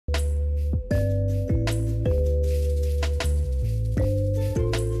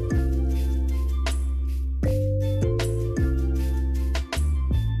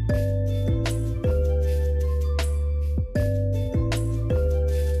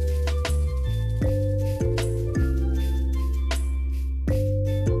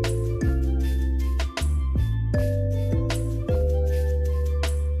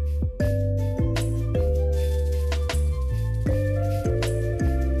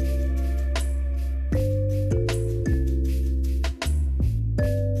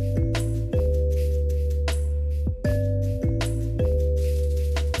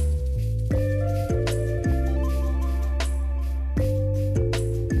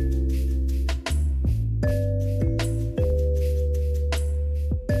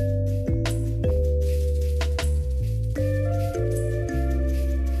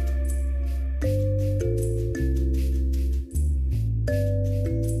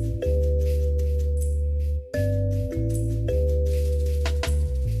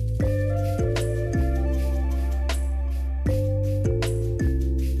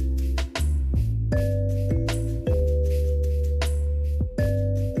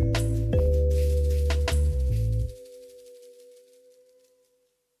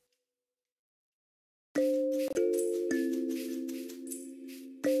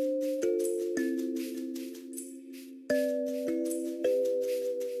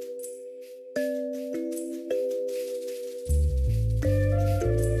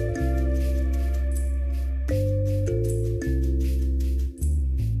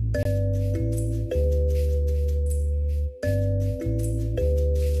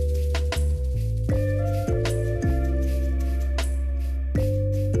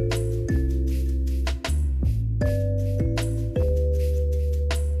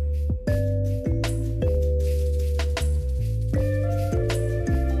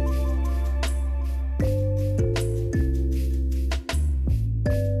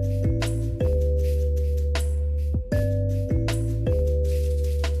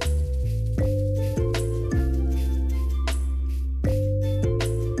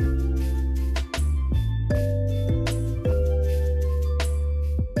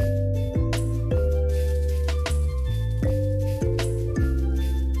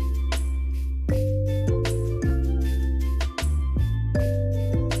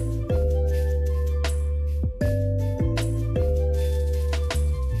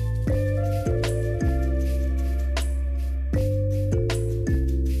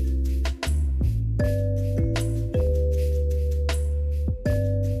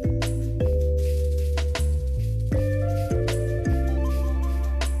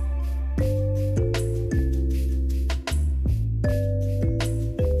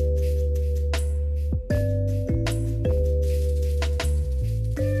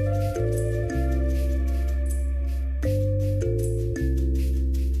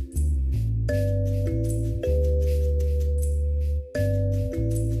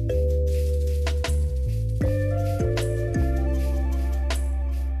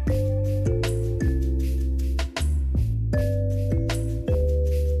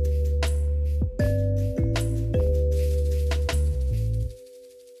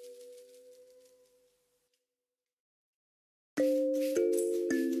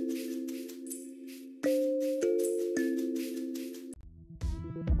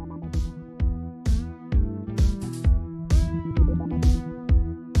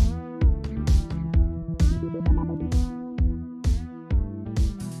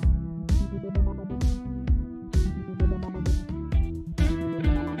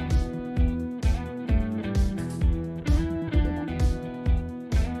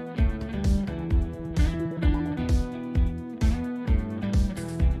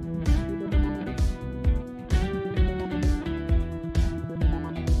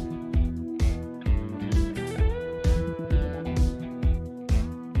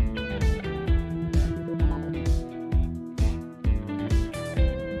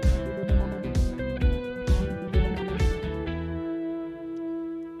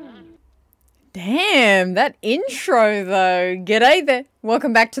Damn, that intro though. G'day there.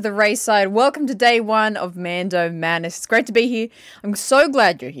 Welcome back to the Raeside. Welcome to day one of Mando Madness. It's great to be here. I'm so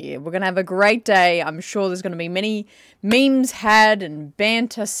glad you're here. We're going to have a great day. I'm sure there's going to be many memes had and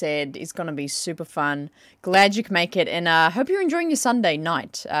banter said. It's going to be super fun. Glad you can make it. And hope you're enjoying your Sunday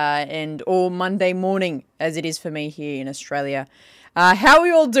night or Monday morning as it is for me here in Australia. How are we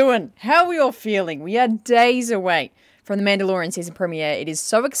all doing? How are we all feeling? We are days away from the Mandalorian season premiere. It is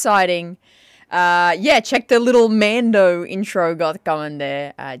so exciting. Yeah, check the little Mando intro got going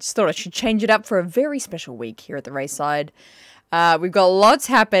there. I just thought I should change it up for a very special week here at the Raeside. We've got lots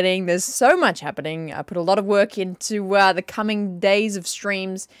happening. There's so much happening. I put a lot of work into the coming days of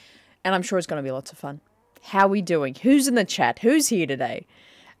streams, and I'm sure it's going to be lots of fun. How are we doing? Who's in the chat? Who's here today?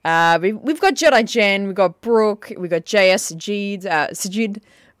 We've got Jedi Jen, we've got Brooke, we've got JS Sajid.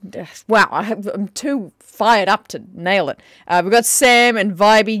 Wow, I'm too fired up to nail it. We've got Sam and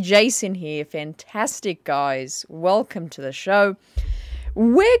Vibey, Jason here. Fantastic, guys. Welcome to the show.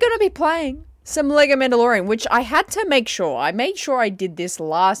 We're going to be playing some Lego Mandalorian, which I had to make sure. I made sure I did this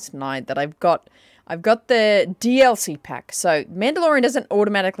last night, that I've got the DLC pack. So Mandalorian doesn't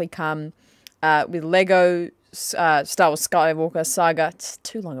automatically come with Lego Star Wars Skywalker Saga. It's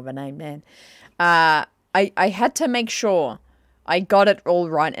too long of a name, man. I had to make sure I got it all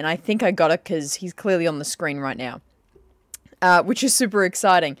right, and I think I got it because he's clearly on the screen right now, which is super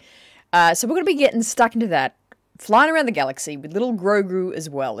exciting. So we're going to be getting stuck into that, flying around the galaxy with little Grogu as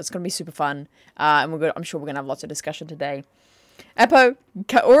well. It's going to be super fun, and I'm sure we're going to have lots of discussion today. Apo,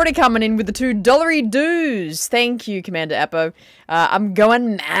 already coming in with the $2 dues. Thank you, Commander Apo. I'm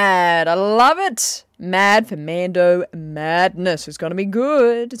going mad. I love it. Mad for Mando Madness. It's going to be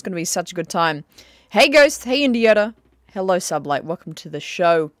good. It's going to be such a good time. Hey, Ghost. Hey, Indiota. Hello, Sublight. Welcome to the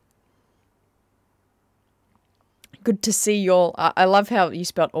show. Good to see you all. I love how you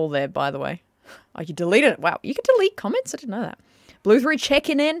spelled all there, by the way. Oh, you deleted it. Wow, you can delete comments? I didn't know that. Blue 3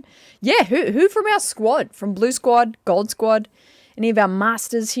 checking in. Yeah, who from our squad? From Blue Squad, Gold Squad? Any of our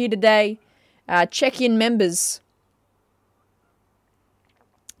masters here today? Check-in members.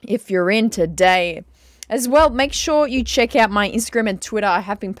 If you're in today. As well, make sure you check out my Instagram and Twitter. I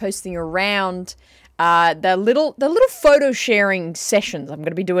have been posting around the little photo sharing sessions I'm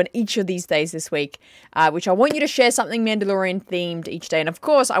going to be doing each of these days this week, which I want you to share something Mandalorian themed each day. And of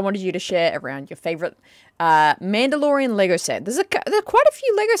course, I wanted you to share around your favorite Mandalorian Lego set. There are quite a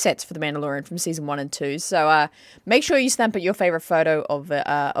few Lego sets for the Mandalorian from season 1 and 2. So make sure you snap at your favorite photo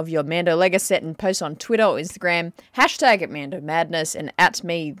of your Mando Lego set and post on Twitter or Instagram. Hashtag at Mando Madness and at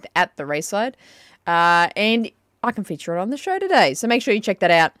me at the Raeside. And I can feature it on the show today. So make sure you check that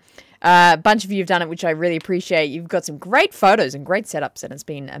out. A bunch of you have done it, which I really appreciate. You've got some great photos and great setups, and it's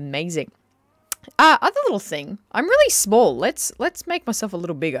been amazing. Other little thing, I'm really small. Let's make myself a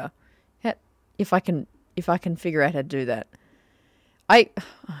little bigger, if I can figure out how to do that. Oh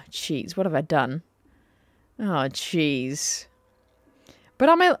jeez, what have I done? Oh jeez. But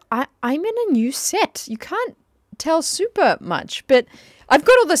I'm in a new set. You can't tell super much, but I've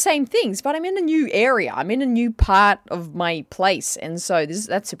got all the same things, but I'm in a new area. I'm in a new part of my place, and so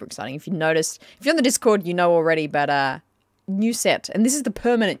that's super exciting. If you noticed, if you're on the Discord, you know already, but new set, and this is the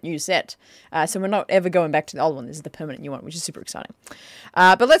permanent new set. So we're not ever going back to the old one. This is the permanent new one, which is super exciting.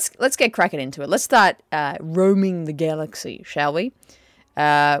 But let's get cracking into it. Let's start roaming the galaxy, shall we?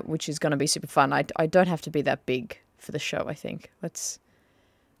 Which is going to be super fun. I don't have to be that big for the show, I think. Let's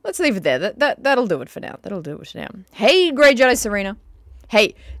leave it there. That'll do it for now. That'll do it for now. Hey, Grey Jedi Serena.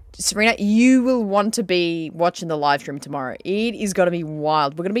 Hey, Serena, you will want to be watching the live stream tomorrow. It is going to be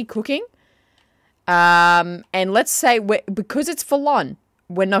wild. We're going to be cooking. And let's say, because it's full on,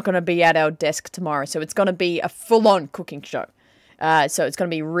 we're not going to be at our desk tomorrow. So it's going to be a full-on cooking show. So it's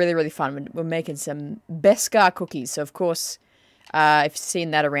going to be really, really fun. We're making some Beskar cookies. So, of course, if you've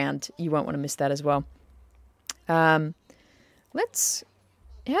seen that around, you won't want to miss that as well. How's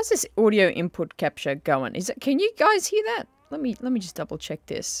this audio input capture going? Can you guys hear that? Let me just double check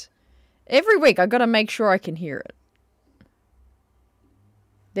this. Every week I gotta make sure I can hear it.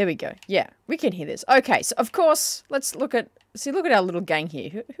 There we go. Yeah, we can hear this. Okay, so of course, look at our little gang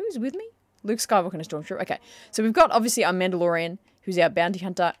here. Who's with me? Luke Skywalker and a Stormtrooper. Okay, so we've got obviously our Mandalorian, who's our bounty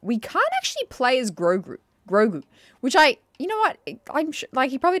hunter. We can't actually play as Grogu, which you know what? I'm sure,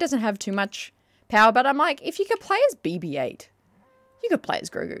 like, he probably doesn't have too much power, but I'm like, if you could play as BB-8, you could play as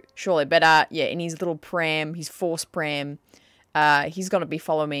Grogu, surely. But yeah, in his little pram, his force pram, he's going to be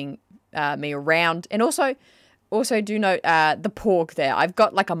following me around. And also do note the Porg there. I've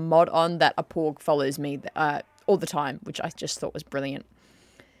got like a mod on that a Porg follows me all the time, which I just thought was brilliant.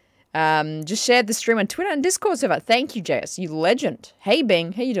 Just shared the stream on Twitter and Discord server. Thank you, JS, you legend. Hey,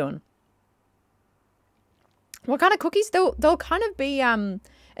 Bing, how you doing? What kind of cookies? They'll kind of be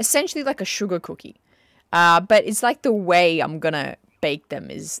essentially like a sugar cookie. But it's like the way I'm gonna bake them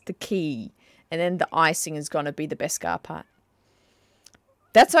is the key. And then the icing is gonna be the beskar part.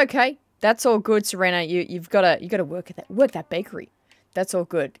 That's okay. That's all good, Serena. You've gotta work at work that bakery. That's all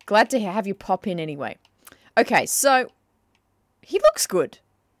good. Glad to have you pop in anyway. Okay, so he looks good.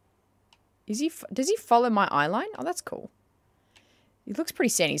 Does he follow my eyeline? Oh, that's cool. He looks pretty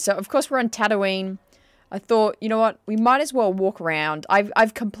sandy. So of course we're on Tatooine. I thought, you know what, we might as well walk around.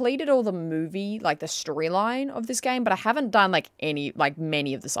 I've completed all the movie, like the storyline of this game, but I haven't done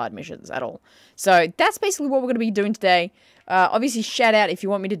many of the side missions at all. So that's basically what we're going to be doing today. Obviously, shout out if you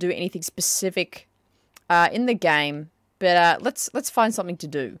want me to do anything specific in the game, but let's find something to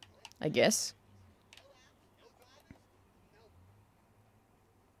do, I guess.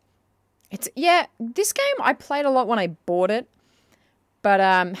 This game I played a lot when I bought it. But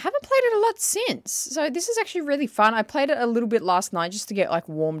haven't played it a lot since. So this is actually really fun. I played it a little bit last night just to get like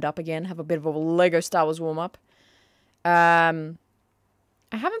warmed up again. Have a bit of a Lego Star Wars warm up. I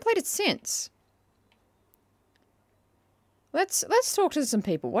haven't played it since. Let's talk to some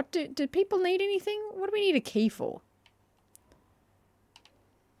people. What do people need anything? What do we need a key for?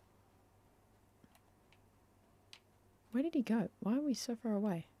 Where did he go? Why are we so far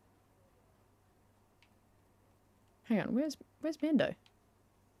away? Hang on, where's Mando?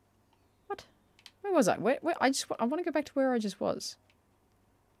 What? Where was I? Where I want to go back to where I just was.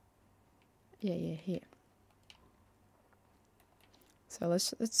 Yeah, here. So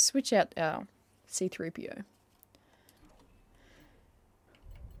let's switch out our C-3PO.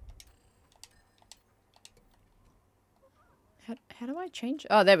 How do I change?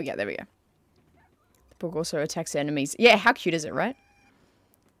 Oh, there we go. The book also attacks enemies. Yeah, how cute is it, right?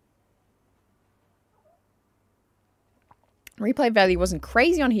 Replay value wasn't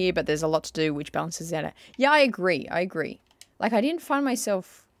crazy on here, but there's a lot to do, which balances out. Yeah, I agree. Like, I didn't find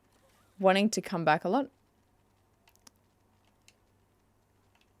myself wanting to come back a lot.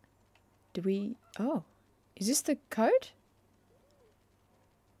 Oh, is this the code?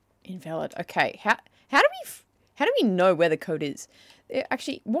 Invalid. Okay, how do we know where the code is?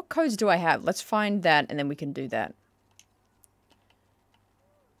 Actually, what codes do I have? Let's find that, and then we can do that.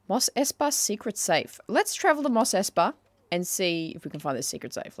 Mos Espa secret safe. Let's travel to Mos Espa and see if we can find this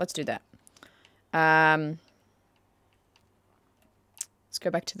secret safe. Let's do that. Let's go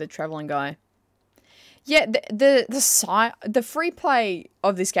back to the traveling guy. Yeah, the free play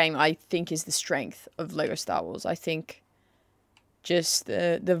of this game, I think, is the strength of Lego Star Wars. I think just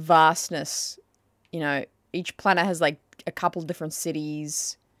the vastness, you know, each planet has like a couple different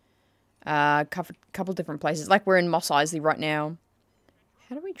cities, couple different places. Like we're in Mos Eisley right now.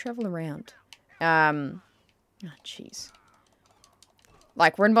 How do we travel around? Oh, jeez.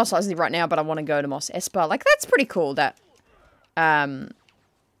 Like we're in Mos Eisley right now, but I want to go to Mos Espa. Like that's pretty cool. That,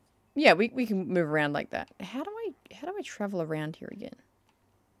 yeah, we can move around like that. How do I travel around here again?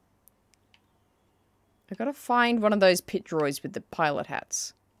 I gotta find one of those pit droids with the pilot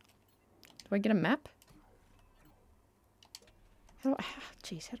hats. Do I get a map?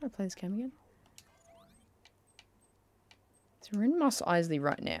 Jeez, how do I play this game again? So we're in Mos Eisley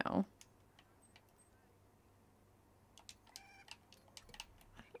right now.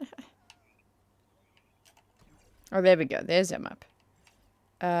 Oh, there we go. There's our map.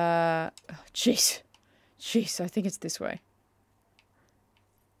 Jeez. Jeez, I think it's this way.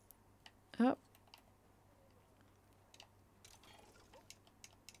 Oh.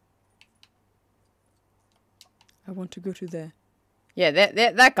 I want to go to there. Yeah,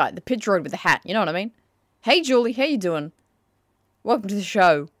 that guy, the pit droid with the hat. You know what I mean? Hey, Julie, how you doing? Welcome to the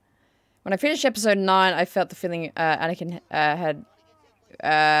show. When I finished episode 9, I felt the feeling Anakin had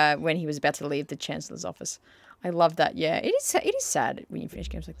when he was about to leave the Chancellor's office. I love that. Yeah, it is sad when you finish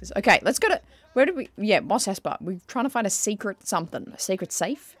games like this. Okay, let's go to... Where did we... Yeah, Mos Espa. We're trying to find a secret something. A secret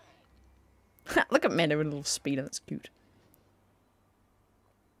safe? Look at Mando with a little speeder. That's cute.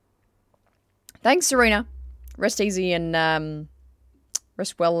 Thanks, Serena. Rest easy and...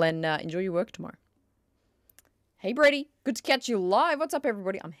 rest well and enjoy your work tomorrow. Hey, Brady. Good to catch you live. What's up,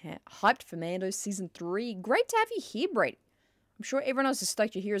 everybody? I'm hyped for Mando Season 3. Great to have you here, Brady. I'm sure everyone else is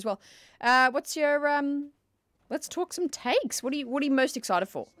stoked you're here as well. What's your... Let's talk some takes. What are you most excited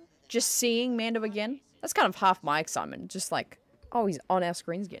for? Just seeing Mando again? That's kind of half my excitement. Just like, oh, he's on our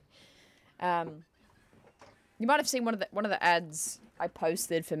screens again. You might have seen one of the ads I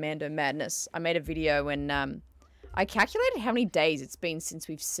posted for Mando Madness. I made a video and I calculated how many days it's been since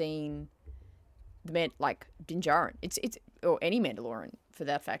we've seen the Din Djarin. It's or any Mandalorian for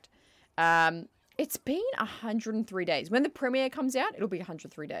that fact. It's been 103 days. When the premiere comes out, it'll be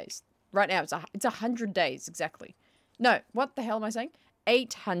 103 days. Right now, it's 100 days, exactly. No, what the hell am I saying?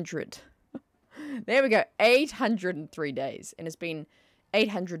 800. There we go. 803 days. And it's been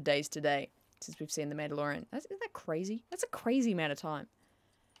 800 days today since we've seen The Mandalorian. Isn't that crazy? That's a crazy amount of time.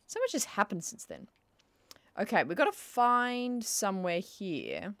 So much has happened since then. Okay, we've got to find somewhere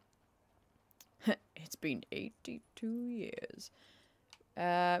here. It's been 82 years.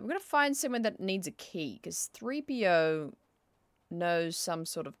 We're going to find somewhere that needs a key, because 3PO knows some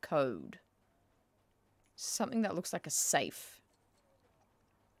sort of code. Something that looks like a safe.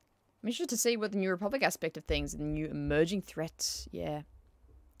 I'm interested to see what the New Republic aspect of things and the new emerging threats. Yeah.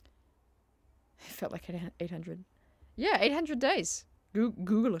 It felt like 800. Yeah, 800 days.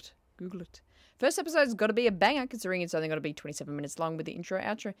 Google it. Google it. First episode's got to be a banger, considering it's only got to be 27 minutes long with the intro,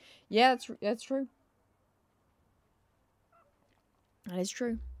 outro. Yeah, that's true. That is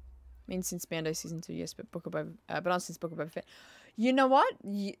true. I mean, since Mando season 2, yes, but not since Book of Boba Fett. You know what?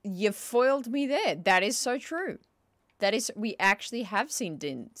 You foiled me there. That is so true. That is, we actually have seen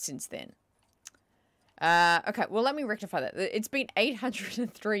Din since then. Okay, well, let me rectify that. It's been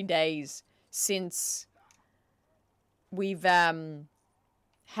 803 days since we've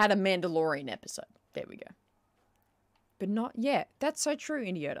had a Mandalorian episode. There we go. But not yet. That's so true,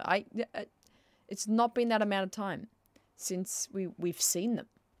 Indiota. It's not been that amount of time since we've seen them.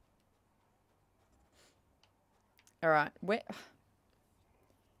 All right, where?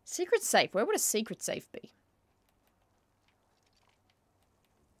 Secret safe. Where would a secret safe be?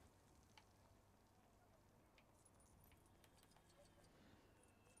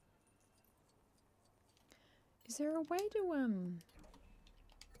 Is there a way to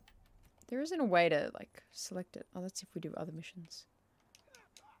There isn't a way to like select it. Oh, let's see if we do other missions.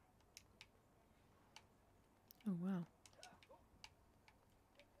 Oh wow.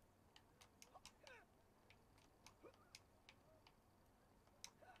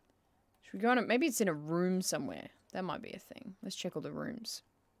 Should we go on it? Maybe it's in a room somewhere. That might be a thing. Let's check all the rooms.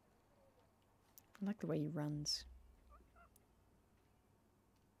 I like the way he runs.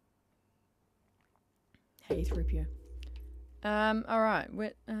 Hey, 3PO. Alright. Wow,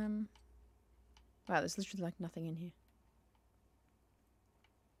 there's literally like nothing in here.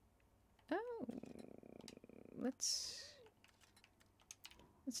 Oh. Let's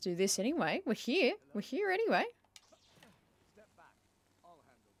do this anyway. We're here. We're here anyway.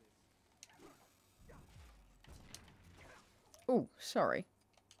 Oh, sorry.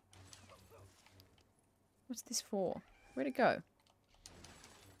 What's this for? Where'd it go?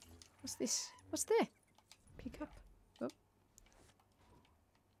 What's this? What's there? Pick up. Oh.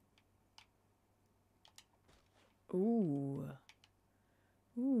 Ooh.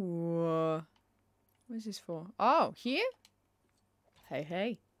 Ooh. What's this for? Oh, here? Hey,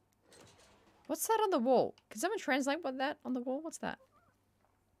 hey. What's that on the wall? Can someone translate what that on the wall? What's that?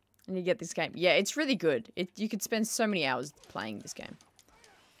 And you get this game. Yeah, it's really good. You could spend so many hours playing this game.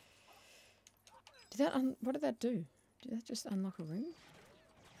 What did that do? Did that just unlock a room?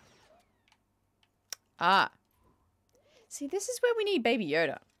 Ah. See, this is where we need Baby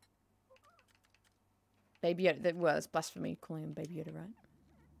Yoda. Baby Yoda. Well, it's blasphemy calling him Baby Yoda, right?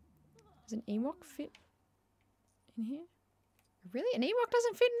 Does an Ewok fit in here? Really? An Ewok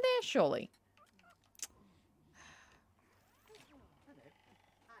doesn't fit in there, surely?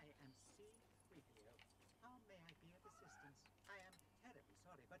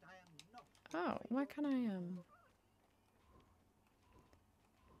 Oh, why can't I,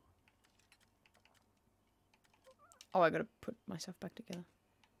 Oh, I gotta put myself back together.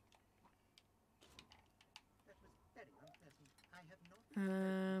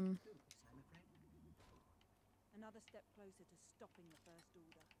 Another step closer to stopping the First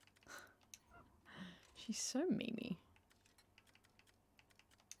Order. She's so memey.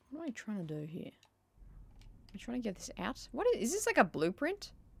 What am I trying to do here? Am I trying to get this out? What is this, like a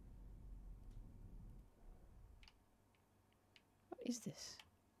blueprint? What is this?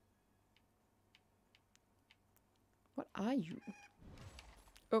 What are you?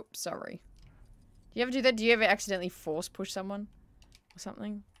 Oh, sorry. Do you ever do that? Do you ever accidentally force push someone? Or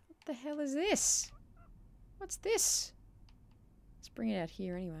something? What the hell is this? What's this? Let's bring it out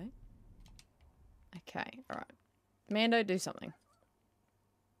here anyway. Okay, alright. Mando, do something.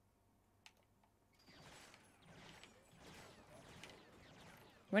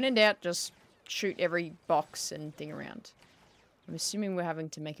 When in doubt, just shoot every box and thing around. I'm assuming we're having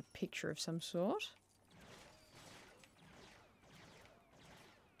to make a picture of some sort.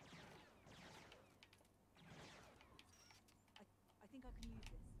 I think I can use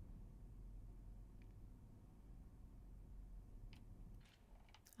this.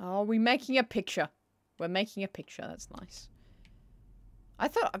 Oh, we're making a picture. We're making a picture. That's nice. I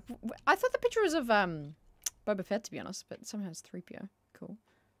thought the picture was of Boba Fett, to be honest, but somehow it's 3PO. Cool.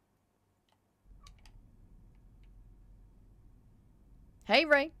 Hey,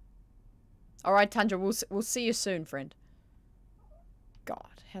 Ray. All right, Tundra, we'll see you soon, friend.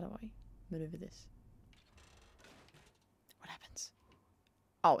 God, how do I maneuver this? What happens?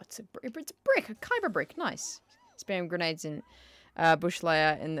 Oh, it's a brick, a Kyber brick. Nice. Spam grenades in bush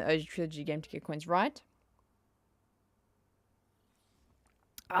layer in the OG trilogy game to get coins, right?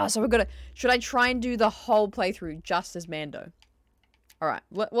 Ah, so we've got to... Should I try and do the whole playthrough just as Mando? Alright,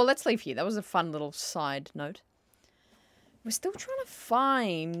 well, let's leave here. That was a fun little side note. We're still trying to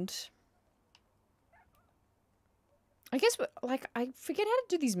find... I guess, like, I forget how to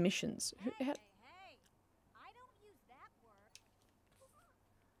do these missions. Hey, I don't use that word.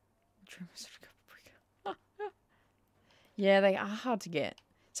 Yeah, they are hard to get.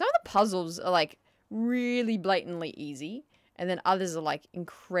 Some of the puzzles are, like, really blatantly easy. And then others are, like,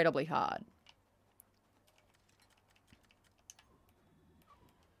 incredibly hard.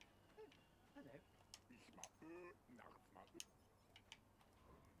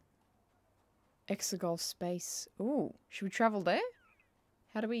 Exegol space. Ooh, should we travel there?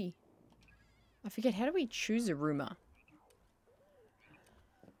 How do we... I forget, how do we choose a rumor?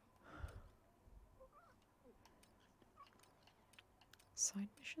 Side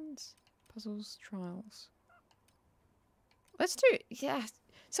missions? Puzzles, trials. Let's do... Yeah.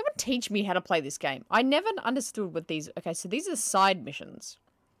 Someone teach me how to play this game. I never understood what these... Okay, so these are side missions.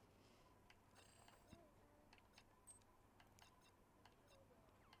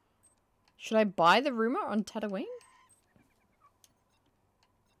 Should I buy the rumor on Tatooine?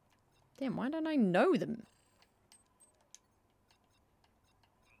 Damn, why don't I know them?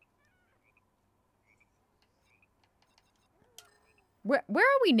 Where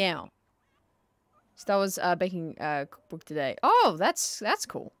are we now? Star Wars baking cookbook today. Oh, that's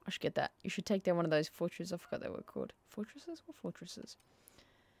cool. I should get that. You should take down one of those fortresses. I forgot they were called. Fortresses? What fortresses?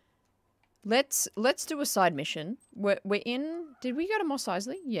 Let's do a side mission. We're in... Did we go to Mos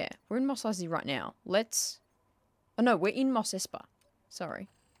Eisley? Yeah, we're in Mos Eisley right now. Let's... Oh no, we're in Mos Espa. Sorry.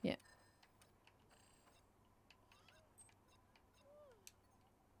 Yeah.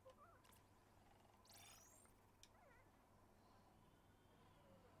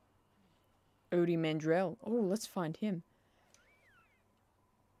 Odie Mandrell. Oh, let's find him.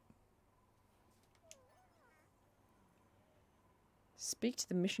 Speak to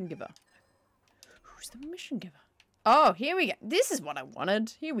the mission giver. Who's the mission giver? Oh, here we go. This is what I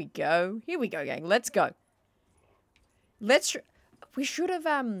wanted. Here we go. Here we go, gang. Let's go. We should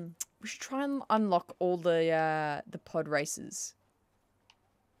try and unlock all the pod races.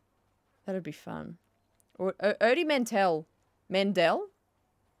 That'd be fun. Or Odie Mandel?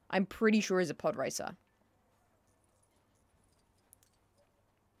 I'm pretty sure is a pod racer.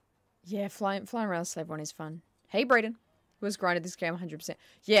 Yeah, flying around Slave 1 is fun. Hey, Brayden. Who has grinded this game 100%.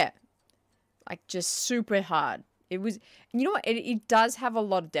 Yeah. Like, just super hard. It was... You know what? It does have a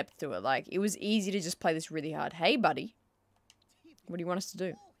lot of depth to it. Like, it was easy to just play this really hard. Hey, buddy. What do you want us to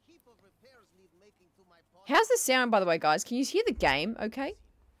do? How's the sound, by the way, guys? Can you hear the game okay?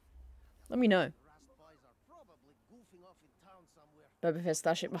 Let me know. Boba Fett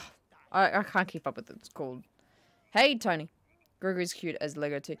Starship. Oh, I can't keep up with it. It's called. Hey, Tony. Gregory's cute as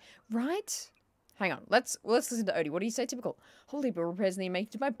Lego too. Right? Hang on. Let's listen to Odie. What do you say, typical? Holy, but repairs need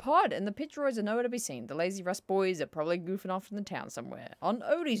making to my pod, and the pit droids are nowhere to be seen. The lazy rust boys are probably goofing off in the town somewhere. On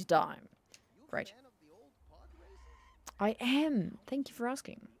Odie's dime. Great. I am. Thank you for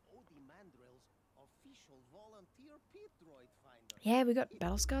asking. Yeah, we got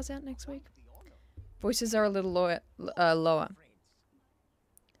Battle Scars out next week. Voices are a little lower.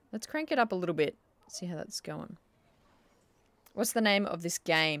 Let's crank it up a little bit. See how that's going. What's the name of this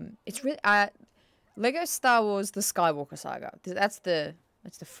game? It's really Lego Star Wars: The Skywalker Saga. That's the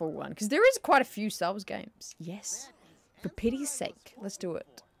full one, because there is quite a few Star Wars games. Yes, for pity's sake, let's do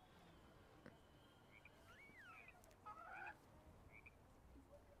it.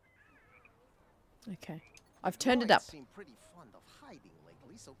 Okay, I've turned it up. Seem pretty fond of hiding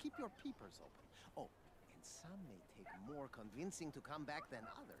lately, so keep your peepers open. Oh, and some may take more convincing to come back than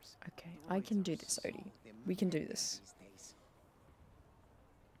others. Okay, I can do this, Odie. We can do this.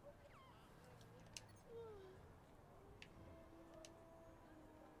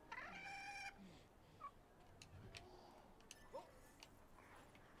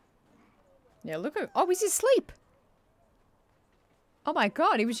 Yeah, look at... Oh, he's asleep! Oh my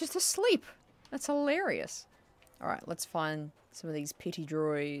god, he was just asleep! That's hilarious. Alright, let's find some of these pity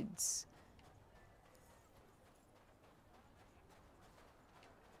droids.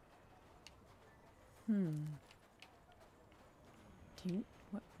 Do Do you...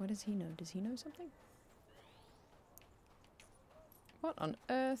 What does he know? Does he know something? What on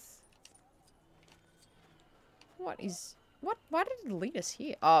earth? What is... What? Why did it lead us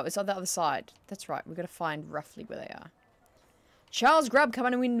here? Oh, it's on the other side. That's right. We've got to find roughly where they are. Charles Grubb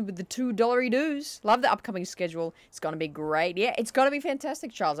coming in with the $2 dues. Love the upcoming schedule. It's going to be great. Yeah, it's going to be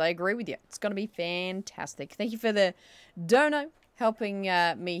fantastic, Charles. I agree with you. It's going to be fantastic. Thank you for the dono, helping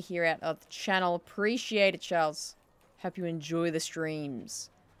me here out of the channel. Appreciate it, Charles. Hope you enjoy the streams.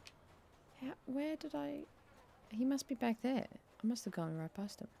 Where did I... He must be back there. I must have gone right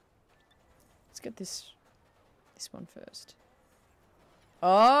past him. Let's get this one first.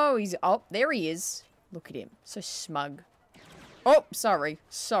 Oh, he's... Oh, there he is. Look at him. So smug. Oh, sorry.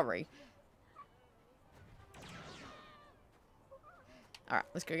 Sorry. Alright,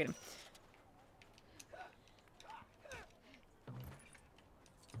 let's go get him.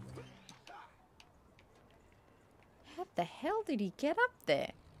 How the hell did he get up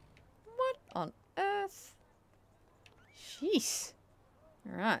there? What on earth? Jeez.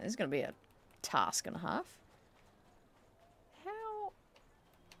 Alright, this is going to be a task and a half. How?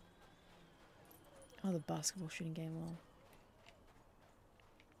 Oh, the basketball shooting game wall.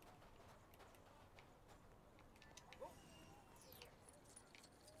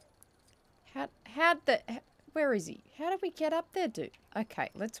 Where is he? How did we get up there, dude? Okay,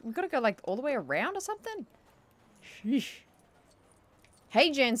 we've got to go like all the way around or something? Sheesh.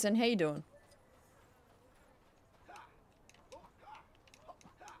 Hey, Jensen, how you doing?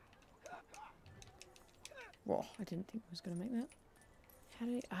 Whoa, I didn't think I was going to make that. How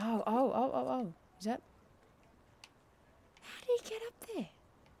did he... Oh. Is that... How did he get up there?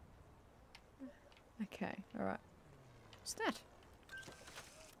 Okay, alright. What's that?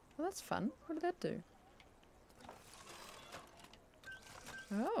 Well, that's fun. What did that do?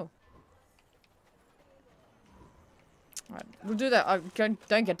 Oh. Alright, we'll do that.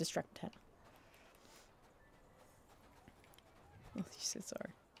 Don't get distracted, Hannah. Oh, you said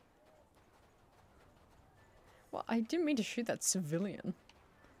sorry. Well, I didn't mean to shoot that civilian.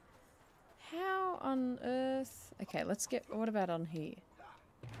 How on earth... Okay, let's get... What about on here?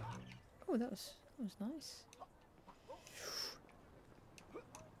 Oh, that was nice.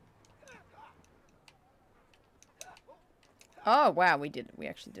 Oh, wow, we did it. We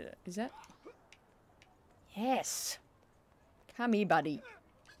actually did it. Is that... Yes. Come here, buddy.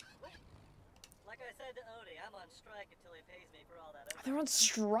 Like I said to Odie, I'm on strike until he pays me for all that. They're on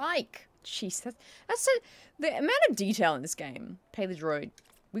strike. Jeez, that's the amount of detail in this game. Pay the droid.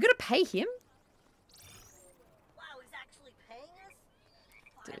 We gotta pay him? Wow, he's actually paying us?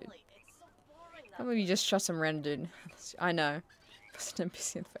 Dude. Finally, it's so boring now. How about you just shot some random dude? I know. Wasn't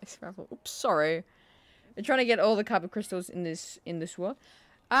busy in the face raffle. Oops, sorry. We're trying to get all the carbon crystals in this world.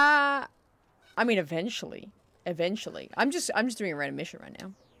 I mean, eventually. I'm just doing a random mission right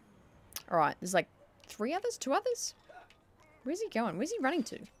now. All right, there's like 2 others. Where's he going? Where's he running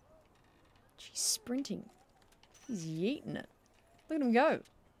to? He's sprinting. He's yeeting it. Look at him go.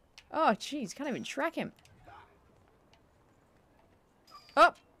 Oh, jeez, can't even track him.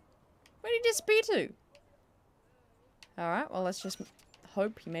 Oh, where did he disappear to? All right, well, let's just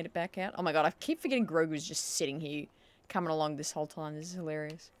hope he made it back out. Oh my god, I keep forgetting Grogu's just sitting here, coming along this whole time. This is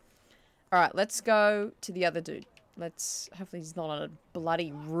hilarious. Alright, let's go to the other dude. Hopefully he's not on a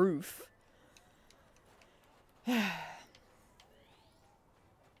bloody roof. Hey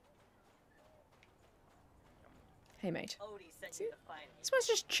mate. This one's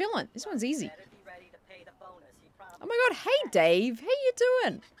just chilling. This one's easy. Oh my god, hey Dave, how you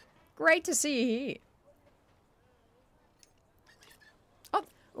doing? Great to see you here. Oh,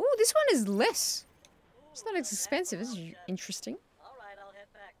 this one is less. It's not as expensive. This is interesting. Alright, I'll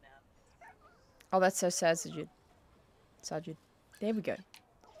head back now. Oh, that's so sad, Sajid. There we go. I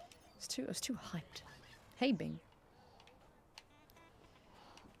was too hyped. Hey, Bing.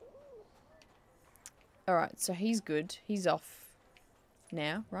 Alright, so he's good. He's off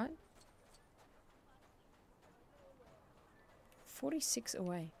now, right? 46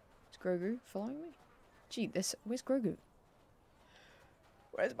 away. Is Grogu following me? Gee, where's Grogu?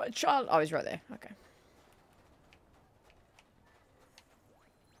 Where's my child? Oh, he's right there. Okay.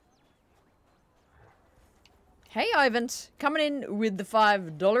 Hey, Ivan. Coming in with the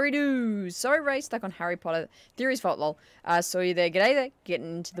 $5 dues. Sorry, Ray. Stuck on Harry Potter. Theory's fault, lol. Saw you there. G'day there.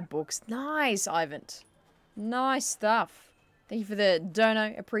 Getting into the books. Nice, Ivan. Nice stuff. Thank you for the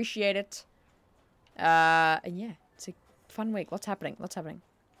dono. Appreciate it. And yeah, it's a fun week. What's happening?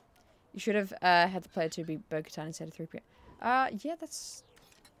 You should have had the player 2 be Bo-Katan instead of 3PO. Yeah, that's...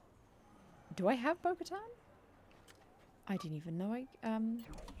 Do I have Bo-Katan? I didn't even know Is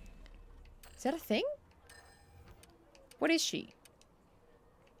that a thing? What is she?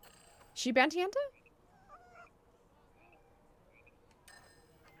 She a bounty hunter?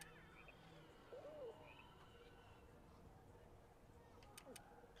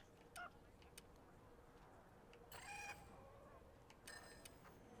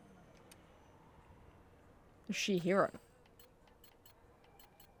 Is she a hero?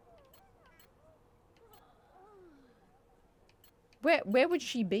 Where would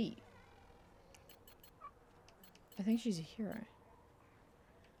she be? I think she's a hero.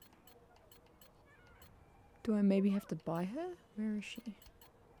 Do I maybe have to buy her? Where is she?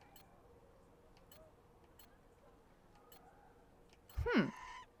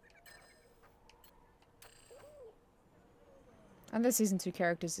 And the season 2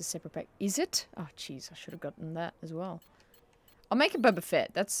 characters is separate pack. Is it? Oh jeez, I should have gotten that as well. I'll make a Boba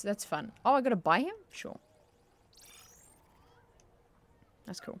Fett. That's fun. Oh, I gotta buy him? Sure.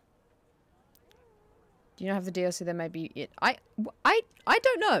 That's cool. Do you not have the DLC? That may be it. I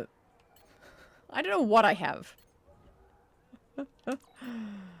don't know. I don't know what I have.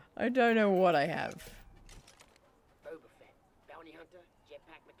 I don't know what I have. Boba Fett, bounty hunter,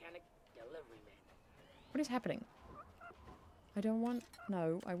 jetpack mechanic, delivery man. What is happening? I don't want...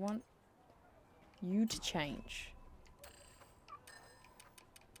 No, I want you to change.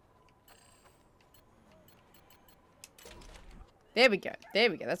 There we go. There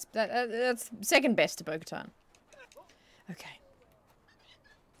we go. That's second best to Bo-Katan. Okay.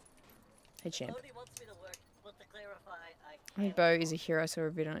 Hey, champ. Odie wants me to work, but to clarify, I I think can't. Bo is a hero. I saw a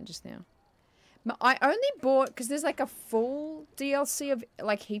video on it just now. I only bought... Because there's like a full DLC of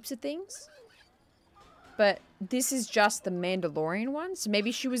like heaps of things. But this is just the Mandalorian one. So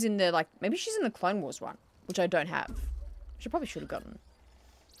maybe she was in the like... Maybe she's in the Clone Wars one. Which I don't have. Which I probably should have gotten.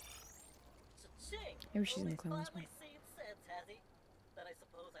 Cha-ching! Maybe she's in the Odie's Clone Wars finally seen sense, has he? Then I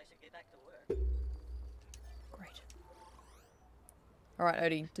suppose I should get back to work. Great. Alright,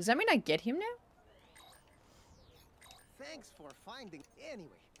 Odie. Does that mean I get him now? Thanks for finding. Anyway,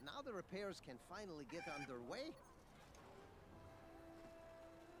 now the repairs can finally get underway.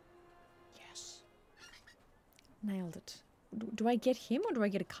 Yes. Nailed it. Do I get him or do I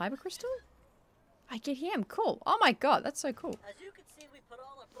get a Kyber crystal? I get him. Cool. Oh my god, that's so cool. As you can see, we put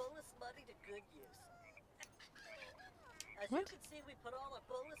all our bonus money to good use. As What? you can see, we put all our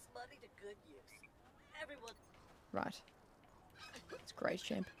bonus money to good use. Everyone. Right. That's great,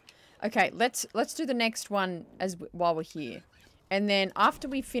 champ. Okay, let's do the next one while we're here. And then after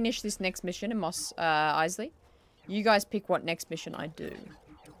we finish this next mission in Mos Eisley, you guys pick what next mission I do.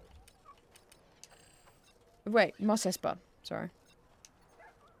 Wait, Mos Espa. Sorry.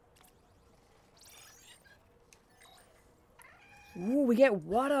 Ooh, we get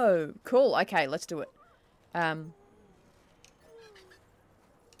Watto. Cool. Okay, let's do it.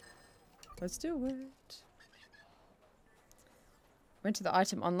 Let's do it. Went to the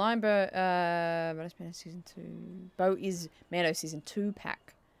item online, but Mando season 2. Bo is Mando season 2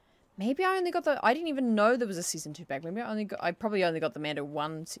 pack. Maybe I only got the... I didn't even know there was a season 2 pack. Maybe I probably only got the Mando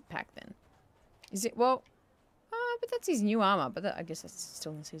 1 pack then. Is it... Well... but that's his new armor. But I guess that's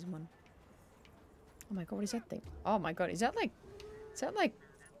still in season 1. Oh my god, what is that thing? Oh my god, is that like... Is that like...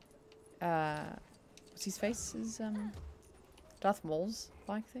 What's his face? Is, Darth Maul's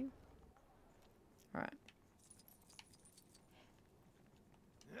bike thing? Alright.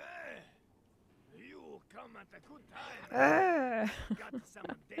 You come at a good time. Ah. Got some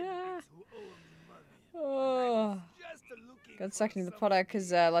deadbeats who owe me money. Oh. Just looking Got for sucked into the some potter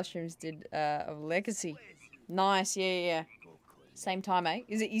because live streams did of Legacy. Nice, yeah. Same time, eh?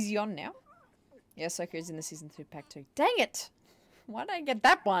 Is it easy on now? Yeah, Soka is in the season 2 pack too. Dang it! Why did I get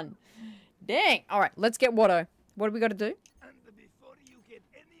that one? Dang! Alright, let's get Watto. What do we got to do? And before you get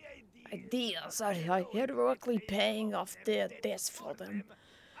any ideas, Ideas are heroically paying off their debts for them.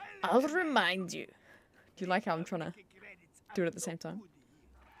 I'll remind you. Do you like how I'm trying to credits do it at the same time?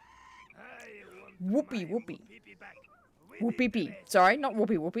 I want Whoopee, my whoopee. whoopee back. Whoopee. Sorry, not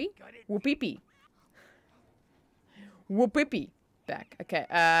whoopee whoopee. Whoopee. Whoopee. Back. Okay,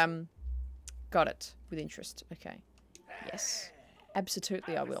 got it. With interest. Okay. Yes.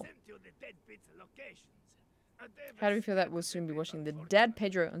 Absolutely I will. Send you the deadbeats' locations. How do we feel that we'll soon be watching the Dad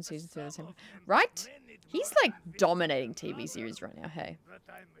Pedro on season 2 of the same? Right? He's like dominating TV series right now, hey. But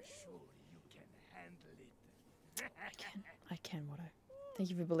I'm sure you can handle it. I can, Watto.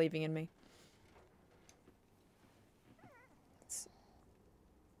 Thank you for believing in me.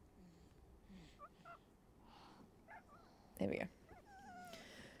 There we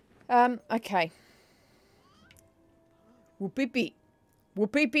go. Okay. Whoopee.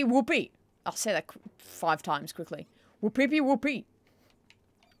 Whoopee. I'll say that 5 times quickly. Whoopee.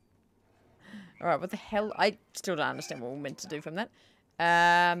 Alright, what the hell? I still don't understand what we're meant to do from that.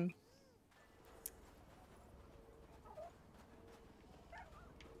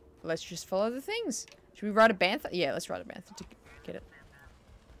 let's just follow the things. Should we ride a bantha? Yeah, let's ride a bantha to get it.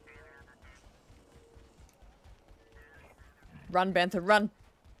 Run, bantha, run.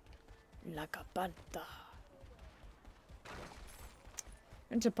 Like a panther.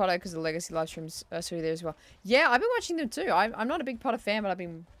 Into Potter because the Legacy live streams are there as well. Yeah, I've been watching them too. I'm not a big Potter fan, but I've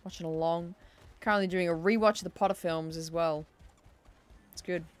been watching along. Currently doing a rewatch of the Potter films as well. It's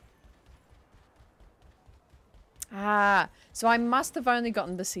good. Ah, so I must have only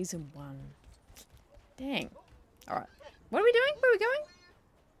gotten the season 1. Dang. Alright. What are we doing? Where are we going?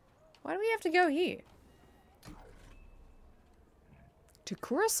 Why do we have to go here? To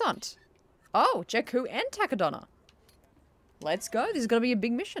Coruscant. Oh, Jakku and Takodana. Let's go. This is going to be a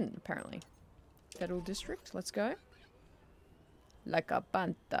big mission, apparently. Federal District. Let's go. Like a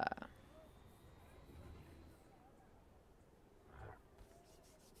panther.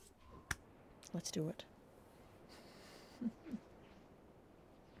 Let's do it.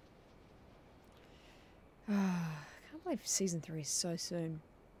 I can't believe season 3 is so soon.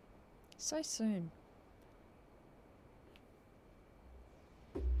 So soon.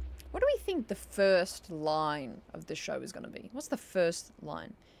 What do we think the first line of the show is going to be? What's the first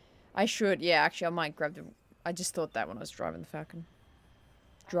line? I should, yeah, actually, I might grab the... I just thought that when I was driving the Falcon.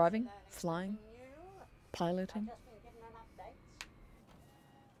 Driving? Flying? Piloting?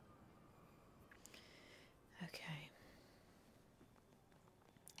 Okay.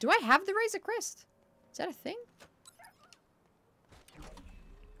 Do I have the Razor Crest? Is that a thing?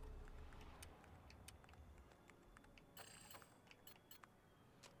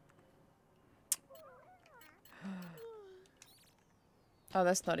 Oh,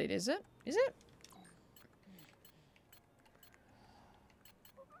 that's not it, is it? Is it?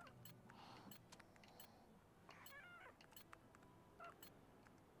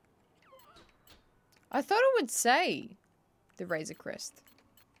 I thought it would say the Razor Crest.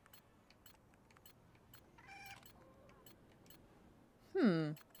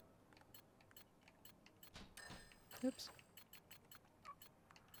 Oops.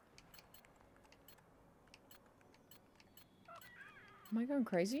 Am I going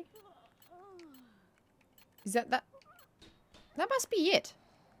crazy? Is that... That must be it.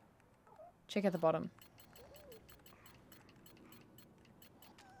 Check out the bottom.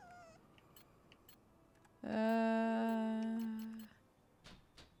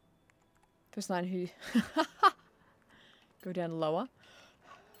 First line who... Go down lower.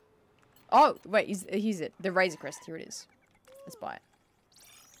 Oh, wait, here's it. The Razor Crest. Here it is. Let's buy it.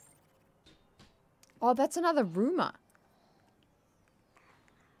 Oh, that's another rumor.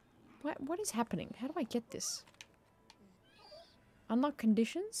 What is happening? How do I get this? Unlock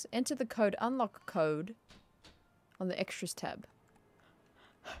conditions? Enter the code. Unlock code. On the extras tab.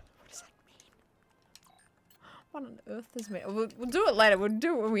 What does that mean? What on earth does it mean? We'll do it later. We'll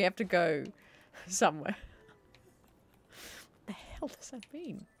do it when we have to go somewhere. What the hell does that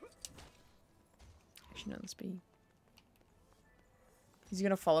mean? Actually, no, let's be... Is he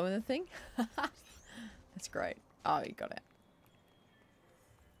gonna follow in the thing? That's great. Oh, you got it.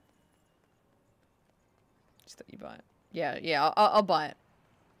 Just that you buy it. Yeah, yeah, I'll buy it.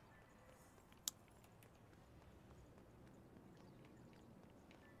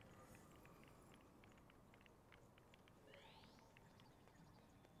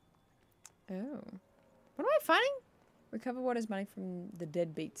 Oh. What am I finding? Recover what is money from the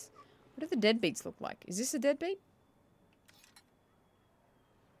deadbeats. What do the deadbeats look like? Is this a deadbeat?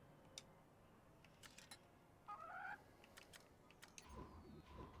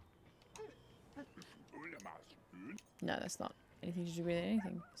 No, that's not anything to do with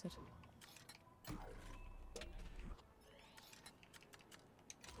anything, is it?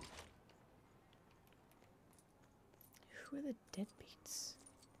 Who are the deadbeats?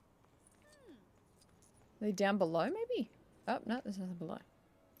 Are they down below, maybe? Oh, no, there's nothing below.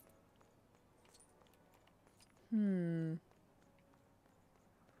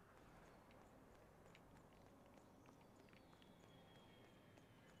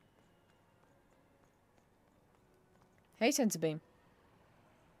 Hey, Sensor Beam.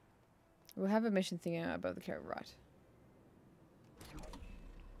 We'll have a mission thing out above the carrot, right?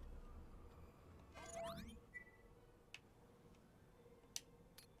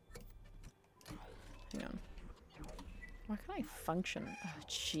 Hang on. Why can't I function? Oh,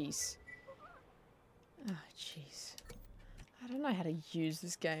 jeez. Oh, jeez. I don't know how to use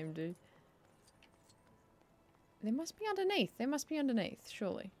this game, dude. They must be underneath. They must be underneath,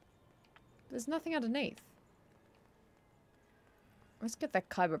 surely. There's nothing underneath. Let's get that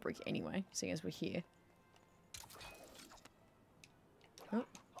kyber brick anyway, seeing as we're here. Oh.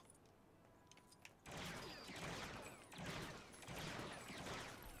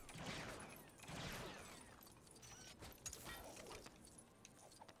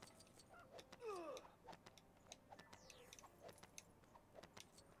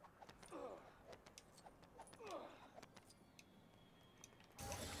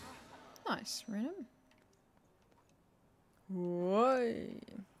 nice. Random. Whoa.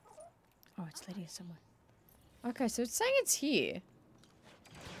 Oh, it's leading us somewhere. Okay, so it's saying it's here.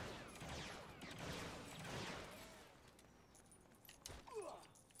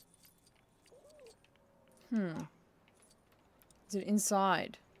 Is it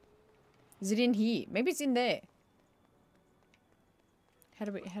inside? Is it in here? Maybe it's in there. How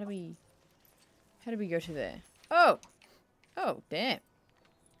do we go to there? Oh! Oh, damn.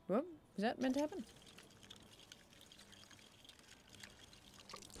 Whoop. Was that meant to happen?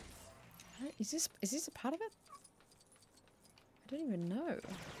 Is this a part of it? I don't even know.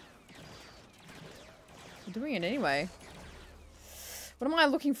 We're doing it anyway. What am I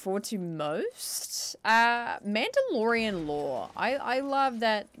looking forward to most? Mandalorian lore. I love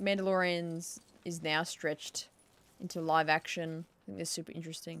that Mandalorians is now stretched into live action. I think they're super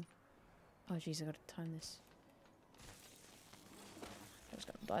interesting. Oh jeez, I gotta time this. I was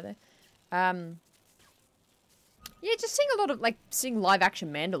gonna die there. Yeah, just seeing a lot of seeing live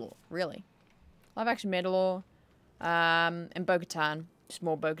action Mandalore, really. Live action Mandalore. And Bo-Katan. Just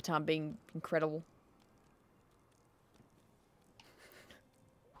more Bo-Katan being incredible.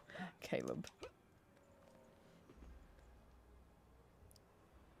 Caleb.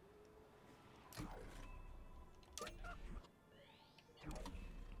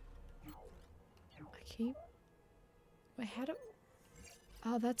 Wait, how do...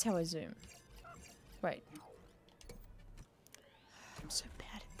 Oh, that's how I zoom. Wait. I'm so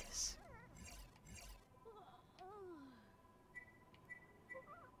bad at this.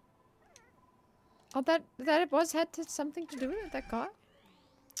 Oh, that had something to do with it, that guy?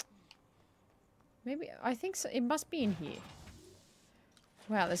 Maybe, I think so. It must be in here.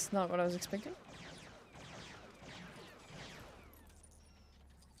 Wow, that's not what I was expecting.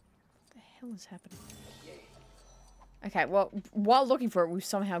 What the hell is happening? Okay, well, while looking for it, we've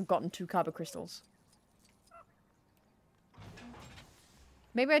somehow gotten 2 carbo crystals.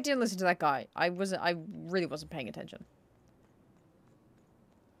 Maybe I didn't listen to that guy. I really wasn't paying attention.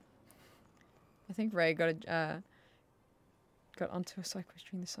 I think Ray got onto a side quest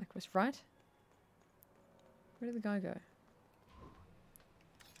during the side quest, right? Where did the guy go?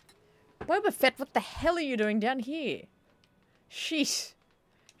 Boba Fett, what the hell are you doing down here? Sheesh.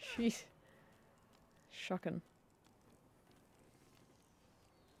 Sheesh. Shocking.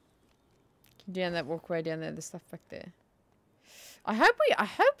 Down that walkway, down there, the stuff back there. I hope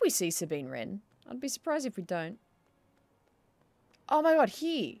we see Sabine Wren. I'd be surprised if we don't. Oh my god,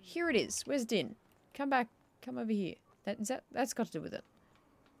 here it is. Where's Din? Come back, come over here. That's got to do with it.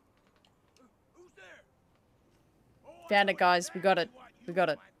 Found it, guys. We got it. We got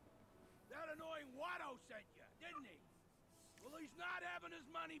it. That annoying Watto sent you, didn't he? Well, he's not having his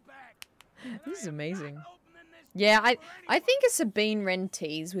money back. This is amazing. Yeah, I think a Sabine Wren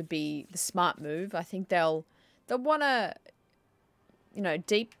tease would be the smart move. I think they'll want to, you know,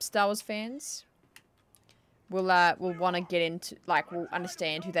 deep Star Wars fans will want to get into, will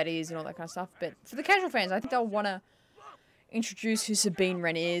understand who that is and all that kind of stuff. But for the casual fans, I think they'll want to introduce who Sabine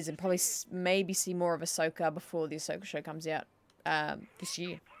Wren is and probably maybe see more of Ahsoka before the Ahsoka show comes out this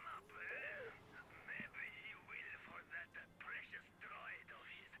year.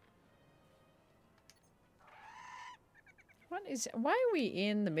 Why are we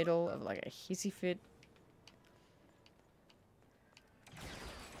in the middle of a hissy fit?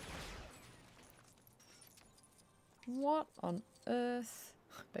 What on earth?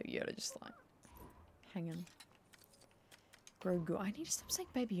 Baby Yoda just hanging. Grogu. I need to stop saying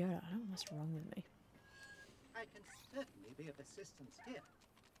Baby Yoda. I don't know what's wrong with me. I can certainly be of assistance here.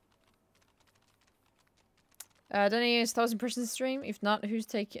 Don't any Star Wars impressions stream? If not, who's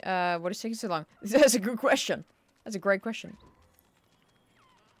taking? What is taking so long? That's a good question. That's a great question.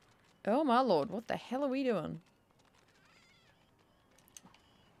 Oh my lord, what the hell are we doing?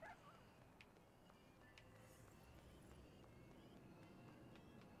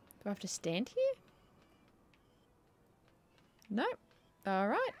 Do I have to stand here? No.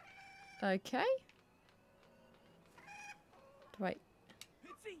 Alright. Okay. Wait.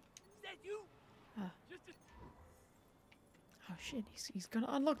 Pitsy, is that you? Oh shit, he's gonna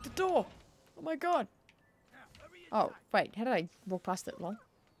unlock the door! Oh my god! Oh, wait, how did I walk past it, lol?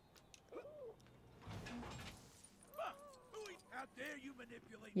 How dare you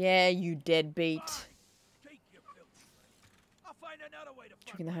manipulate? Yeah, you deadbeat. Take your filthy. I'll find another way to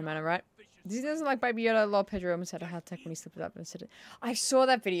Checking the home owner, right? He doesn't like Baby Yoda. Lol, Pedro almost had a heart attack when he slipped it up and said it. I saw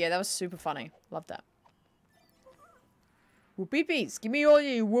that video. That was super funny. Love that. Whoopippies. Give me all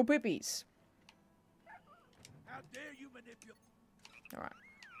you whoopippies. How dare you manipulate? Alright.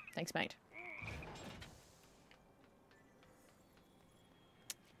 Thanks, mate.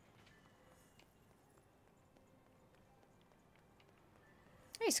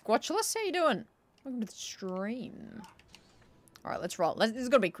 Squatulus, how you doing? Welcome to the stream. Alright, let's roll. This is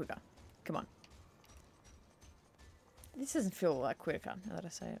gonna be quicker. Come on. This doesn't feel like quicker, now that I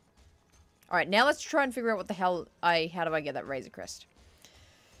say it. Alright, now let's try and figure out what the hell how do I get that Razor Crest?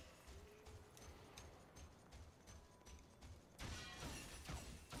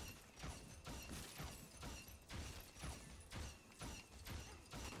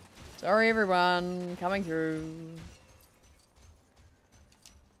 Sorry everyone, coming through.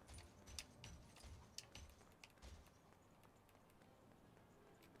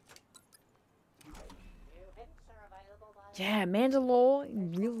 Yeah, Mandalore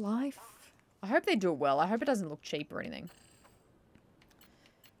in real life. I hope they do it well. I hope it doesn't look cheap or anything.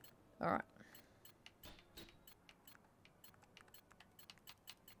 Alright.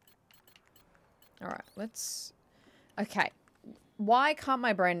 Alright, let's... Okay. Why can't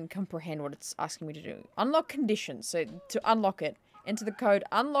my brain comprehend what it's asking me to do? Unlock conditions. So, to unlock it, enter the code,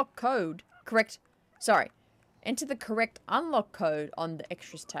 unlock code, correct... Sorry. Enter the correct unlock code on the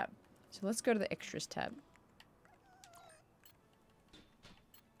extras tab. So let's go to the extras tab.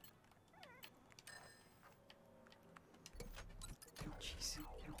 Jeez.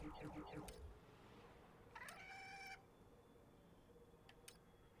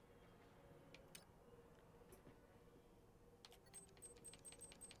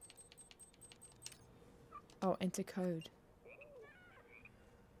 Oh, enter code.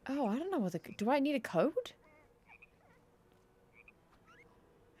 Oh, I don't know what the... Do I need a code?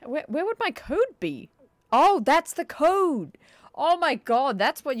 Where would my code be? Oh, that's the code. Oh my god,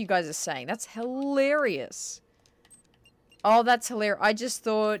 that's what you guys are saying. That's hilarious. Oh, that's hilarious. I just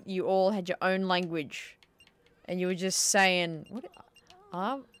thought you all had your own language. And you were just saying... What?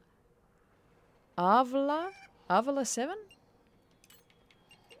 Avila? Avila 7?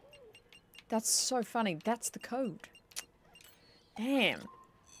 That's so funny. That's the code. Damn.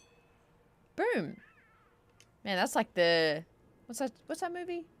 Boom. Man, that's like the... What's that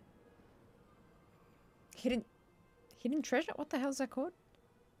movie? Hidden Treasure? What the hell is that called?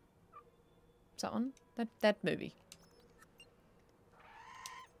 Something. That movie.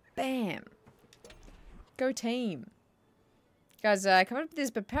 Bam. Go team. Guys, coming up with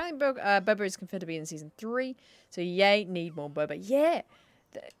this, but apparently Boba is confirmed to be in Season 3. So yay, need more Boba. Yeah!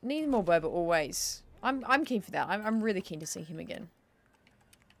 Need more Boba always. I'm keen for that. I'm really keen to see him again.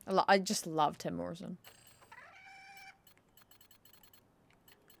 I just love Tim Morrison.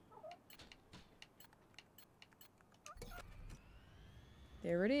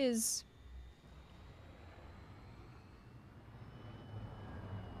 There it is.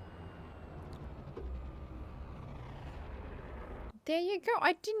 There you go.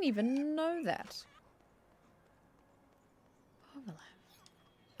 I didn't even know that.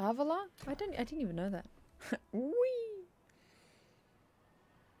 Avila? I didn't even know that. Whee!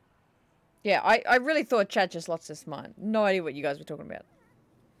 Yeah, I really thought Chad just lost his mind. No idea what you guys were talking about.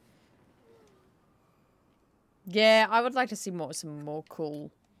 Yeah, I would like to see some more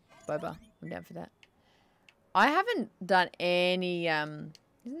cool Boba. I'm down for that. I haven't done any, isn't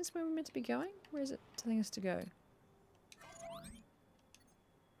this where we're meant to be going? Where is it telling us to go?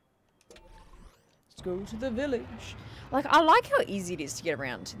 Let's go to the village. Like, I like how easy it is to get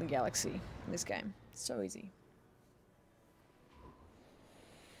around the galaxy in this game. It's so easy.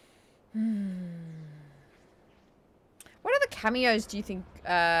 What other cameos do you think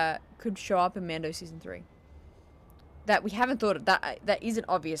could show up in Mando Season 3? That we haven't thought of, that isn't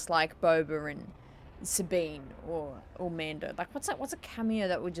obvious, like Boba and Sabine or Mando. Like, what's a cameo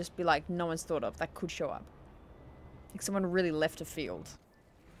that would just be like no one's thought of that could show up? Like someone really left a field.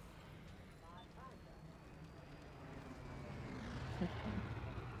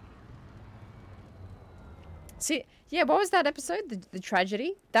 See, yeah, what was that episode? The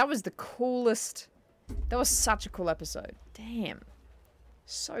tragedy? That was the coolest. That was such a cool episode. Damn.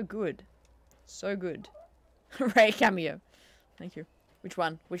 So good. So good. Ray cameo. Thank you. Which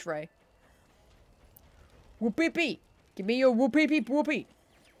one? Which Ray? Whoopee! Give me your whoopee whoopee.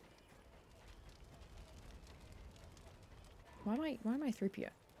 Why am I 3PO?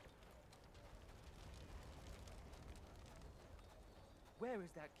 Where is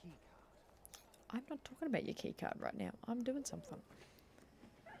that key card? I'm not talking about your key card right now. I'm doing something.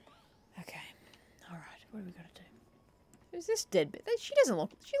 Okay. Alright, what do we gotta do? Who's this deadbeat? She doesn't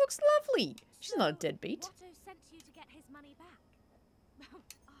look... She looks lovely. She's not a deadbeat. Watto sent you to get his money back. Oh,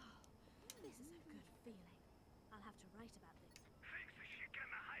 this is a good feeling. I'll have to write about this. Thinks she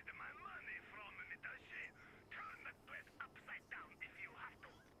can hide my money from me, does she? Turn that place upside down if you have to.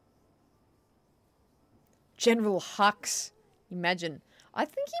 General Hux. Imagine. I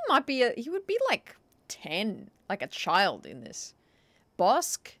think he might be he would be like 10, like a child in this.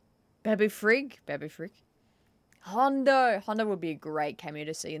 Bosk, Baby Frig. Hondo would be a great cameo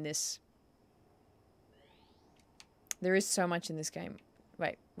to see in this. There is so much in this game.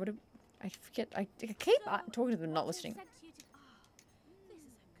 Wait, what do I forget? I keep talking to them, not listening.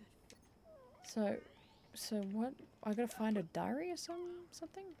 So what? I gotta find a diary or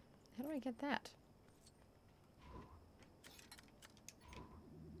something? How do I get that?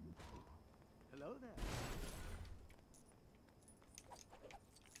 Hello there.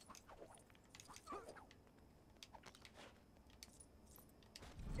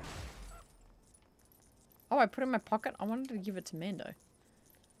 Oh, I put it in my pocket? I wanted to give it to Mando.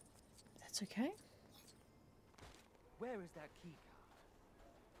 That's okay. Where is that key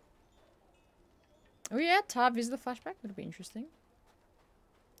card? Oh yeah, Tar visit the flashback. That'll be interesting.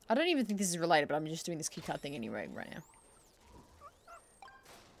 I don't even think this is related, but I'm just doing this keycard thing anyway right now.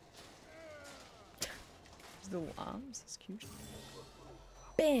 His little arms. That's cute.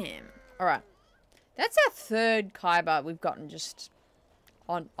 Bam! Alright. That's our third Kaiba we've gotten just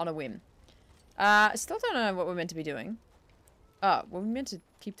on a whim. Still don't know what we're meant to be doing. Oh, were we meant to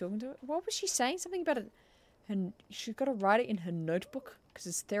keep talking to it? What was she saying? Something about it. And she's got to write it in her notebook because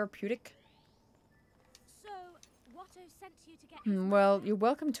it's therapeutic. So, Watto sent you to get Well, you're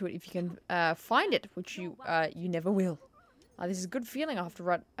welcome to it if you can find it, which you never will. This is a good feeling. I'll have to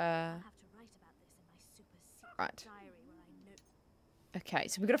write. I'll have to write about this in my super secret Right. diary where I know. Okay,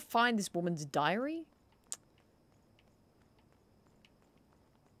 so we got to find this woman's diary.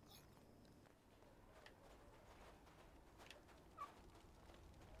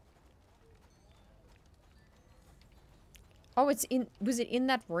 Oh, it's in. Was it in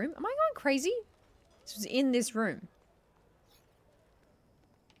that room? Am I going crazy? This was in this room.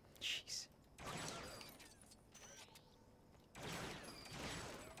 Jeez.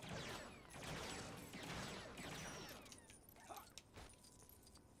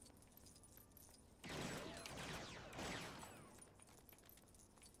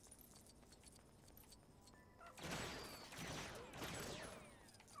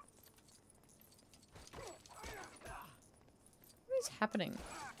 What is happening?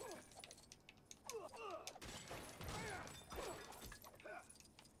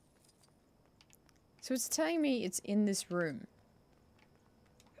 So it's telling me it's in this room.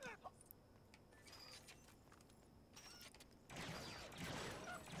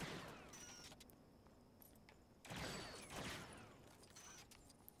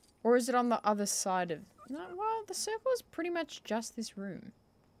 Or is it on the other side of... No, well, the circle is pretty much just this room.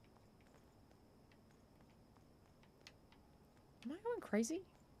 Am I going crazy?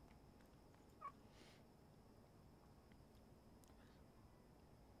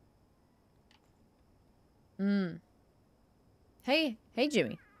 Hey,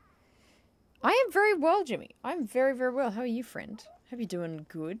 Jimmy. I am very well, Jimmy. I'm very, very well. How are you, friend? Hope you're doing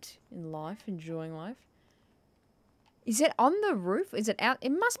good in life, enjoying life. Is it on the roof? Is it out? It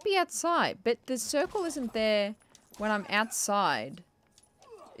must be outside, but the circle isn't there when I'm outside.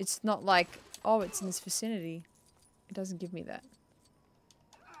 It's not like, oh, it's in this vicinity. It doesn't give me that.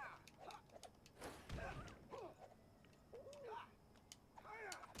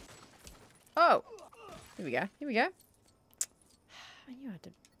 Oh! Here we go. Here we go. I knew I had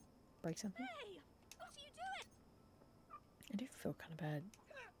to break something. Hey, what are you doing? I do feel kind of bad.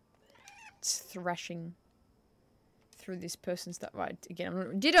 It's thrashing through this person's stuff. Right, again,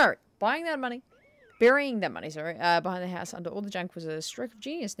 I'm ditto! Buying that money. Burying that money, sorry. Behind the house under all the junk was a stroke of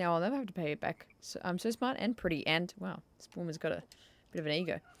genius. Now I'll never have to pay it back. So, I'm so smart and pretty and, wow, this woman's got a bit of an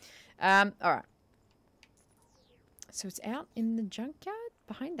ego. Alright. So it's out in the junkyard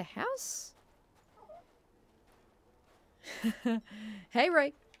behind the house? Hey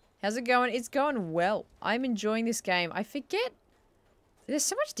Ray, how's it going? It's going well. I'm enjoying this game. I forget. There's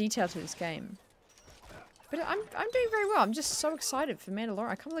so much detail to this game. But I'm doing very well. I'm just so excited for Mandalorian.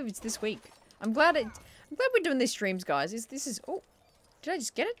 I can't believe it's this week. I'm glad we're doing these streams, guys. This is oh, did I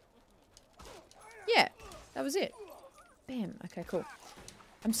just get it? Yeah, that was it. Bam. Okay, cool.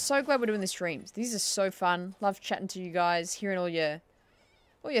 I'm so glad we're doing the streams. These are so fun. Love chatting to you guys, hearing all your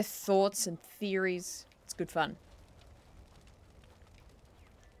thoughts and theories. It's good fun.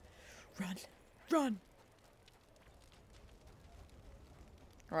 Run. Run.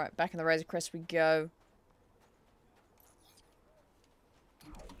 Alright, back in the Razor Crest we go.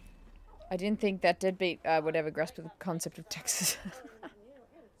 I didn't think that deadbeat would ever grasp the concept of Texas.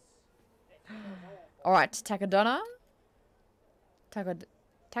 Alright, Takodana?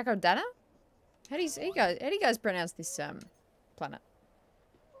 Takodana? How do you guys pronounce this planet?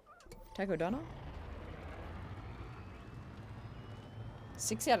 Takodana?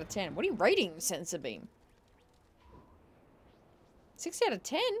 6 out of 10. What are you rating, Sensor Beam? 6 out of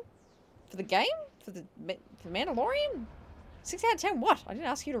 10? For the game? For the Mandalorian? 6 out of 10 what? I didn't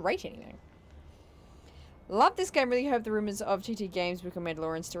ask you to rate anything. Love this game. Really hope the rumors of GT Games become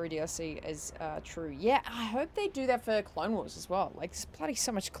Mandalorian story DLC is true. Yeah, I hope they do that for Clone Wars as well. Like, there's bloody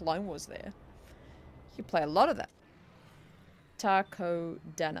so much Clone Wars there. You could play a lot of that. Taco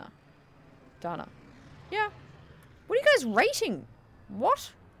Dana. Dana. Yeah. What are you guys rating?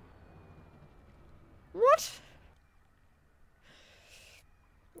 What? What?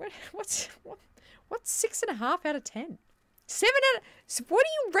 What's 6.5 out of 10? 7 out of... What are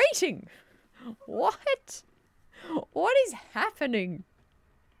you rating? What? What is happening?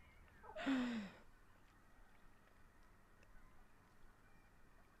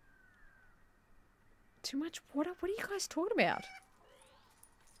 Too much? What are you guys talking about?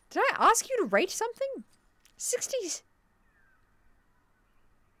 Did I ask you to rate something? 60s.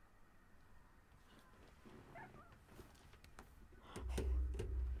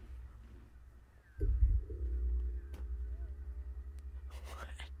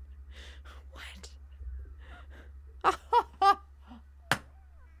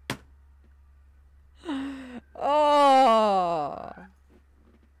 Oh,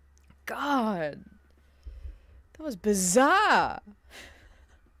 God. That was bizarre.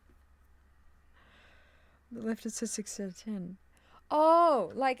 The left it says 6 out of 10.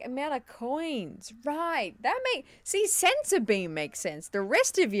 Oh, like amount of coins. Right. That see, Sensor Beam makes sense. The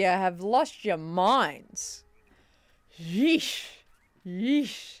rest of you have lost your minds. Yeesh.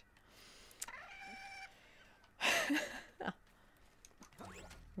 Yeesh.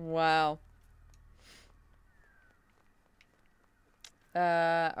 Wow.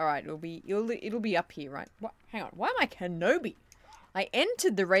 All right. It'll be up here, right? What? Hang on. Why am I Kenobi? I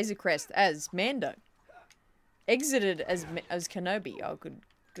entered the Razor Crest as Mando. Exited as Kenobi. Oh, good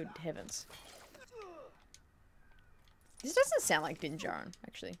heavens. This doesn't sound like Din Djarin,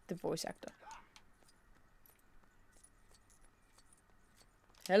 actually, the voice actor.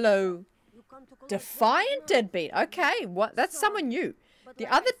 Hello. Defiant Deadbeat. Okay, what? That's someone new. The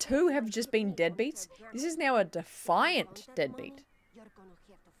other two have just been deadbeats. This is now a Defiant Deadbeat.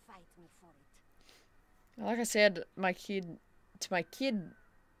 Like I said, my kid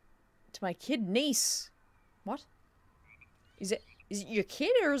niece. What? Is it your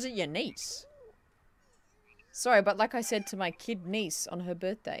kid or is it your niece? Sorry, but like I said to my kid niece on her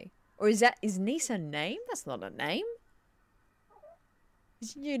birthday. Or is niece a name? That's not a name.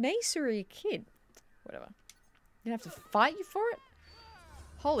 Is it your niece or your kid? Whatever. You have to fight you for it?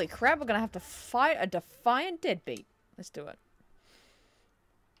 Holy crap, we're gonna have to fight a Defiant Deadbeat. Let's do it.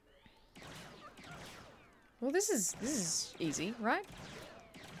 Well, this is easy, right?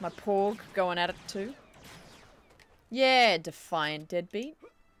 My porg going at it too. Yeah, Defiant Deadbeat.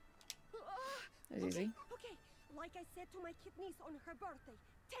 That's easy. Okay, like I said to my kid niece on her birthday,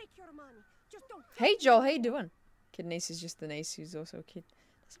 take your money. Just don't. Hey Joel, how you doing? Kid niece is just the niece who's also a kid.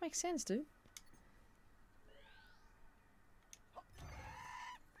 Doesn't make sense, dude.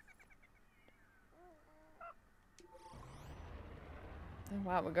 Oh,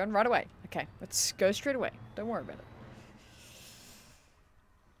 wow, we're going right away. Okay, let's go straight away. Don't worry about it.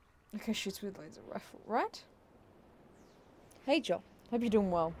 Okay, shoots with laser rifle, right? Hey, Joel. Hope you're doing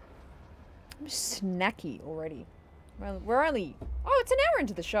well. I'm snacky already. We're only... Oh, it's an hour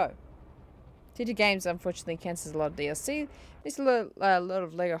into the show. TT Games, unfortunately, cancels a lot of DLC. There's a lot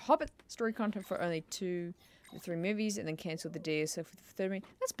of Lego Hobbit story content for only 2 to 3 movies, and then cancelled the DLC for the third movie.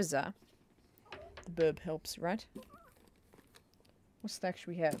 That's bizarre. The burb helps, right? What snack should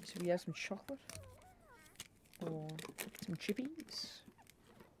we have? Should we have some chocolate? Or some chippies?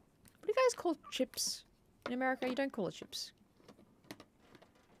 What do you guys call chips in America? You don't call it chips.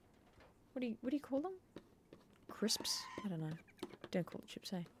 What do you call them? Crisps? I don't know. Don't call it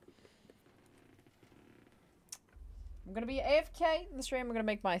chips, hey? I'm gonna be AFK in the stream. I'm gonna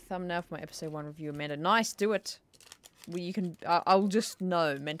make my thumbnail for my episode 1 review. Amanda, nice, do it. Well, you can. I'll just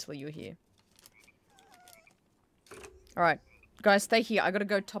know mentally you're here. All right. Guys, stay here. I gotta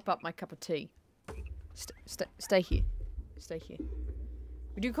go top up my cup of tea. Stay here. Stay here.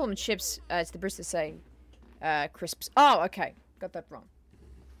 We do call them chips. It's the Brits that say crisps. Oh, okay. Got that wrong.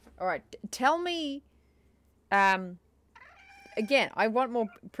 Alright. Tell me... again, I want more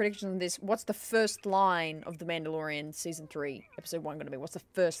predictions on this. What's the first line of The Mandalorian Season 3, Episode 1 gonna be? What's the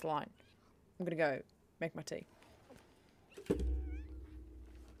first line? I'm gonna go make my tea.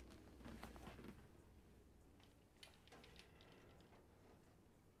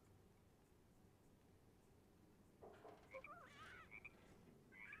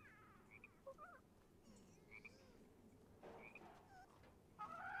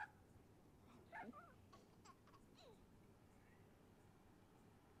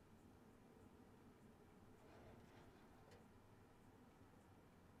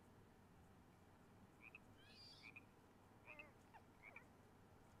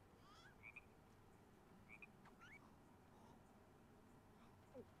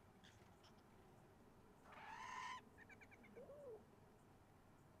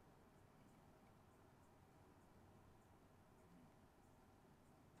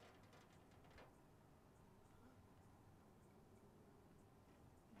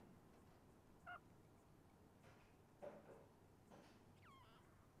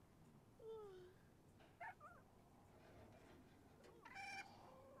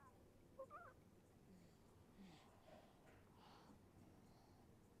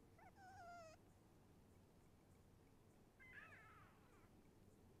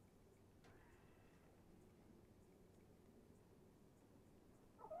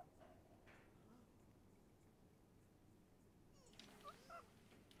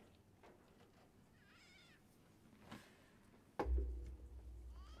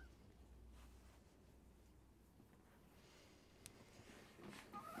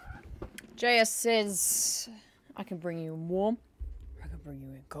 JS says, I can bring you in warm. I can bring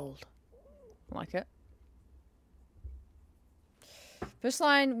you in cold. I like it. First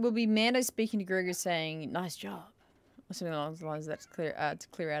line will be Mando speaking to Gregor saying, nice job. Or something along the lines of that to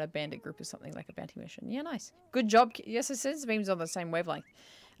clear out a bandit group or something like a bounty mission. Yeah, nice. Good job. Yes, it says the beam's on the same wavelength.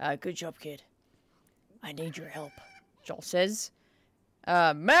 Good job, kid. I need your help. Joel says.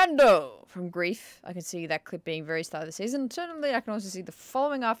 Mando from Grief. I can see that clip being very start of the season. Certainly, I can also see the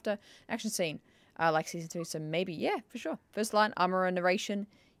following after action scene. Like season 2, so maybe, yeah, for sure. First line, armor and narration.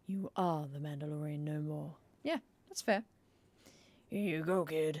 You are the Mandalorian no more. Yeah, that's fair. Here you go,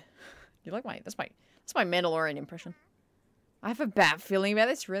 kid. You like that's my Mandalorian impression. I have a bad feeling about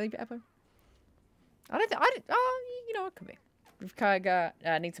this. Really bad. You know, it could be. Grief Karga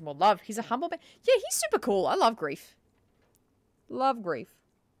needs some more love. He's a humble man. Yeah, he's super cool. I love Grief. Love Grief.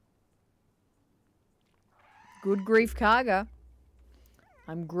 Good Grief Karga.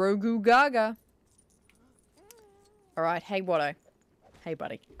 I'm Grogu Gaga. Alright, hey Watto. Hey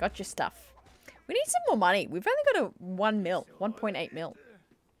buddy, got your stuff. We need some more money. We've only got a 1 mil, 1.8 mil.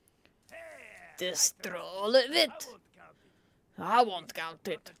 Destroy all of it. I won't count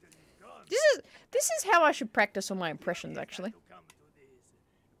it. This is how I should practice on my impressions, actually.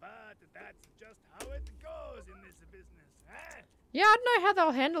 Yeah, I don't know how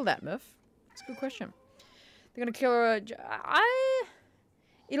they'll handle that, Murph. It's a good question. They're gonna kill her.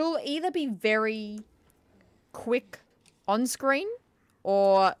 It'll either be very quick on screen,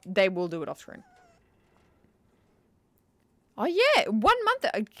 or they will do it off screen. Oh yeah, 1 month.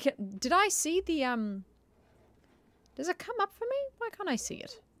 Did I see the Does it come up for me? Why can't I see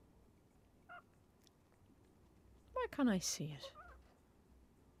it? Why can't I see it?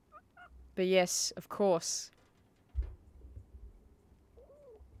 But yes, of course.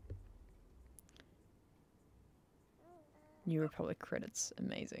 New Republic credits.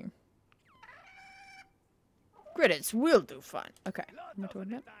 Amazing. Credits will do fine. Okay. What am I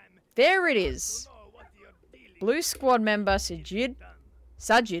talking about? There it is. Blue Squad member Sajid.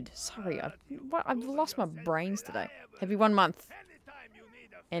 Sorry, I've lost my brains today. Have you 1 month?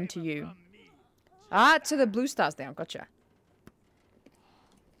 And to you. Ah, to the blue stars down. Gotcha.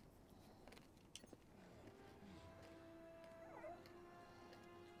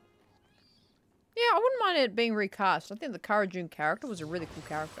 Yeah, I wouldn't mind it being recast. I think the Cara Dune character was a really cool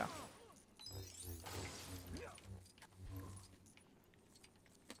character.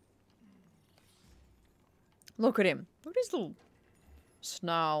 Look at him. Look at his little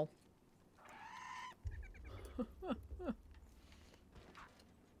snarl.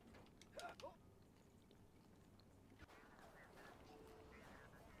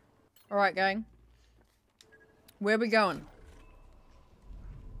 Alright, gang. Where are we going?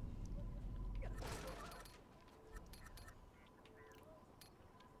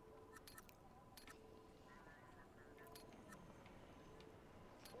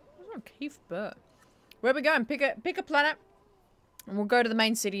 Oh, Keith Burr. Where are we going? Pick a planet, and we'll go to the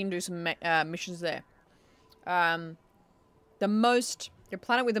main city and do some missions there. The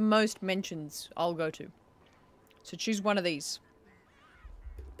planet with the most mentions, I'll go to. So choose one of these.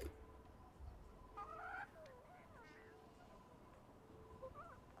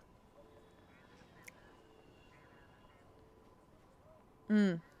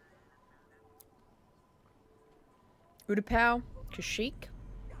 Utapau, Kashyyyk.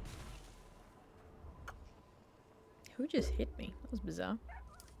 Who just hit me? That was bizarre.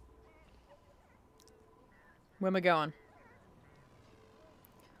 Where am I going?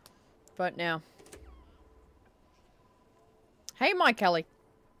 Vote now. Hey, Mike Kelly.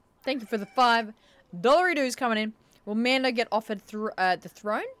 Thank you for the $5 dues coming in. Will Mando get offered the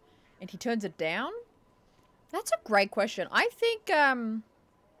throne? And he turns it down? That's a great question. I think, you know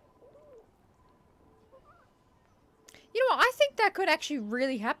what? I think that could actually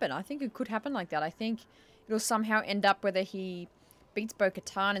really happen. I think it could happen like that. I think it'll somehow end up whether he beats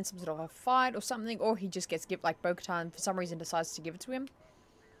Bo-Katan in some sort of a fight or something, or he just gets like Bo-Katan for some reason decides to give it to him.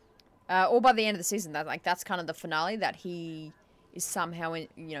 Or by the end of the season, that's kind of the finale, that he is somehow,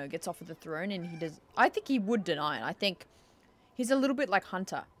 gets offered the throne, and he does. I think he would deny it. I think he's a little bit like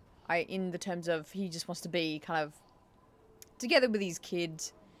Hunter, in the terms of he just wants to be kind of together with his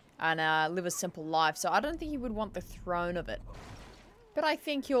kids and live a simple life. So I don't think he would want the throne of it. But I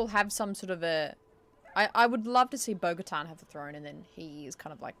think he'll have some sort of a... I would love to see Bo-Katan have the throne, and then he is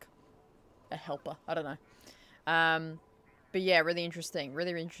kind of like a helper. I don't know. But yeah, really interesting.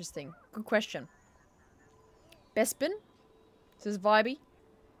 Really interesting. Good question. Bespin? Says Vibey.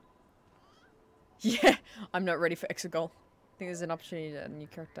 Yeah, I'm not ready for Exegol. I think there's an opportunity to add a new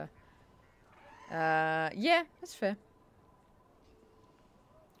character. Yeah, that's fair.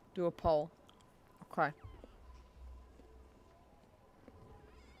 Do a poll. Okay.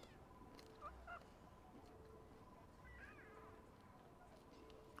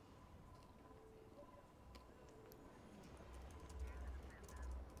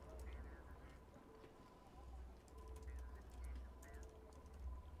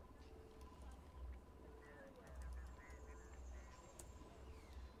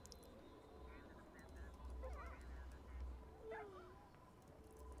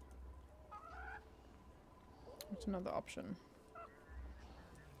 What's another option?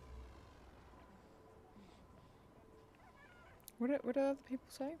 What do other people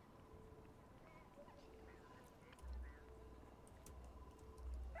say?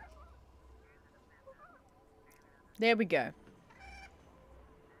 There we go.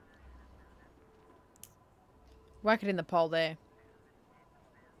 Whack it in the poll there.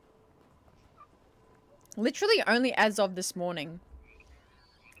 Literally only as of this morning.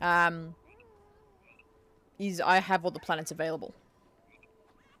 Is I have all the planets available.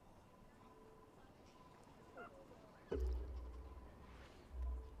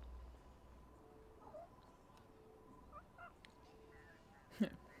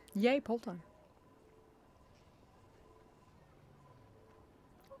 Yay, poll time.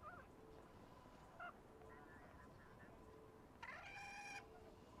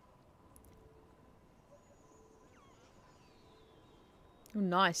 Oh,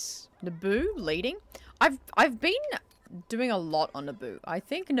 nice. Naboo leading. I've been doing a lot on Naboo. I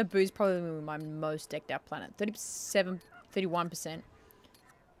think Naboo's probably my most decked out planet. 31%. I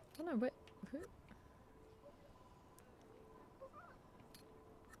don't know where. Who?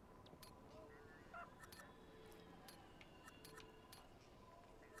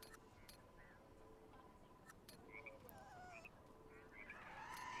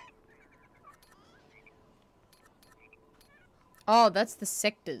 Oh, that's the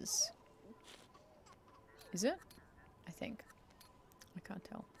sectors. Is it? I think. I can't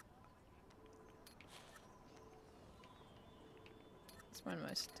tell. It's my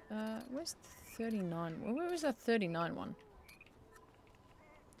most. Where's the 39? Where was that 39 one?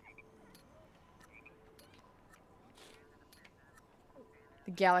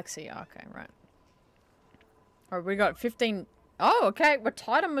 The galaxy. Oh, okay, right. Alright, we got 15. Oh, okay. We're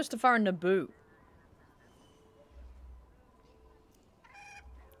tied on Mustafar and Naboo.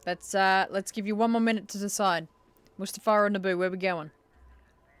 Let's give you one more minute to decide. Mustafar or Naboo, where we going?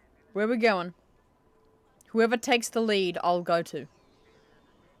 Where we going? Whoever takes the lead, I'll go to.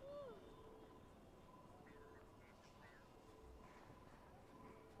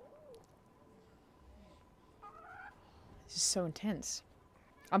 This is so intense.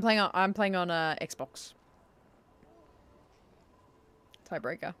 I'm playing on Xbox.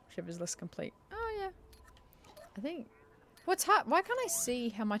 Tiebreaker. Shiver's list complete. Oh yeah. I think. What's hard? Why can't I see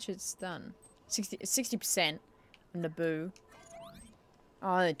how much it's done? 60% Naboo. Oh,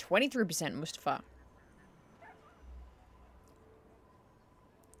 23% Mustafar.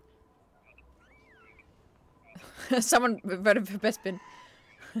 Someone voted for best bin.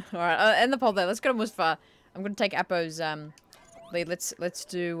 Alright, end the poll there. Let's go to Mustafar. I'm gonna take Apo's lead. Let's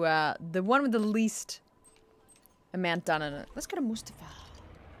do the one with the least amount done in it. Let's go to Mustafar.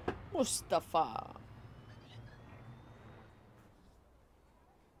 Mustafar.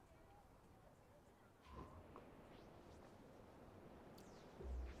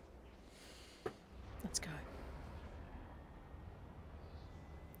 Let's go.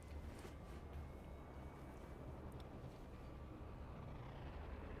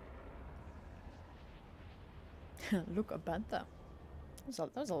 Look, a bantha.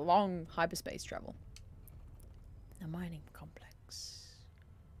 That was a long hyperspace travel. A mining complex.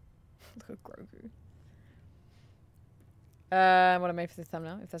 Look at Grogu. What I made for the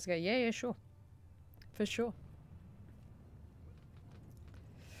thumbnail? If that's okay. Yeah, sure. For sure.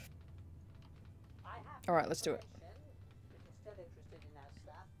 Alright, let's do it.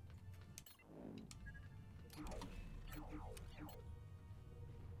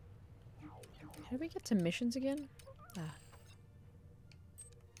 How do we get to missions again? Ah.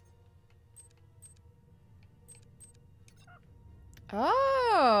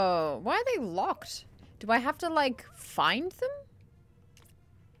 Oh, why are they locked? Do I have to, like, find them?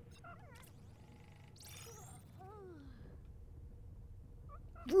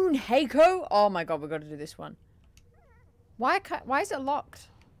 Rune Heiko? Oh my god, we gotta do this one. Why is it locked?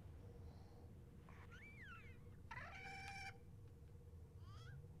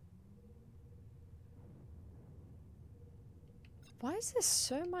 Why is there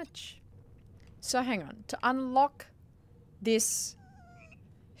so much? So hang on. To unlock this...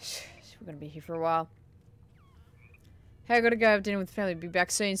 We're gonna be here for a while. Hey, I gotta go have dinner with the family. Be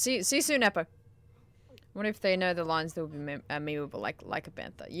back soon. See you soon, Appo. What if they know the lines that will be memeable, like a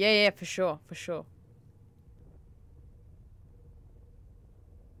bantha? Yeah, for sure, for sure.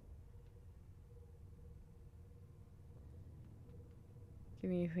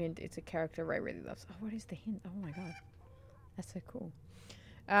 Give me a hint. It's a character Ray really loves. Oh, what is the hint? Oh my god, that's so cool.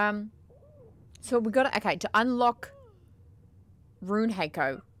 So we gotta to unlock Rune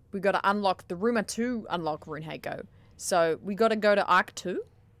Heiko. We gotta unlock the rumor to unlock Rune Heiko. So we gotta go to Arc 2.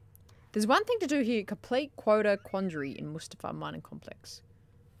 There's one thing to do here. Complete quota quandary in Mustafa Mining Complex.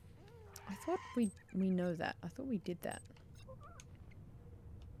 I thought we know that. I thought we did that.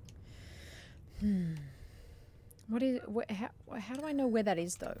 How do I know where that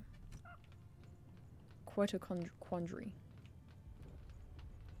is though? Quota quandary.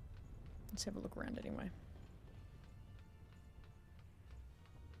 Let's have a look around anyway.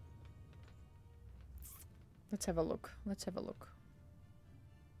 Let's have a look. Let's have a look.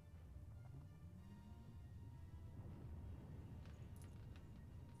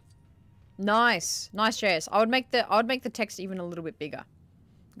 Nice. Nice, Jess. I would make the text even a little bit bigger.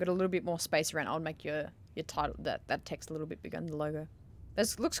 Got a little bit more space around. I would make your title that text a little bit bigger in the logo.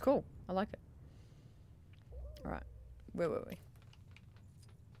 This looks cool. I like it. Alright. Where were we?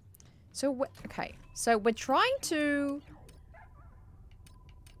 So okay. So we're trying to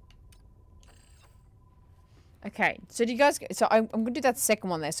Okay, so do you guys... So I'm going to do that second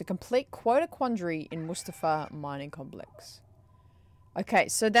one there. So complete quota quandary in Mustafa Mining Complex. Okay,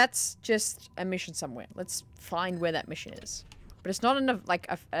 so that's just a mission somewhere. Let's find where that mission is. But it's not enough, like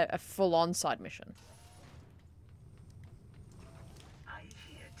a full-on side mission. I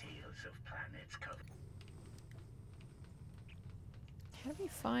hear tales of planets covered. How do we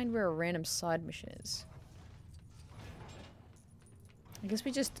find where a random side mission is? I guess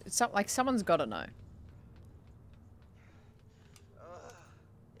we just... like, someone's got to know.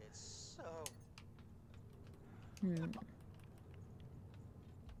 It's so...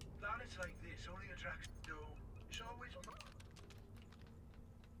 Planets like this only attract no. It's always...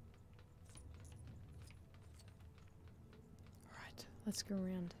 Alright, let's go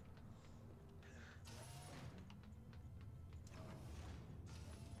around.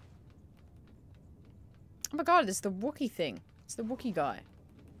 Oh my god, it's the Wookiee thing. It's the Wookiee guy.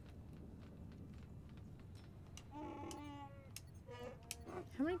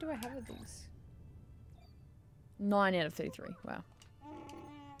 How many do I have of these? 9 out of 33. Wow.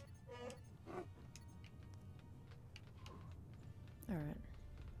 Alright.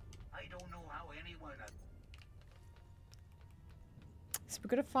 I don't know how anyone... So we're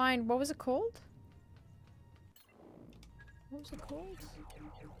gonna find... What was it called? What was it called?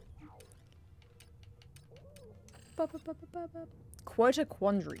 Quota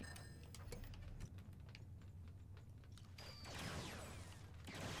quandary.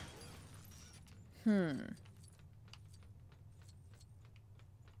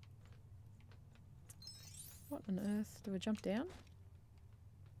 What on earth? Do we jump down?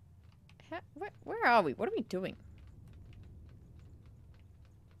 Where are we? What are we doing?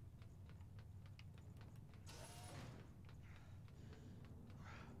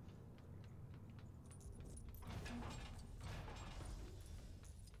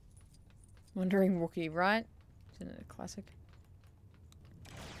 Wandering Wookiee, right? Isn't it a classic?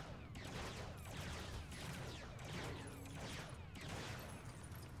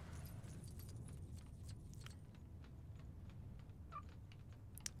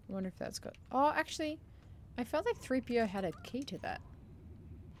 I wonder if that's got... Oh, actually, I felt like 3PO had a key to that.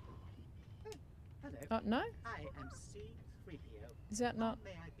 Hello. Oh, no? I am C3PO. Is that not...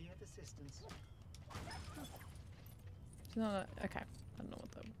 May I be of assistance? It's not a... Okay. I don't know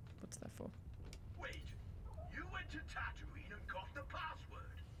what's that for. Wait, you went to Tatooine and got the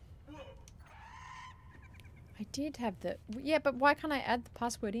password. Whoa. I did have the... Yeah, but why can't I add the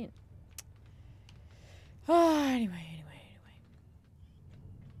password in? Oh, anyway.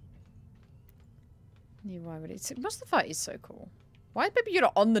 Yeah, why would it? Mustafa is so cool. Why is Baby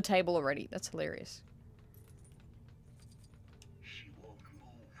Yoda on the table already? That's hilarious. She won't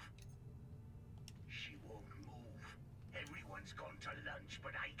move. She won't move. Everyone's gone to lunch,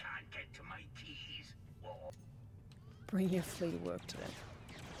 but I can't get to my keys. Whoa. Bring your fleet of work today.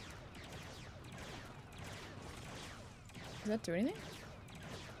 Does that do anything?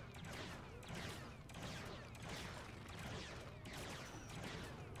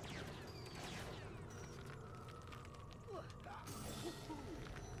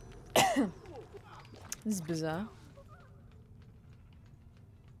 This is bizarre.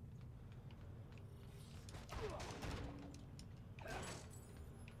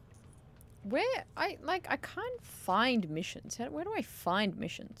 Where I can't find missions. Where do I find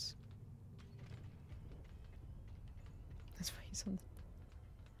missions? That's why he's on.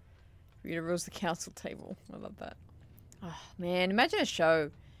 Rita rules the council table. I love that. Oh man, imagine a show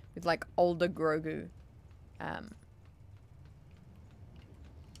with like older Grogu. They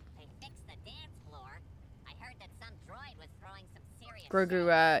fixed the dance floor. I heard that some droid was throwing some serious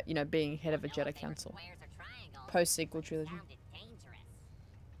Grogu, you know, being head of a Jedi Council. Post-sequel trilogy.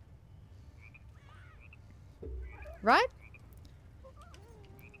 Right?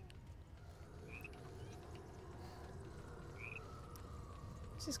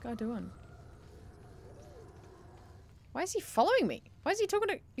 What's this guy doing? Why is he following me? Why is he talking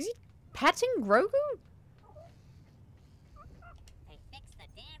to... Is he patting Grogu? They fixed the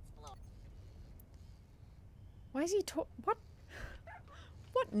dance floor. Why is he what?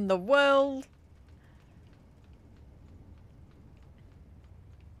 What in the world?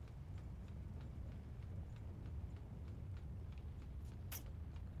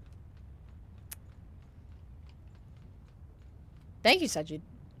 Thank you, Sajid,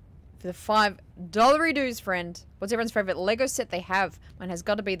 for the $5 dues, friend. What's everyone's favorite Lego set they have? Mine has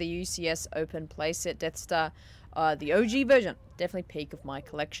got to be the UCS Open Playset Death Star, the OG version. Definitely peak of my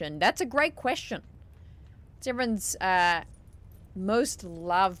collection. That's a great question. What's everyone's most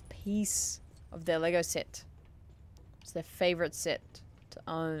loved piece of their Lego set? What's their favorite set to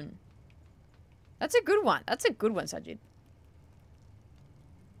own? That's a good one. That's a good one, Sajid.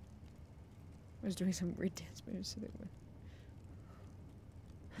 I was doing some weird dance moves. So that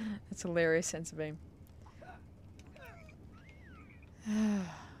that's hilarious, sense of beam.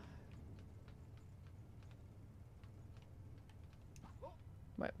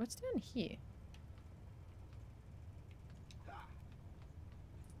 Wait, what's down here?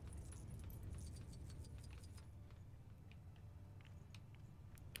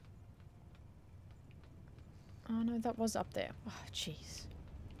 Oh no, that was up there. Oh, jeez.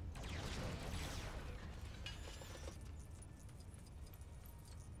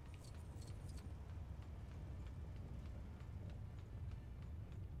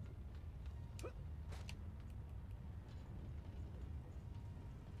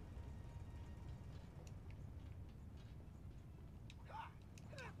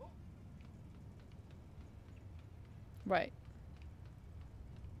 Right.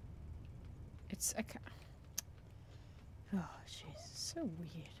 It's okay. Oh, jeez, so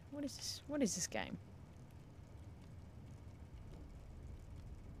weird. What is this? What is this game?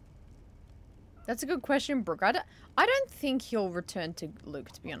 That's a good question, Brooke. I don't think he'll return to Luke,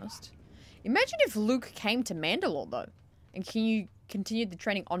 to be honest. Imagine if Luke came to Mandalore, though, and continued the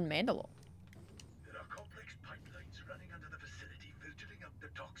training on Mandalore. There are complex pipelines running under the facility, filtering up the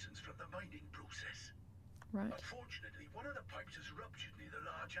toxins from the mining process. Right. Unfortunately, one of the pipes has ruptured near the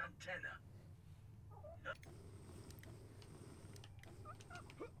large antenna.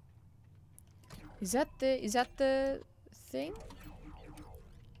 Is that the thing?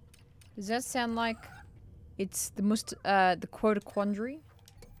 Does that sound like it's the quota quandary?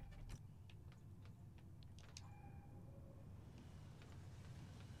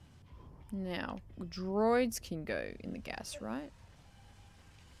 Now, droids can go in the gas, right?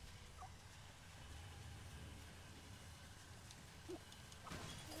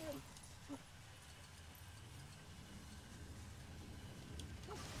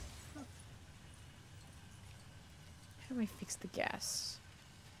 How do I fix the gas?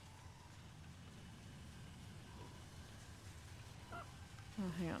 Oh,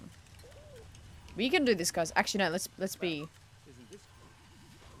 hang on. We can do this, guys. Actually, no. Let's be.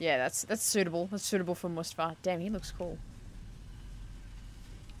 Yeah, that's suitable. That's suitable for Mustafa. Damn, he looks cool.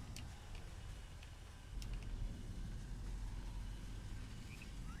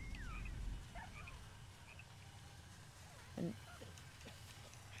 And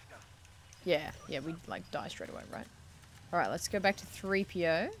yeah, we'd like die straight away, right? All right, let's go back to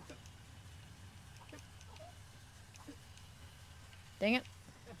 3PO. Dang it.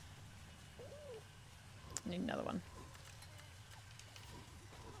 I need another one.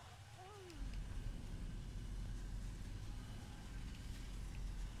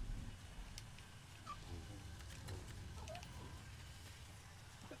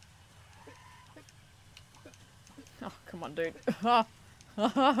 Oh, come on, dude.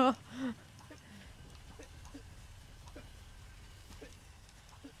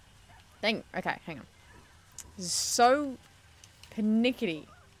 Dang. Okay, hang on. This is so panickety.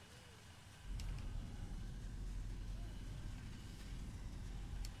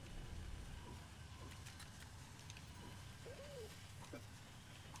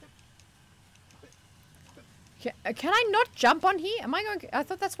 Can I not jump on here? Am I going? I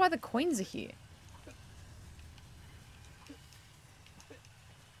thought that's why the coins are here.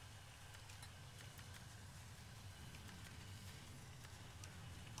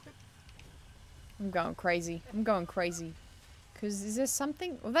 I'm going crazy. I'm going crazy. Because is there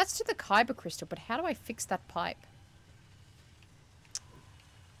something? Well, that's to the Kyber crystal, but how do I fix that pipe?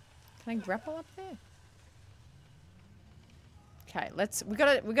 Can I grapple up there? Okay, we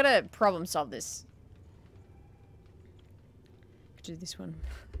gotta problem solve this. Could do this one.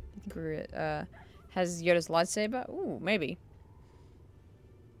 You think we're has Yoda's lightsaber? Ooh, maybe.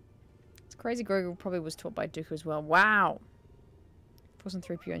 It's crazy. Grogu probably was taught by Dooku as well. Wow. Wasn't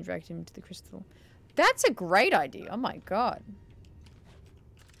 3PO and dragged him into the crystal. That's a great idea. Oh my god.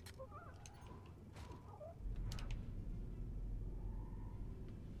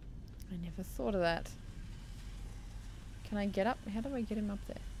 I never thought of that. Can I get up? How do I get him up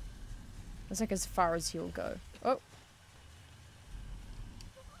there? That's like as far as he'll go. Oh.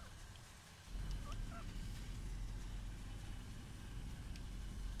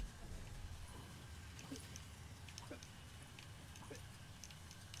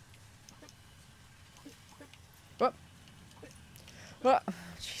 Whoop. Whoop.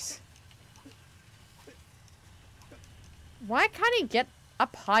 Jeez. Why can't he get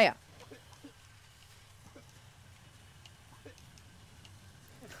up higher?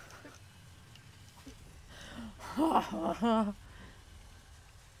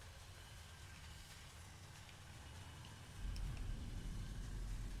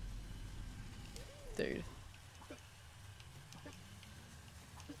 Dude.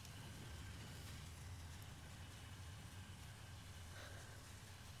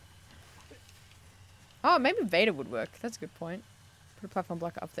 Oh, maybe Vader would work. That's a good point. Put a platform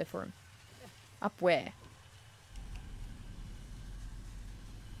block up there for him. Up where?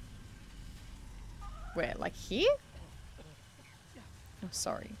 Where? Like here? Oh,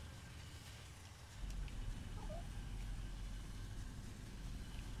 sorry.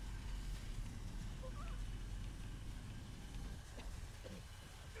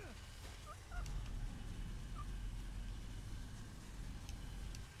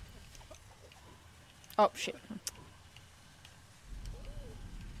 Oh, shit.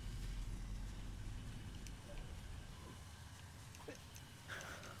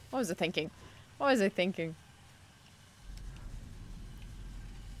 What was I thinking? What was I thinking?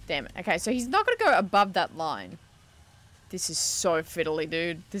 Damn it. Okay, so he's not going to go above that line. This is so fiddly,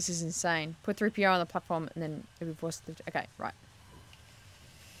 dude. This is insane. Put 3PO on the platform and then it'll be forced to... Okay, right.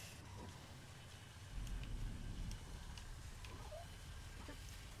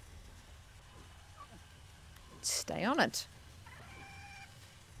 Stay on it.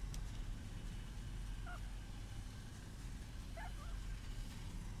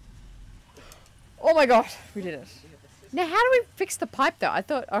 Oh my god, we did it. Now, how do we fix the pipe, though? I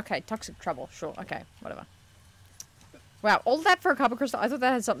thought, okay, toxic trouble. Sure, okay, whatever. Wow, all that for a copper crystal? I thought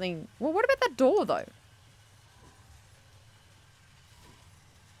that had something... Well, what about that door, though?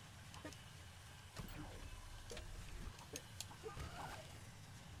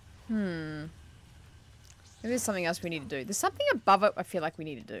 Maybe there's something else we need to do. There's something above it I feel like we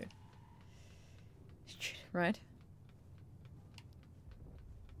need to do. Right?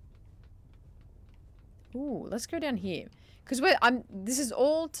 Ooh, let's go down here. Because this is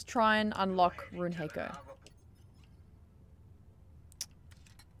all to try and unlock Rune Heiko.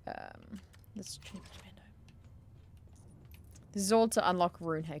 Let's change Mando. This is all to unlock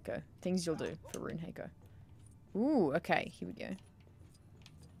Rune Heiko. Things you'll do for Rune Heiko. Ooh, okay, here we go.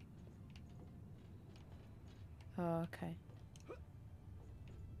 Oh, okay.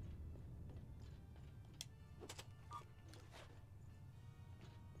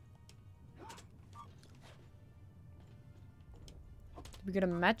 We're gonna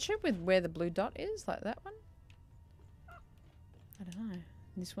match it with where the blue dot is, like that one? I don't know.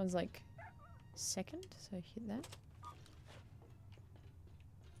 This one's like second, so hit that.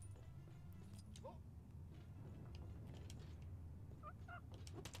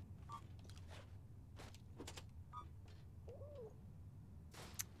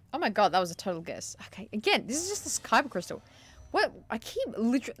 Oh my god, that was a total guess. Okay, again, this is just this Kyber crystal. What? I keep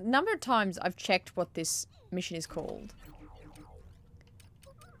literally... Number of times I've checked what this mission is called.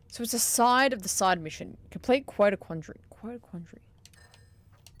 So it's a side of the side mission. Complete quota quandary. Quota quandary.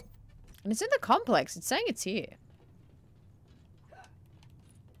 And it's in the complex. It's saying it's here.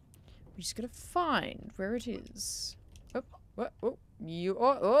 We just gotta find where it is. Oh, what? Oh, you...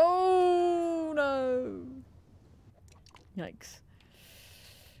 Oh, oh, no. Yikes.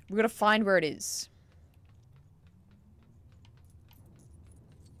 We gotta find where it is.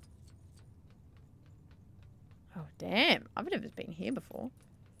 Damn, I've never been here before.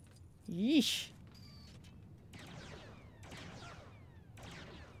 Yeesh.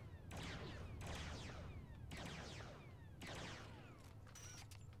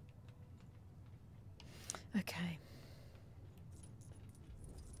 Okay.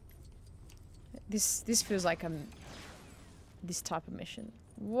 This feels like this type of mission.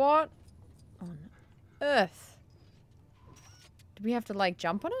 What on earth? Do we have to like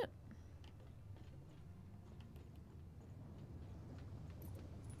jump on it?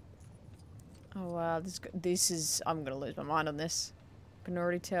 Oh wow, this is I'm gonna lose my mind on this. I can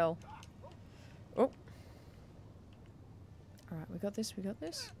already tell. Oh. Alright, we got this, we got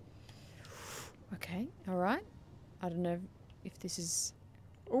this. Okay, alright. I don't know if this is...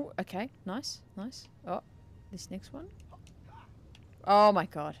 Oh, okay, nice, nice. Oh, this next one. Oh my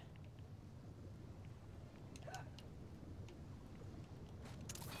god.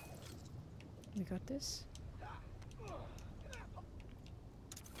 We got this.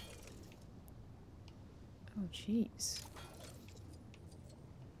 Oh, jeez.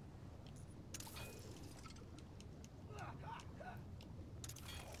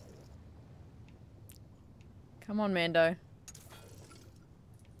 Come on, Mando.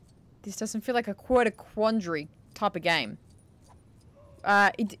 This doesn't feel like a quandary type of game.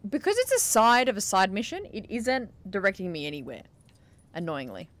 Because it's a side of a side mission, it isn't directing me anywhere.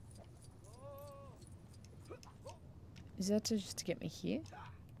 Annoyingly. Is that just to get me here?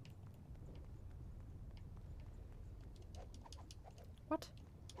 What?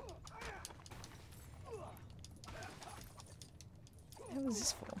 What is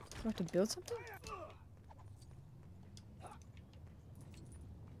this for? Do I have to build something?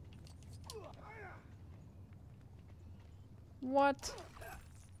 What?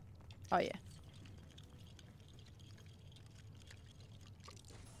 Oh, yeah.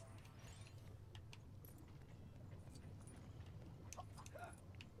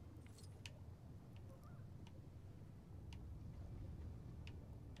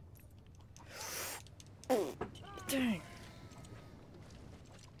 Dang.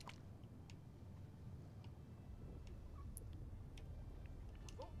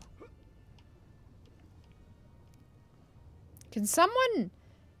 Can someone...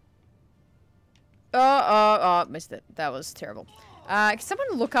 Oh, missed it. That was terrible. Can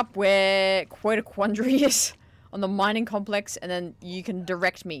someone look up where Quota Quandary is on the mining complex, and then you can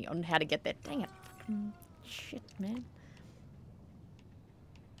direct me on how to get there. Dang it. Fucking shit, man.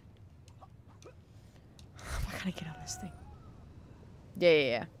 Why can't I get on this thing?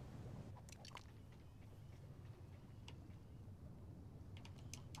 Yeah.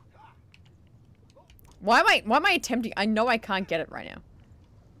 Why am I attempting? I know I can't get it right now.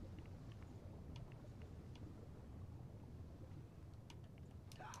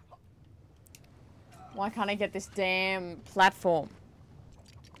 Why can't I get this damn platform?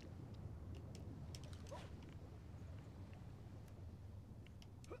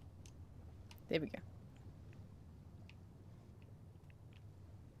 There we go.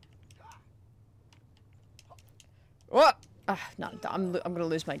 What? No, I'm gonna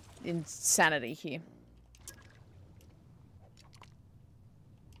lose my insanity here.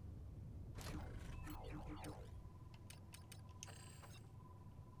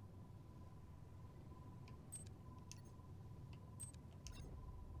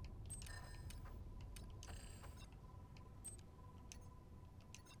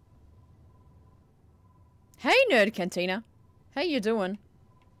 Hey, Nerd Cantina. How you doing?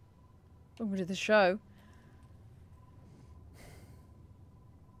 Welcome to the show.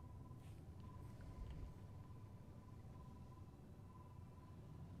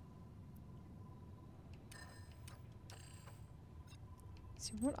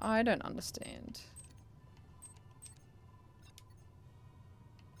 See, what I don't understand.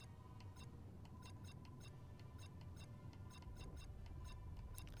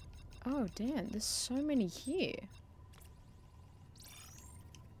 Oh, damn, there's so many here.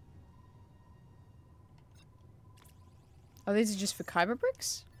 Oh, these are just for Kyber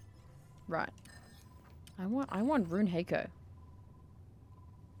bricks? Right. I want Rune Heiko.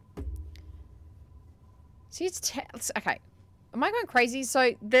 See, it's okay. Am I going crazy?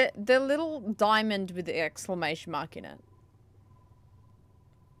 So, the little diamond with the exclamation mark in it.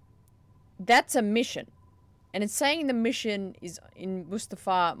 That's a mission. And it's saying the mission is in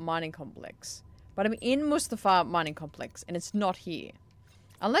Mustafar Mining Complex. But I'm in Mustafar Mining Complex, and it's not here.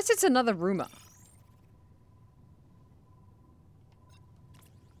 Unless it's another rumor.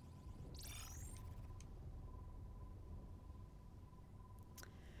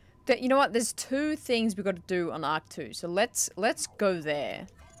 You know what? There's two things we got to do on Arc 2. So let's go there.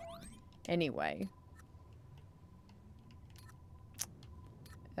 Anyway.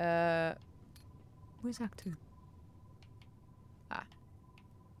 Where's Act 2? Ah.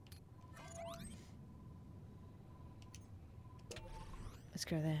 Let's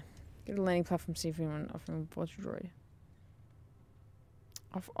go there. Get a landing platform, see if anyone offering a vulture droid.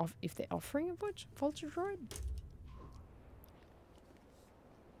 If they're offering a vulture droid?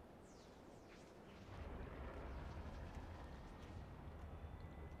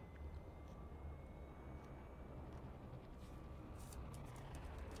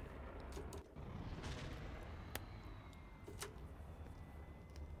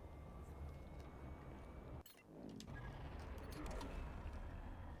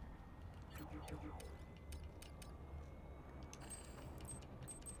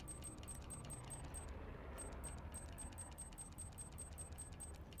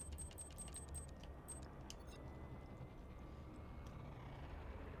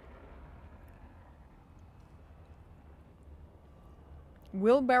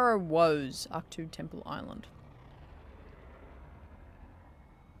 Wheelbarrow Woes, Arc 2 Temple Island.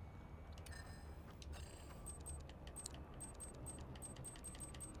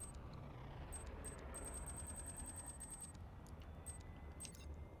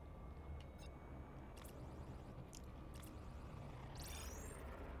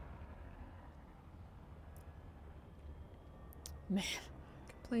 Man,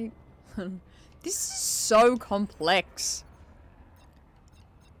 complete. This is so complex.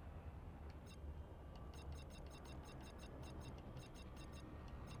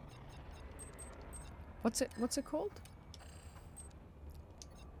 What's it called?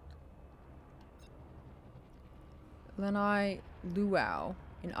 Lanai Luau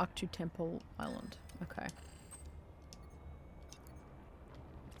in Arc 2 Temple Island. Okay.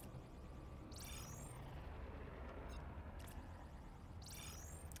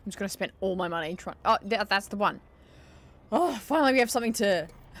 I'm just gonna spend all my money trying. Oh, that's the one. Oh, finally we have something to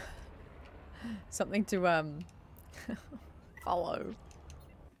follow.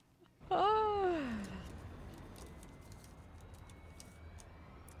 Oh.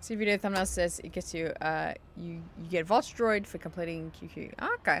 See video thumbnail says it gets you you get Vulture Droid for completing QQ.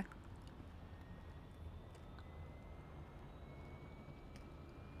 Oh, okay.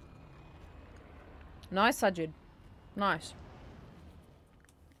 Nice, Sajid. Nice.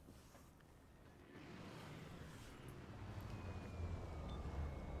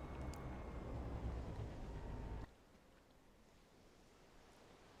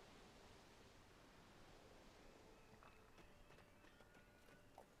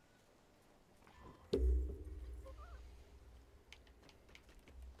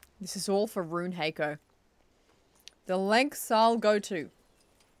 This is all for Rune Heiko. The lengths I'll go to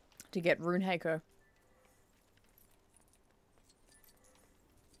get Rune Heiko.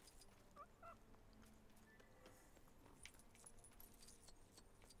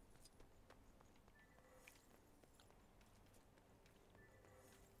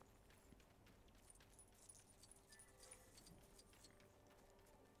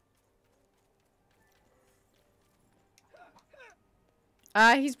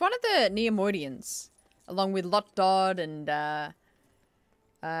 He's one of the Neomoidians, along with Lot Dodd and Newt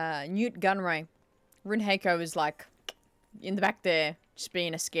Gunray. Rune Heiko is like in the back there, just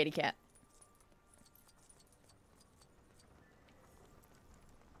being a scaredy cat.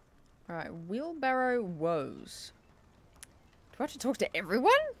 Alright, Wheelbarrow Woes. Do I have to talk to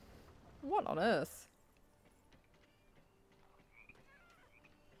everyone? What on earth?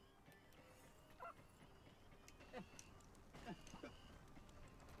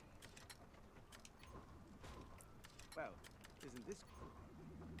 Well, isn't this...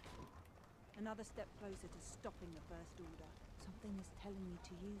 Another step closer to stopping the First Order. Something is telling me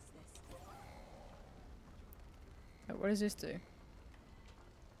to use this. Oh, what does this do?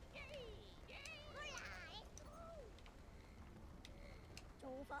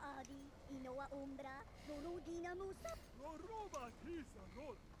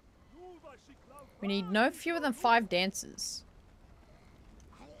 We need no fewer than 5 dancers.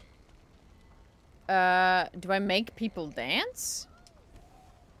 Do I make people dance?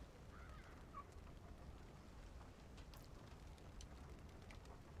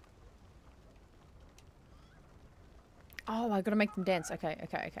 Oh, I gotta make them dance. Okay,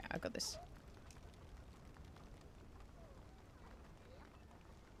 I got this.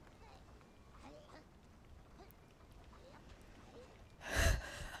 I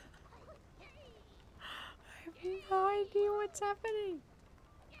have no idea what's happening.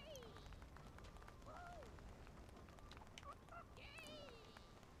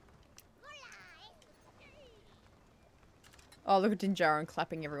 Oh, look at Dinjarin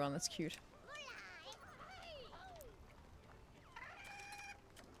clapping everyone. That's cute.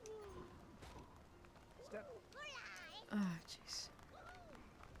 Oh, jeez.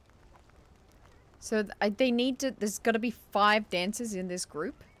 So they need to... There's got to be 5 dancers in this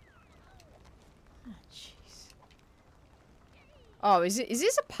group. Oh, jeez. Oh, is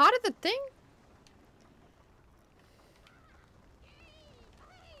this a part of the thing?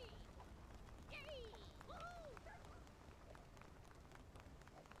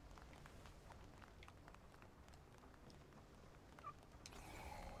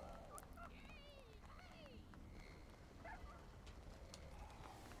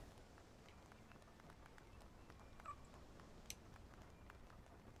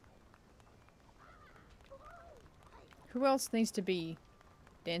 Who else needs to be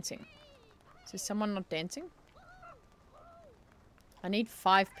dancing? Is there someone not dancing? I need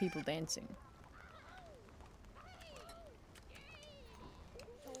 5 people dancing.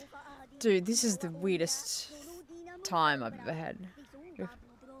 Dude, this is the weirdest time I've ever had.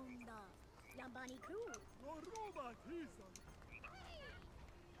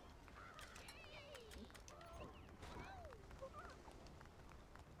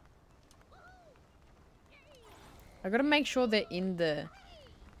 I gotta make sure they're in the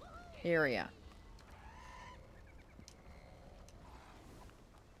area.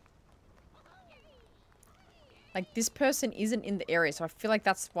 Like, this person isn't in the area, so I feel like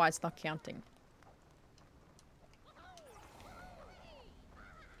that's why it's not counting.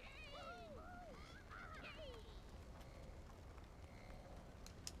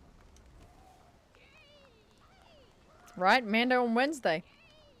 Right? Mando on Wednesday.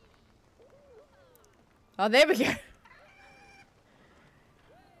 Oh, there we go.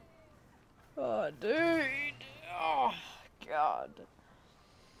 Oh, dude. Oh, God.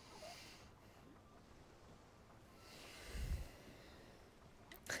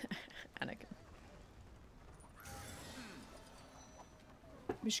 Anakin.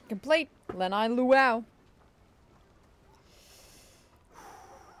 Mission complete. Lenai Luau.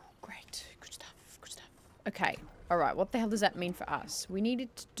 Great. Good stuff. Good stuff. Okay. Alright, what the hell does that mean for us? We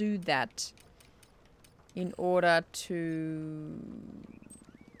needed to do that in order to...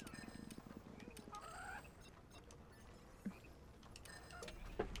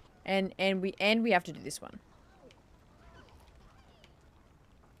 And we have to do this one.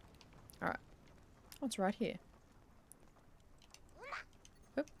 Alright. Oh, it's right here.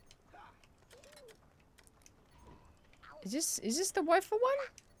 Oop. Is this the woeful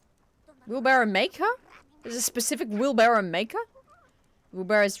one? Wheelbarrow maker? There's a specific wheelbarrow maker?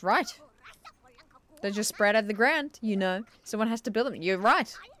 Wheelbarrow's right. They're just spread out of the ground, you know. Someone has to build them. You're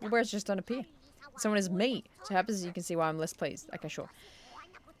right. Wheelbarrows just don't appear. Someone is me. So happens you can see why I'm less pleased. Okay, sure.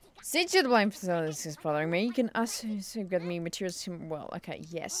 Since you're to blame for all this is bothering me, you can ask to get me materials. Well, okay,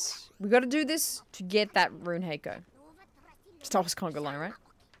 yes. We gotta do this to get that rune Heiko. Star Wars can't go alone, right?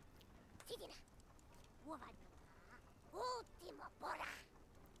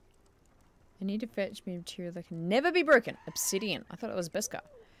 I need to fetch me material that can never be broken. Obsidian. I thought it was Beskar.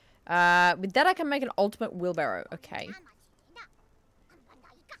 With that I can make an ultimate wheelbarrow. Okay.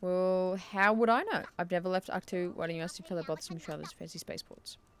 Well, how would I know? I've never left Arc 2. Why don't you ask to tell about some trailers fancy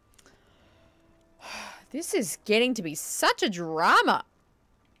spaceports? This is getting to be such a drama.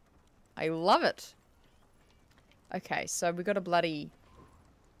 I love it. Okay, so we got a bloody...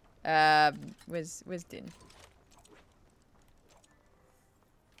 where's Din?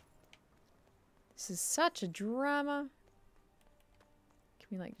 This is such a drama. Can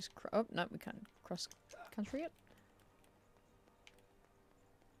we like just... Oh, no, we can't cross country it.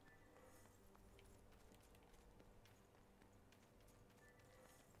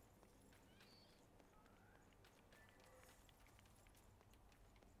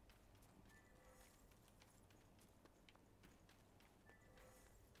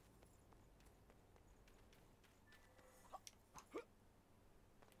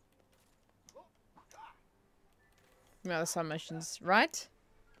 No, side missions, right?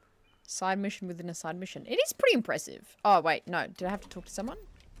 Side mission within a side mission. It is pretty impressive. Oh, wait, no. Did I have to talk to someone?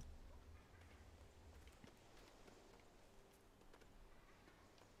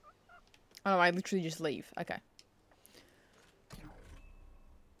 Oh, no, I literally just leave. Okay.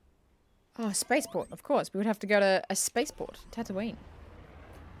 Oh, spaceport, of course. We would have to go to a spaceport. Tatooine.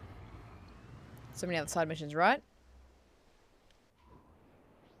 So many other side missions, right?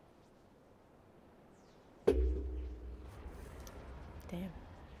 Damn.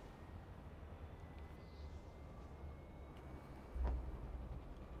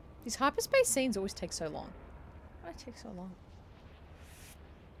 These hyperspace scenes always take so long. Why do they take so long?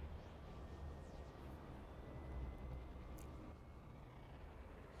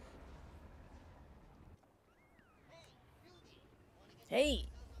 Hey,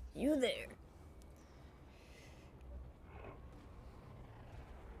 you there.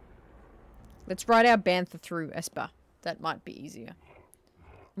 Let's ride our bantha through Esper. That might be easier.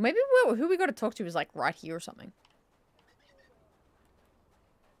 Maybe who we got to talk to is like right here or something.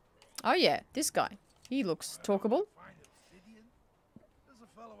 Oh yeah, this guy. He looks talkable.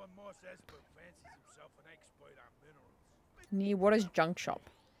 Near Waters Junk Shop.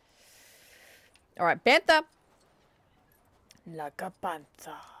 Alright, bantha. Like a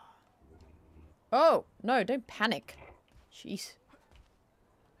panther. Oh, no, don't panic. Jeez.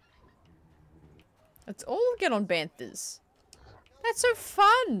 Let's all get on banthas. That's so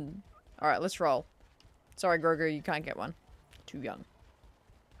fun. Alright, let's roll. Sorry, Grogu, you can't get one. Too young.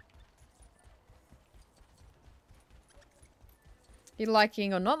 You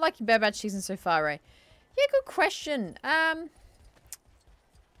liking or not liking Bad Batch season so far, Ray? Yeah, good question. I'm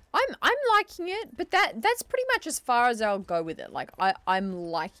liking it, but that's pretty much as far as I'll go with it. Like I'm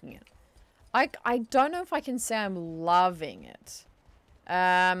liking it. I don't know if I can say I'm loving it.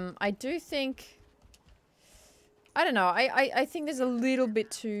 I do think, I don't know. I think there's a little bit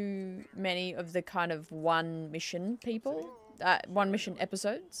too many of the kind of one mission people, one mission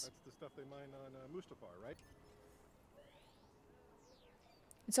episodes. That's the stuff they mine on Mustafar, right?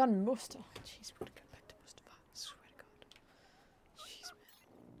 It's on Mustafar. Jeez, we're gonna go back to Mustafar. I swear to God. Jeez,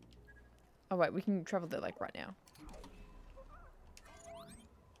 man. Oh wait, we can travel there like right now.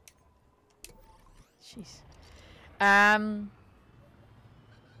 Jeez.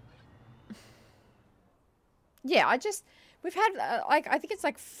 Yeah, we've had like I think it's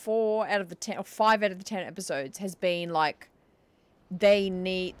like 4 out of the 10 or 5 out of the 10 episodes has been like they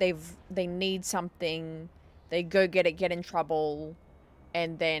need something, they go get it, get in trouble,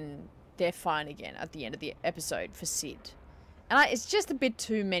 and then they're fine again at the end of the episode for Sid. And it's just a bit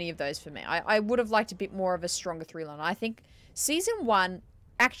too many of those for me. I would have liked a bit more of a stronger through line. I think season 1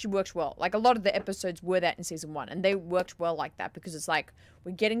 actually works well. Like, a lot of the episodes were that in season 1, and they worked well like that because it's like,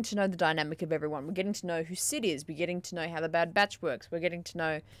 we're getting to know the dynamic of everyone. We're getting to know who Sid is. We're getting to know how the Bad Batch works. We're getting to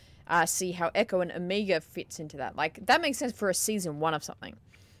know, see how Echo and Omega fits into that. Like, that makes sense for a season 1 of something.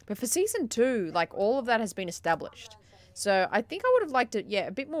 But for season 2, like, all of that has been established. So I think I would have liked it, yeah,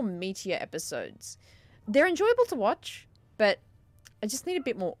 a bit more meatier episodes. They're enjoyable to watch, but I just need a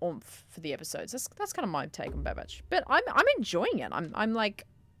bit more oomph for the episodes. That's kind of my take on Bad Batch. But I'm enjoying it. I'm like,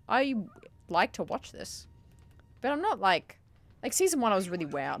 I like to watch this. But I'm not like season 1 I was really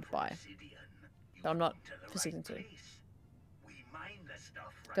wowed by. But I'm not for season 2.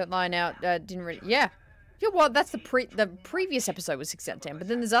 Don't lie now, didn't really, yeah. Yeah, well, that's the previous episode was 6 out of 10, but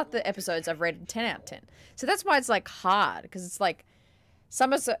then there's other episodes I've rated 10 out of 10. So that's why it's like hard, because it's like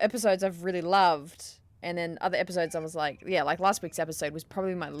some episodes I've really loved, and then other episodes I was like, yeah, like last week's episode was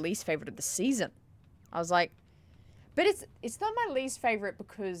probably my least favorite of the season. I was like, but it's not my least favorite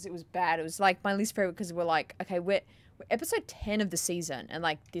because it was bad. It was like my least favorite because we're like, okay, we're episode 10 of the season, and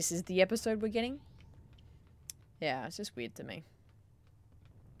like this is the episode we're getting. Yeah, it's just weird to me.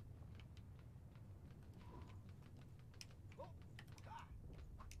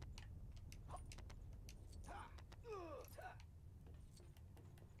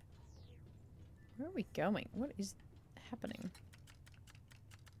 Where are we going? What is happening?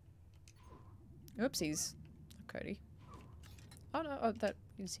 Oopsies. Cody. Oh no, oh, that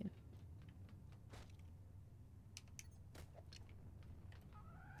is him.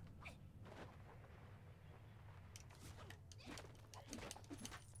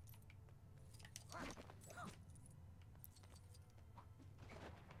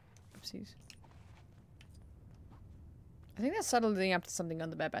 Oopsies. I think they're subtly up to something on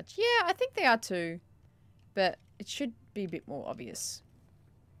the Bad Batch. Yeah, I think they are too. But it should be a bit more obvious.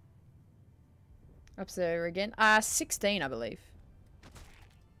 Up there again. 16, I believe.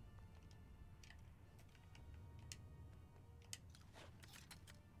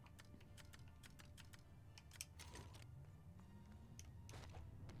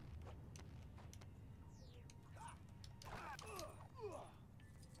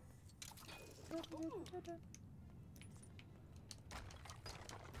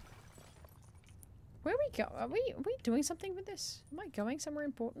 Where are we go? Are we doing something with this? Am I going somewhere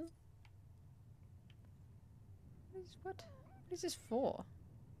important? What is this for?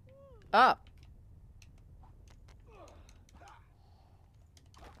 Oh.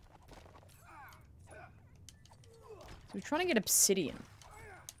 So we're trying to get obsidian.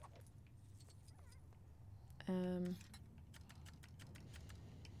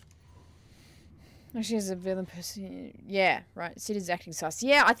 Actually, as a villain person, yeah, right. Sid is acting sus.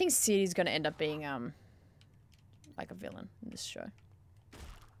 Yeah, I think Sid is going to end up being like a villain in this show.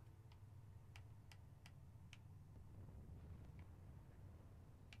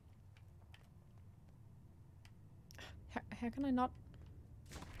 How can I not?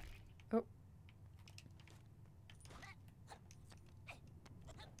 Oh,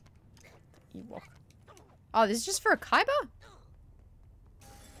 Ewok. Oh, this is just for a Kaiba?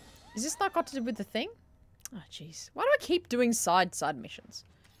 Is this not got to do with the thing? Oh, jeez. Why do I keep doing side missions?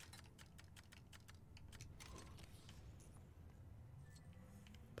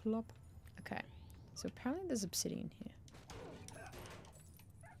 Plop. Okay. So apparently there's obsidian here.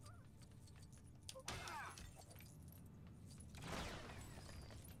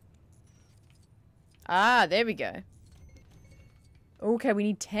 Ah, there we go. Okay, we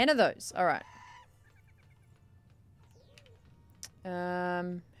need 10 of those. Alright. How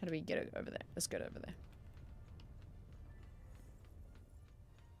do we get it over there? Let's go over there.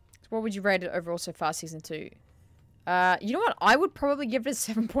 So what would you rate it overall so far, Season 2? You know what? I would probably give it a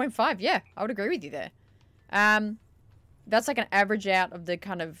 7.5. Yeah, I would agree with you there. That's like an average out of the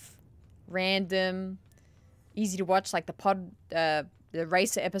kind of random, easy to watch, like the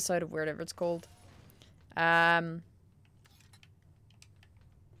racer episode of whatever it's called. Oh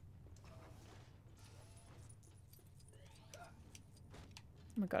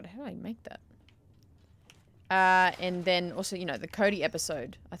my god, how do I make that? And then also, you know, the Cody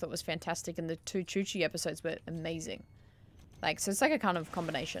episode I thought was fantastic, and the 2 Chuchi episodes were amazing. Like, so it's like a kind of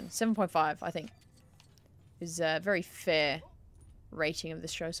combination. 7.5, I think, is a very fair rating of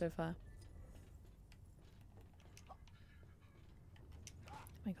this show so far. Oh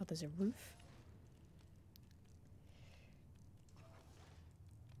my god, there's a roof.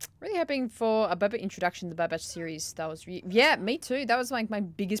 Really hoping for a Boba introduction to the Bad Batch series. That was yeah, me too. That was like my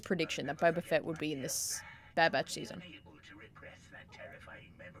biggest prediction, that Boba Fett would be in this Bad Batch season.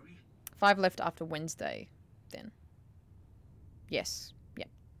 5 left after Wednesday, then. Yes. Yeah.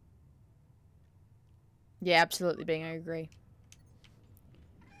 Yeah, absolutely, Bing. I agree.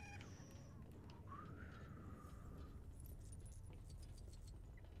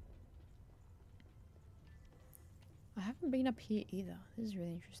 I haven't been up here either. This is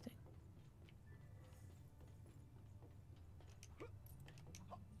really interesting.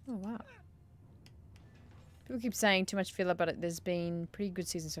 Oh, wow. People keep saying too much filler, but there's been pretty good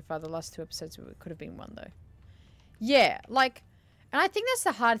season so far. The last 2 episodes could have been 1, though. Yeah, like... And I think that's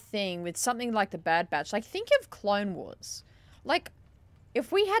the hard thing with something like the Bad Batch. Like, think of Clone Wars. Like,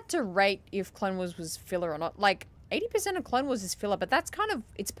 if we had to rate if Clone Wars was filler or not, like, 80% of Clone Wars is filler, but that's kind of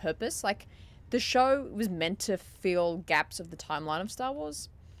its purpose. Like... The show was meant to fill gaps of the timeline of Star Wars.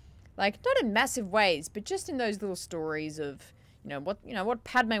 Like, not in massive ways, but just in those little stories of, what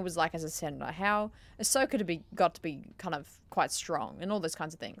Padme was like as a senator, how Ahsoka got to be kind of quite strong, and all those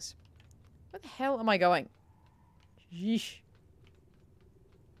kinds of things. Where the hell am I going? Yeesh.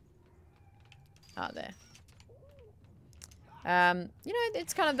 Ah, there.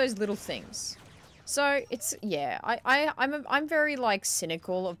 It's kind of those little things. So, it's, yeah, I'm very, like,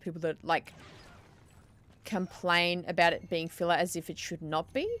 cynical of people that, like, complain about it being filler as if it should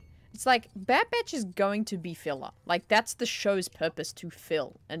not be. It's like, Bad Batch is going to be filler. Like, that's the show's purpose, to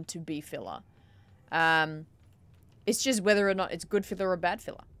fill and to be filler. It's just whether or not it's good filler or bad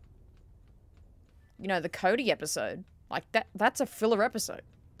filler. You know, the Cody episode, like, that's a filler episode.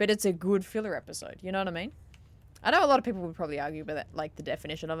 But it's a good filler episode, you know what I mean? I know a lot of people would probably argue about that, like, the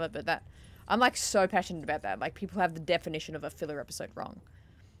definition of it, but I'm, like, so passionate about that. Like, people have the definition of a filler episode wrong.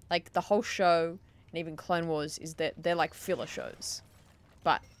 Like, the whole show... And even Clone Wars is that they're like filler shows.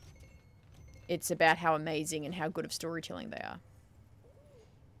 But it's about how amazing and how good of storytelling they are.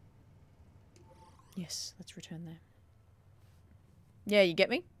 Yes, let's return there. Yeah, you get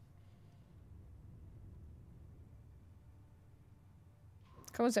me?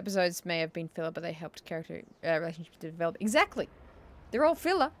 Clone Wars episodes may have been filler, but they helped character relationships to develop. Exactly. They're all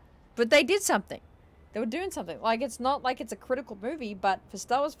filler, but they did something. They were doing something. Like, it's not like it's a critical movie, but for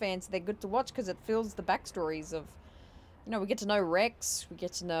Star Wars fans, they're good to watch because it fills the backstories of, we get to know Rex, we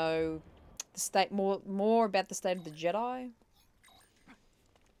get to know the state, more about the state of the Jedi.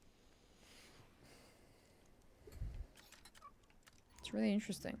 It's really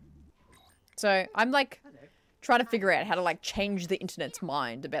interesting. So, I'm, like, trying to figure out how to, like, change the internet's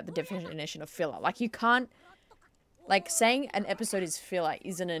mind about the definition of filler. Like, you can't... Like, saying an episode is filler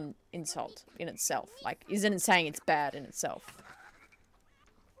isn't an insult in itself. Like, isn't saying it's bad in itself.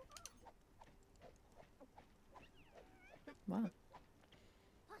 Wow.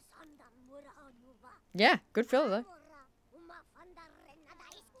 Yeah, good filler, though.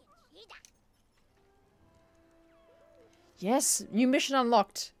 Yes, new mission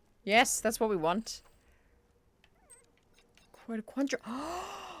unlocked. Yes, that's what we want. Quite a quadra.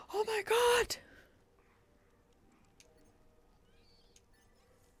 Oh my god!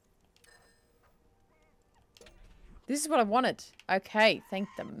 This is what I wanted. Okay, thank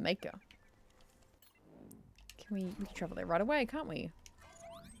the maker. We can travel there right away, can't we?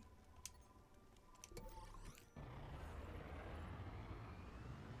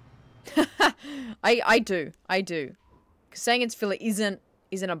 I do. Because saying it's filler isn't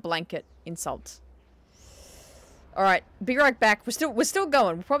a blanket insult. All right, be right back. We're still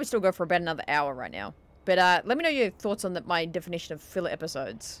going. We'll probably still go for about another hour right now. But let me know your thoughts on my definition of filler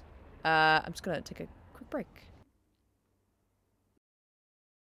episodes. I'm just gonna take a quick break.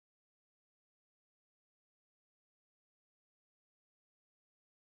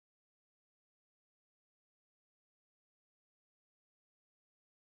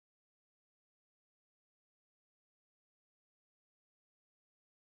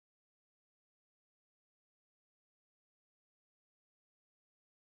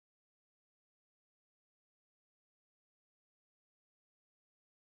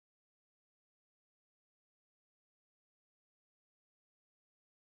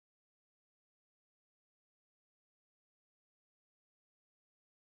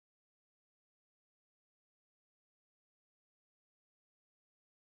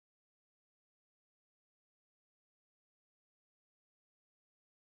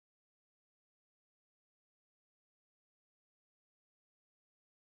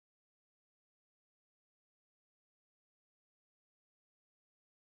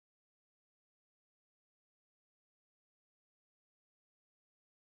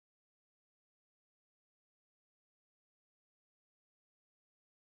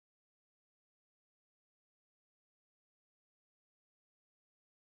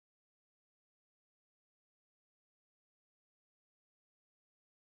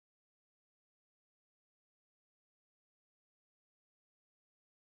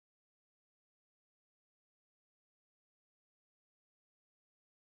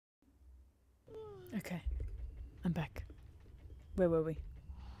 Okay, I'm back. Where were we?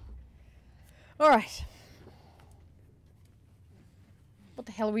 All right. What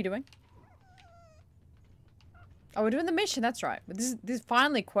the hell are we doing? Oh, we're doing the mission. That's right. But this is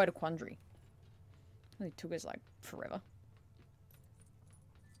finally quite a quandary. It took us like forever.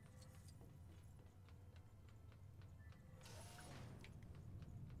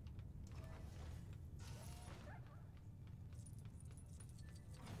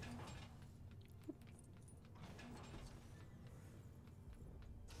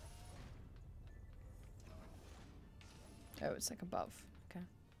 Oh, it's like above. Okay.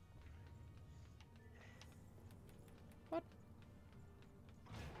 What?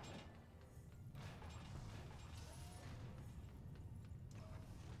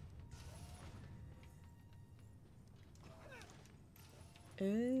 Oh,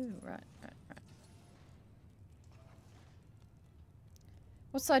 right.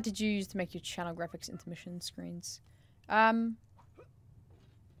 What site did you use to make your channel graphics intermission screens? How do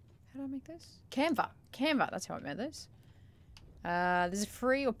I make this? Canva. That's how I made this. There's a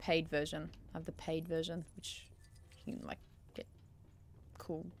free or paid version. I have the paid version, which you can like get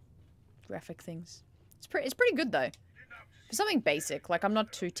cool graphic things. It's pretty good though. For something basic, like I'm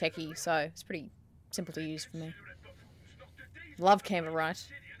not too techie, so it's pretty simple to use for me. Love Canva, right?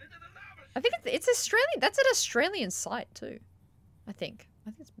 I think it's Australian. That's an Australian site too. I think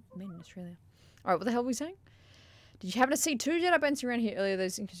it's made in Australia. All right, what the hell were we saying? Did you happen to see 2 Jedi bouncing around here earlier?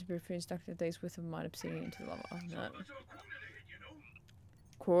 Those inconspicuous friends stuck their days with them might have seen into the lava. Oh no.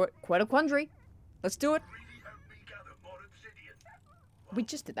 Quite a quandary. Let's do it. We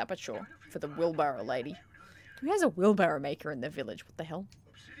just did that, but sure. For the wheelbarrow lady. Who has a wheelbarrow maker in their village? What the hell?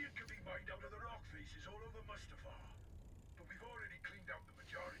 Obsidian can be mined out of the rock faces all over Mustafar, but we've already cleaned out the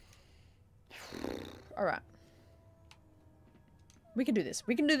majority. Alright. We can do this.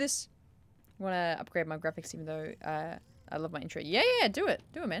 We can do this. I want to upgrade my graphics even though I love my intro. Yeah, do it.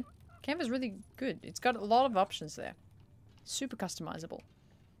 Do it, man. Canva's really good. It's got a lot of options there. Super customizable.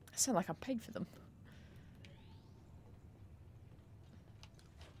 I sound like I'm paid for them.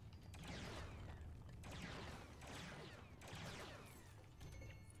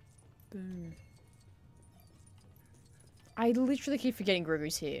 Boom. I literally keep forgetting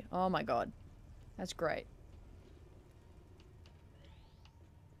Gregory's here. Oh my god. That's great.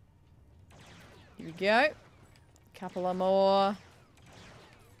 Here we go. Couple of more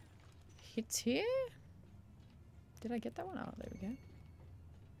hits here. Did I get that one? Oh, there we go.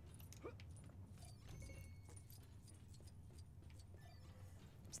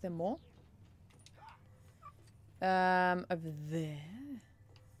 Is there more? Over there.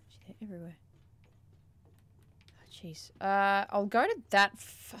 They're everywhere. Oh, jeez. I'll go to that.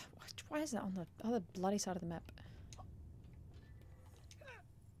 Why is that on the other bloody side of the map?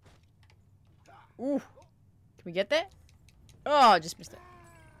 Ooh. Can we get there? Oh, I just missed it.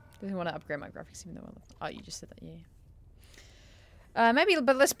 Didn't want to upgrade my graphics even though I love them. Oh, you just said that, yeah. Maybe,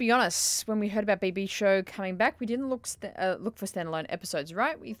 but let's be honest. When we heard about BB Show coming back, we didn't look for standalone episodes,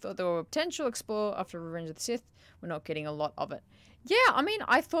 right? We thought there were potential explore after Revenge of the Sith. We're not getting a lot of it. Yeah, I mean,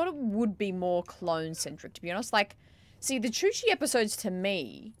 I thought it would be more clone-centric, to be honest. Like, see, the Chuchi episodes, to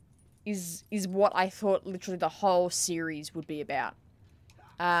me, is what I thought literally the whole series would be about.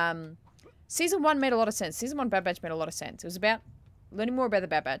 Season 1 made a lot of sense. Season 1 Bad Batch made a lot of sense. It was about learning more about the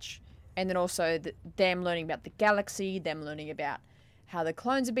Bad Batch, and then also them learning about the galaxy, them learning about how the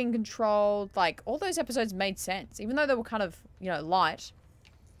clones are being controlled. Like, all those episodes made sense, even though they were kind of, you know, light.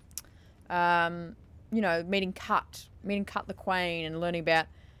 You know, meeting Cut the Queen and learning about,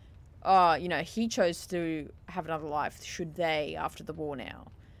 oh, you know, he chose to have another life, should they, after the war now.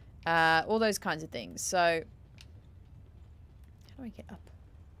 All those kinds of things. So, how do I get up?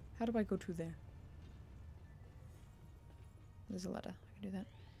 How do I go to there? There's a ladder. I can do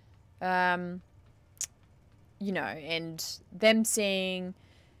that. You know, and them seeing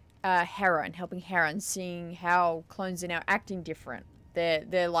Hera and helping Hera and seeing how clones are now acting different.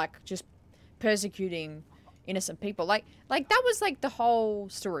 They're like just persecuting innocent people. Like that was like the whole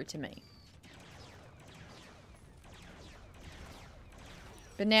story to me.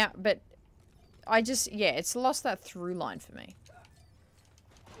 But I just, yeah, it's lost that through line for me.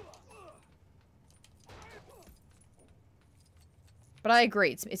 But I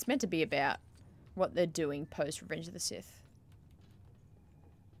agree, it's meant to be about what they're doing post Revenge of the Sith.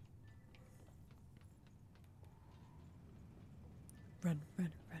 Run,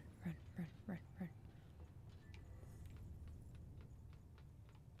 run, run, run, run, run, run.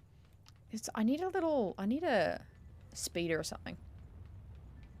 I need a speeder or something.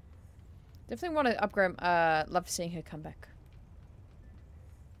 Definitely want to upgrade, love seeing her come back.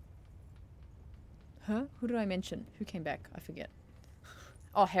 Huh? Who did I mention? Who came back? I forget.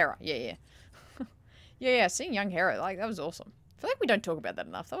 Oh, Hera. Yeah. yeah, seeing young Hera, like, that was awesome. I feel like we don't talk about that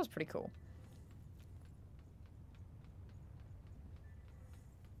enough. That was pretty cool.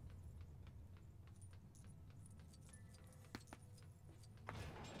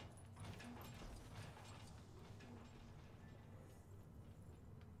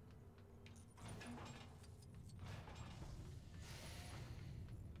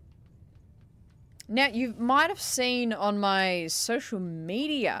 Now, you might have seen on my social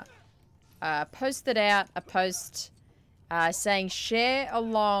media, posted out a post saying share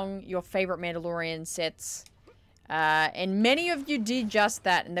along your favorite Mandalorian sets. And many of you did just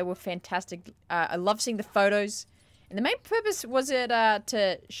that, and they were fantastic. I love seeing the photos. And the main purpose was it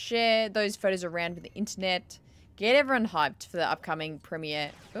to share those photos around with the internet, get everyone hyped for the upcoming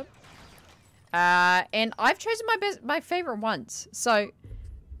premiere. And I've chosen my favorite ones. So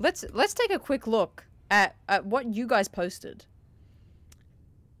let's take a quick look at what you guys posted.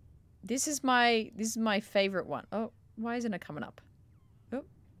 This is my favorite one. Oh, why isn't it coming up? Oh.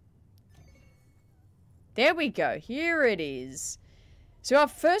 There we go. Here it is. So our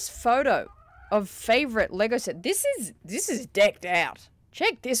first photo of favorite Lego set. This is decked out.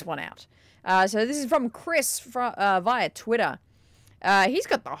 Check this one out. So this is from Chris via Twitter. He's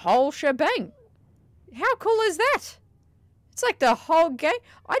got the whole shebang. How cool is that? It's like the whole game.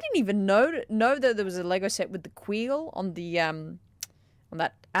 I didn't even know that there was a Lego set with the Queel on the on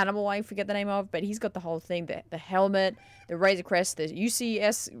that animal I forget the name of, but he's got the whole thing. The helmet, the Razor Crest, the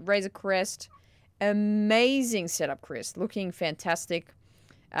UCS Razor Crest. Amazing setup, Chris. Looking fantastic.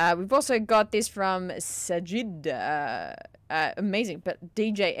 We've also got this from Sajid. Amazing. But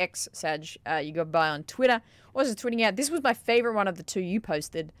DJX Saj, you go by on Twitter. Also tweeting out, this was my favorite one of the two you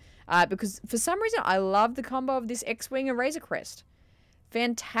posted. Because for some reason, I love the combo of this X-Wing and Razor Crest.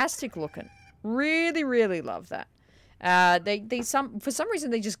 Fantastic looking. Really, really love that. For some reason,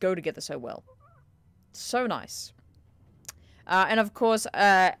 they just go together so well. So nice. And of course,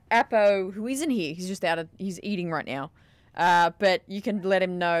 Apo, who isn't here, he's just he's eating right now. But you can let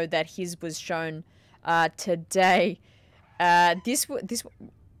him know that his was shown today. This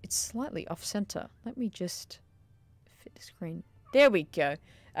it's slightly off center. Let me just fit the screen. There we go.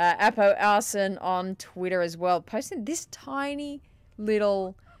 Apo Arson on Twitter as well, posting this tiny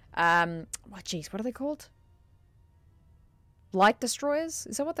little, what are they called? Light destroyers?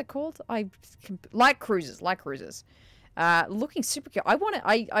 Is that what they're called? Light cruisers. Looking super cute.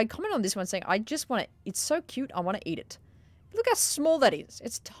 I comment on this one saying, I just want it. It's so cute. I want to eat it. Look how small that is.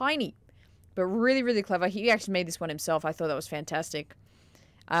 It's tiny, but really, really clever. He actually made this one himself. I thought that was fantastic.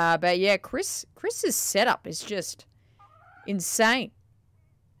 But yeah, Chris's setup is just insane.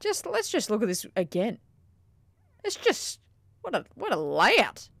 Let's just look at this again. It's just, what a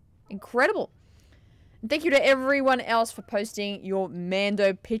layout. Incredible. And thank you to everyone else for posting your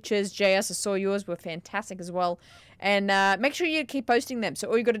Mando pictures. JS, I saw yours were fantastic as well. And make sure you keep posting them. So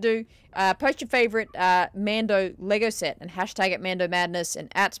all you got to do, post your favorite Mando Lego set and hashtag it Mando Madness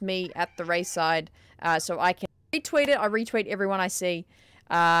and at me at the Raeside, so I can retweet it. I retweet everyone I see,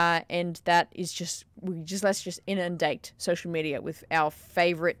 and that is just let's just inundate social media with our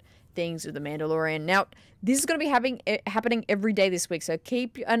favorite things of the Mandalorian. Now, this is going to be happening every day this week, so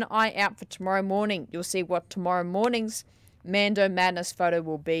keep an eye out for tomorrow morning. You'll see what tomorrow morning's Mando Madness photo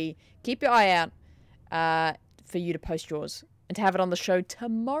will be. Keep your eye out for you to post yours and to have it on the show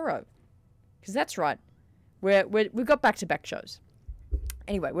tomorrow, because that's right, we've got back-to-back shows.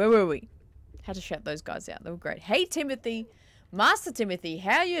 Anyway, where were we? Had to shout those guys out. They were great. Hey, Timothy, Master Timothy,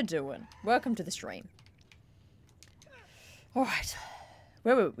 how you doing? Welcome to the stream. All right,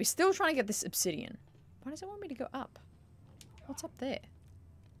 where were we? We're still trying to get this obsidian. Why does it want me to go up? What's up there?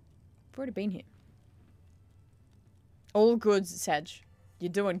 I've already been here. All good, Sag. You're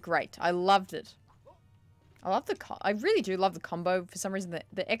doing great. I loved it. I really do love the combo. For some reason,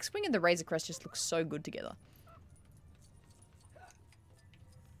 the X-Wing and the Razor Crest just look so good together.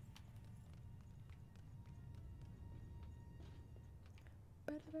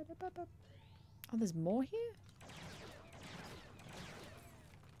 Oh, there's more here?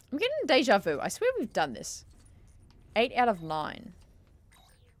 I'm getting deja vu. I swear we've done this. 8 out of 9.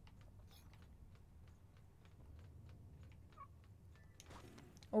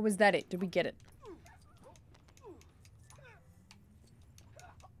 Or was that it? Did we get it?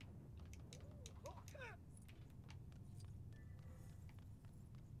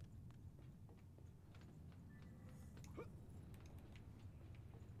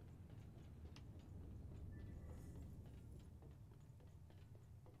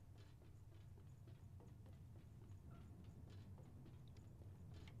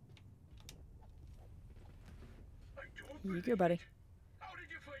 Here you go, buddy. How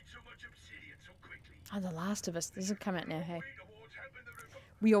did you find so much obsidian so quickly? Oh, The Last of Us. This will come out now, hey.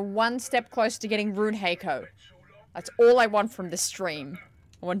 We are one step closer to getting Rune Heiko. That's all I want from this stream.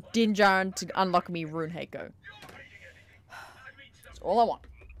 I want Din Djarin to unlock me Rune Heiko. That's all I want.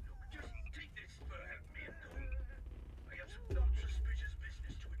 Just take this for help me and go. I have some non-suspicious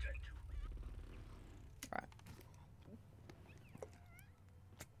business to attend to. Right.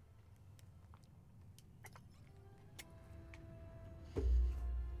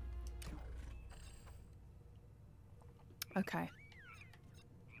 Okay.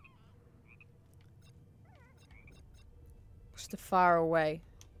 Just far away.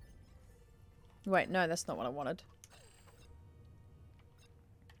 Wait, no, that's not what I wanted.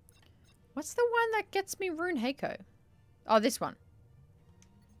 What's the one that gets me Rune Heiko? Oh, this one.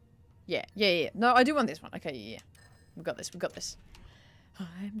 Yeah. No, I do want this one. Okay, yeah. We got this.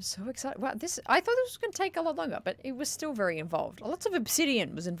 I'm so excited. Wow, I thought this was going to take a lot longer, but it was still very involved. Lots of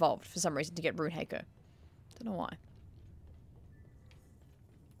obsidian was involved for some reason to get Rune Heiko. Don't know why.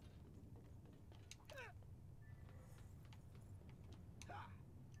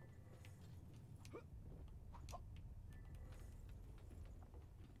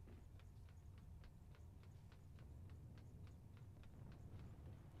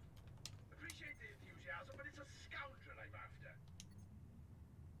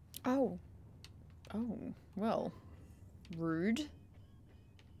 Oh. Oh. Well. Rude.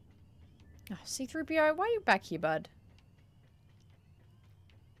 Oh, C-3PO, why are you back here, bud?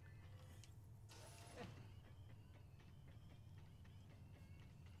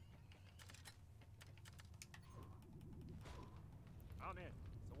 I'm in.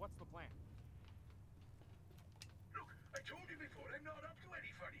 So what's the plan? Look, I told you before, I'm not up to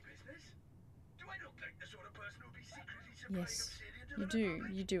any funny business. Do I look like the sort of person who'll be secretly supplying obsidian to the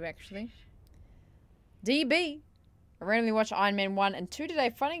Republic? You do actually. DB! I randomly watched Iron Man 1 and 2 today.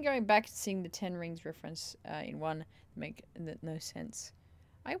 Funny going back and seeing the Ten Rings reference in 1 make no sense.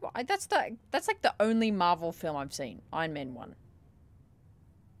 That's like the only Marvel film I've seen. Iron Man 1.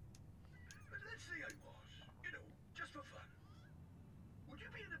 Let's say I was, you know, just for fun. Would you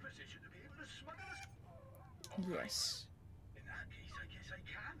be in a position to be able to smuggle us? Yes. In that case, I guess I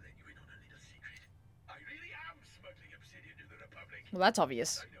can let you in on a little secret. I really am smuggling obsidian to the Republic. Well, that's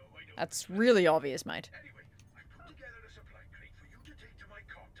obvious. I know. That's really obvious, mate. Anyway, I put together a supply crate for you to take to my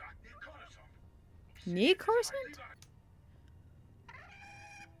contact near Coruscant. Near Coruscant?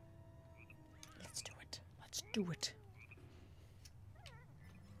 Let's do it. Let's do it.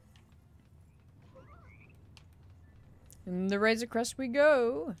 In the Razor Crest we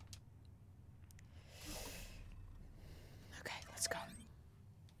go. Okay, let's go.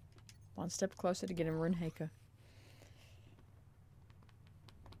 One step closer to getting Rune Heiko.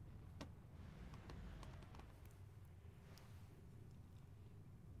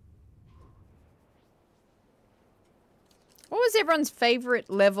 everyone's favorite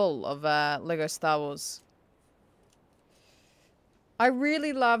level of Lego Star Wars? I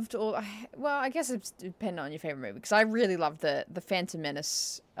really loved all... Well, I guess it's dependent on your favorite movie, because I really loved the Phantom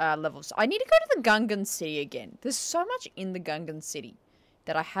Menace levels. I need to go to the Gungan City again. There's so much in the Gungan City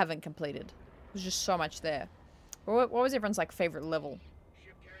that I haven't completed. There's just so much there. What was everyone's, like, favorite level?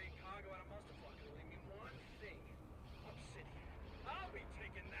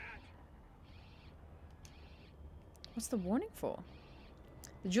 What's the warning for?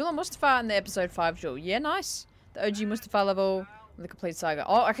 The Jewel on Mustafar and the Episode 5 Jewel. Yeah, nice. The OG Mustafar level... The Complete Saga.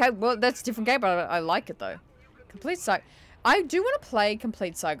 Oh, okay. Well, that's a different game, but I like it, though. Complete Saga. I do want to play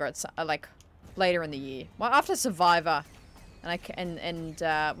Complete Saga at, like, later in the year. Well, after Survivor. And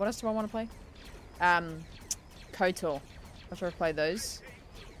what else do I want to play? KOTOR. After I play those.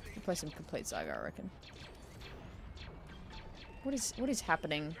 I'll play some Complete Saga, I reckon. What is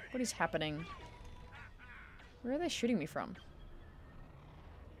happening? What is happening? Where are they shooting me from?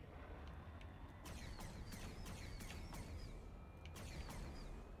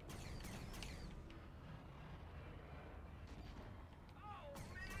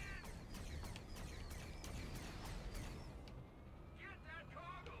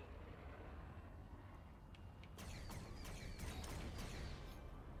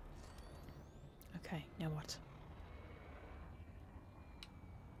 Okay, now what?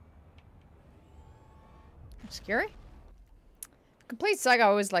 Scary? Complete Saga, I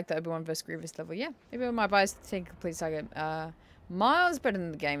always like the Obi-Wan vs. Grievous level. Yeah, maybe my bias to think Complete Saga miles better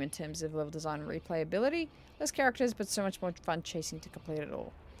than the game in terms of level design and replayability. Less characters, but so much more fun chasing to complete it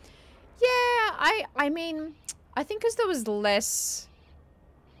all. Yeah, I mean, I think because there was less...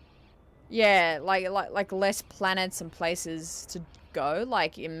 Yeah, like less planets and places to go.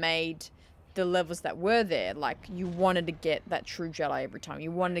 Like, it made the levels that were there, like, you wanted to get that true Jedi every time.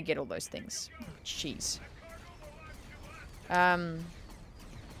 You wanted to get all those things. Oh, jeez.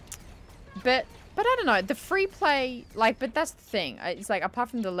 But I don't know, the free play, like, but that's the thing. It's like, apart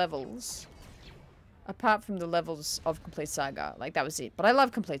from the levels of Complete Saga, like, that was it. But I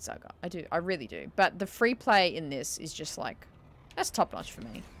love Complete Saga. I really do. But the free play in this is just like, that's top notch for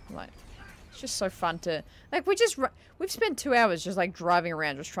me. Like, it's just so fun to, like, we've spent 2 hours just, like, driving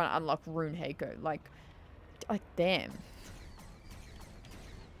around just trying to unlock Rune Heiko. Like, damn.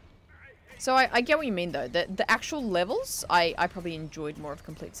 So I get what you mean, though. The actual levels, I probably enjoyed more of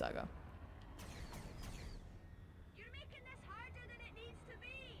Complete Saga. You're making this harder than it needs to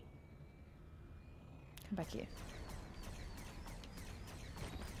be. Come back here.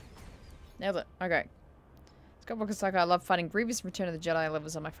 Nailed it. Okay. Skywalker Saga, I love fighting Grievous. Return of the Jedi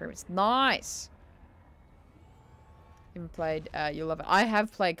levels are my favorites. Nice! Even played, you'll love it. I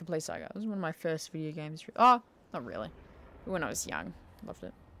have played Complete Saga. It was one of my first video games. Oh, not really. But when I was young. Loved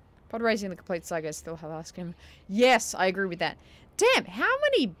it. Pod Racing the Complete Saga is still her last game. Yes, I agree with that. Damn, how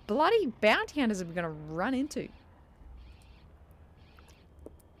many bloody bounty hunters are we going to run into?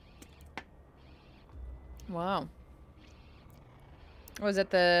 Wow. Was it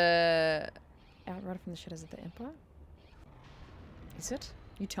the... Outrider from the Shadows of the Empire? Is it?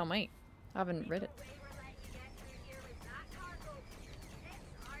 You tell me. I haven't read it.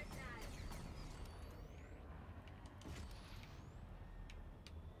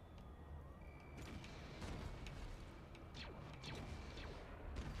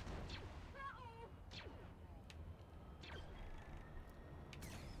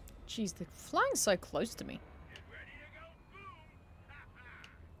 Jeez, they're flying so close to me.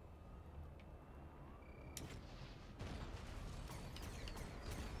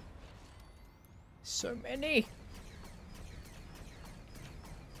 So many.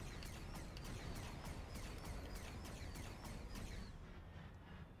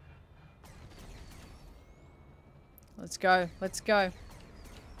 Let's go. Let's go.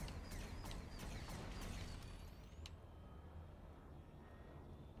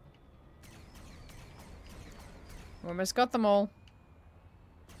 We almost got them all.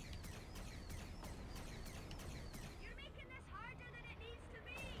 You're making this harder than it needs to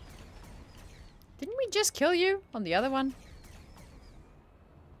be. Didn't we just kill you on the other one?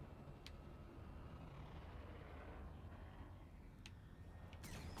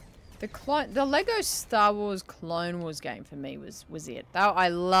 The Lego Star Wars Clone Wars game for me was it. I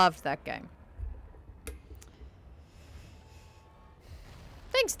loved that game.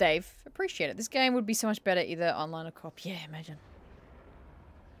 Thanks, Dave. Appreciate it. This game would be so much better either online or co-op. Yeah, imagine.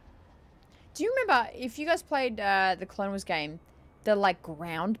 Do you remember, if you guys played the Clone Wars game, the, like,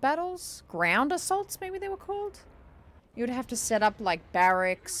 ground battles? Ground assaults, maybe they were called? You would have to set up, like,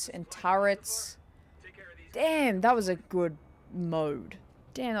 barracks and turrets. Damn, that was a good mode.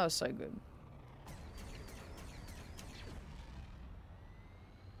 Damn, that was so good.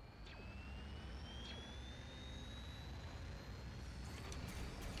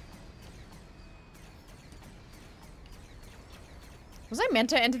 Was I meant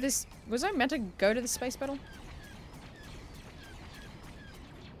to enter this? Was I meant to go to the space battle?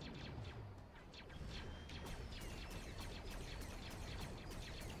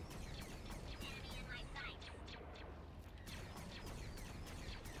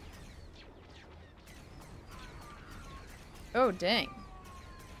 Oh, dang.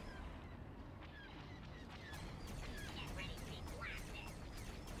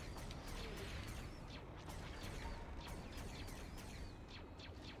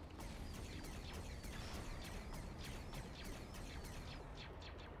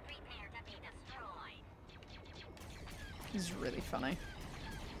 This is really funny.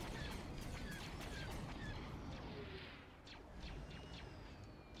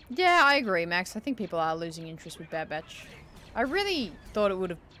 Yeah, I agree, Max. I think people are losing interest with Bad Batch. I really thought it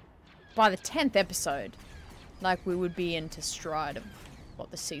would have, by the 10th episode, like we would be into stride of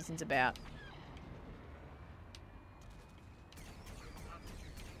what the season's about.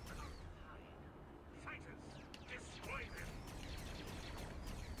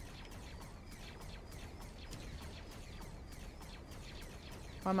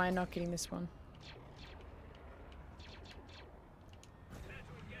 Why am I not getting this one?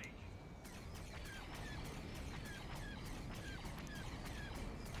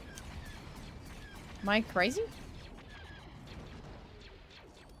 Am I crazy?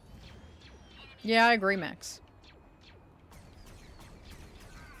 Yeah, I agree, Max.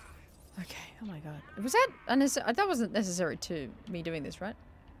 Okay, oh my god. Was that unnecessary? That wasn't necessary to me doing this, right?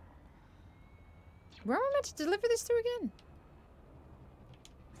 Where am I meant to deliver this to again?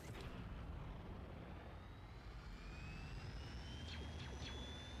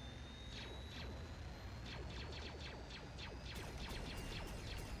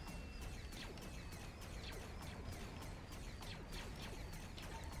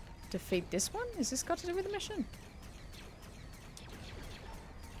 Defeat this one? Is this got to do with the mission?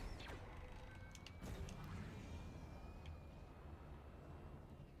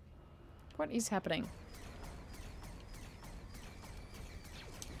 What is happening?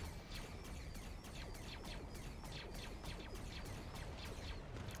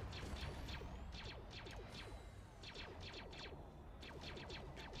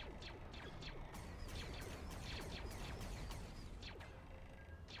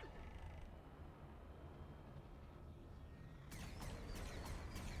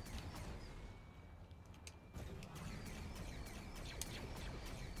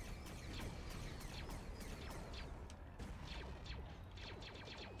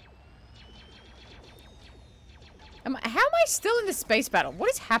 How am I still in the space battle? What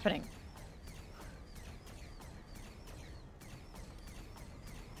is happening?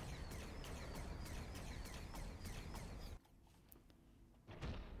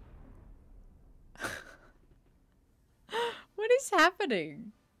 What is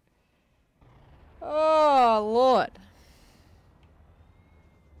happening? Oh, Lord.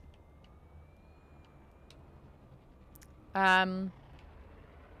 Oh.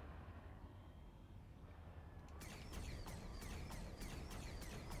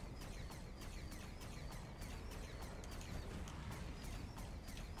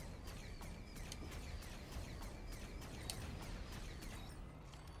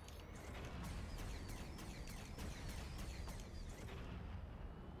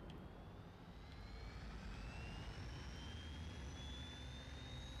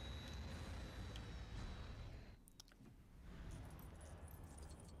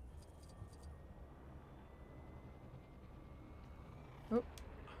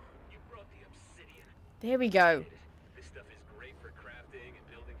 There we go. This stuff is great for crafting and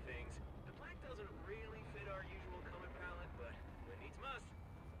building things. The black doesn't really fit our usual color palette, but when needs must.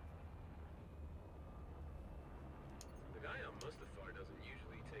 The guy on Mustafar doesn't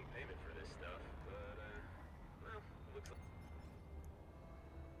usually take payment for this stuff, but well, looks like.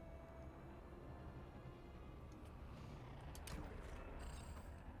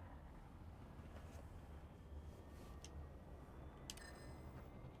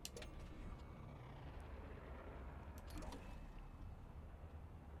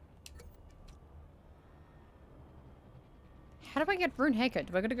 How do I get Rune Haker?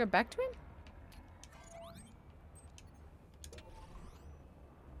 Do I gotta go back to him?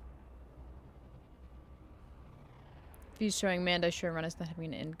 Views showing Mando showrunners not having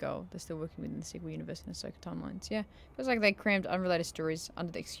an end goal. They're still working within the sequel universe and Ahsoka timelines. Yeah. Feels like they crammed unrelated stories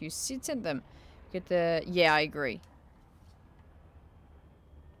under the excuse Sid sent them. Get the... Yeah, I agree.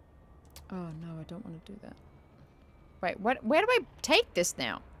 Oh, no, I don't want to do that. Wait, what? Where do I take this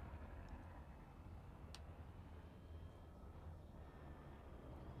now?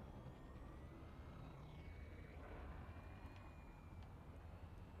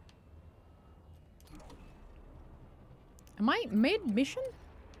 Am I mid-mission?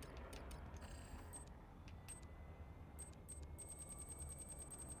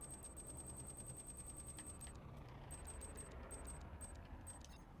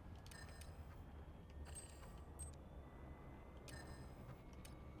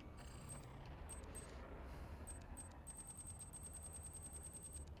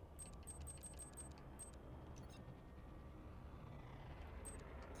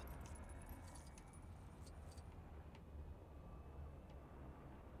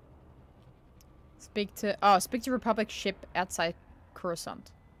 Speak to Republic ship outside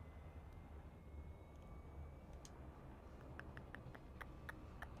Coruscant.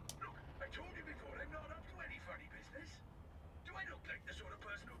 Look, I told you before, I'm not up to any funny business. Do I look like the sort of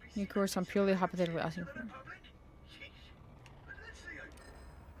person who'll be New Coruscant, purely hypothetically asking for. Let's see.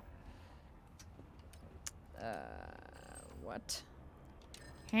 What?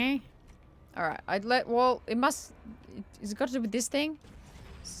 Huh? Alright, it must... Is it got to do with this thing?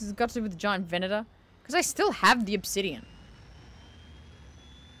 This has got to do with the giant Venator? Because I still have the obsidian.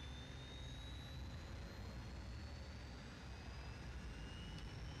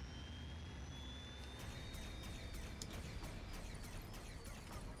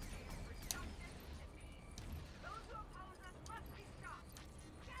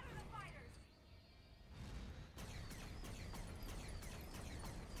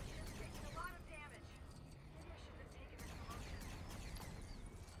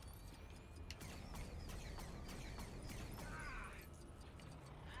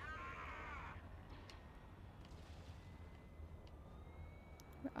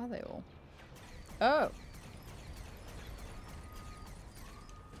 Where are they all? Oh.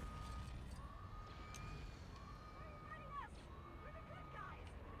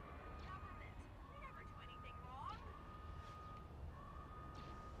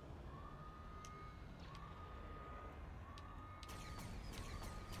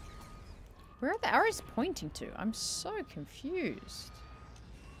 Where are the arrows pointing to? I'm so confused.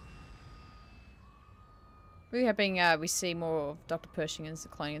 Really hoping we see more of Dr. Pershing's The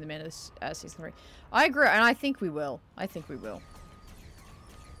Cloning of the Mando season 3. I agree, and I think we will. I think we will.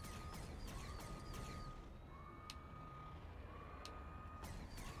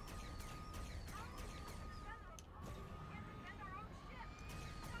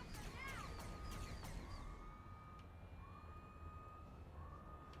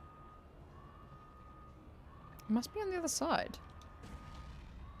 It must be on the other side.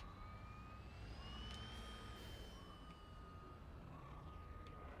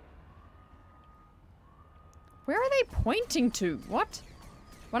 Where are they pointing to? What?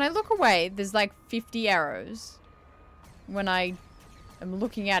 When I look away, there's like 50 arrows. When I am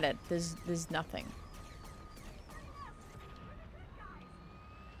looking at it, there's nothing.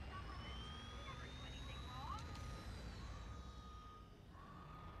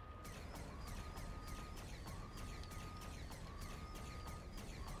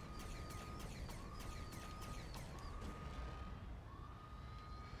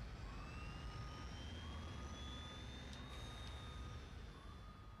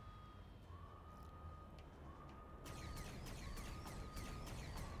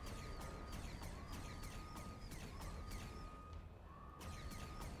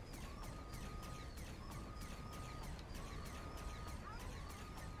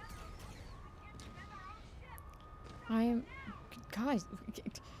 Guys,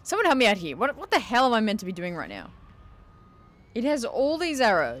 someone help me out here. What the hell am I meant to be doing right now? It has all these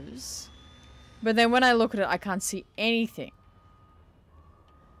arrows, but then when I look at it, I can't see anything.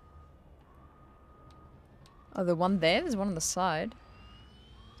 Oh, the one there? There's one on the side.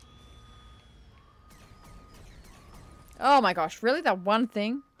 Oh my gosh, really? That one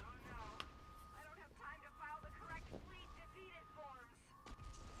thing?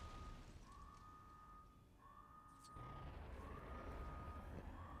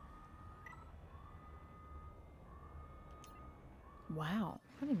 Wow,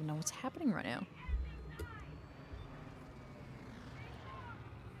 I don't even know what's happening right now.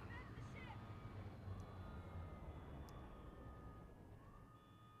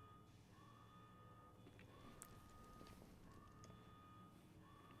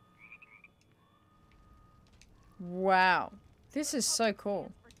 Wow, this is so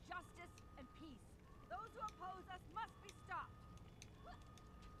cool. For justice and peace. Those who oppose us must be stopped.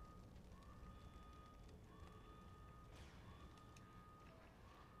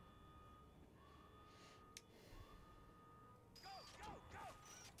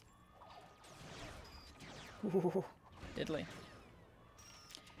 Ooh, diddly.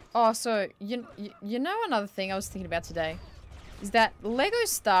 Oh, so, you know another thing I was thinking about today? Is that Lego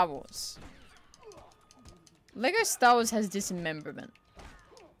Star Wars. Lego Star Wars has dismemberment.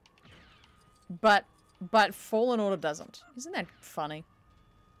 But Fallen Order doesn't. Isn't that funny?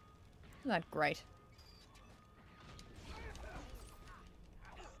 Isn't that great?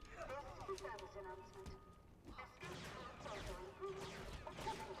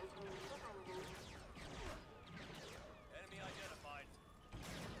 Enemy identified.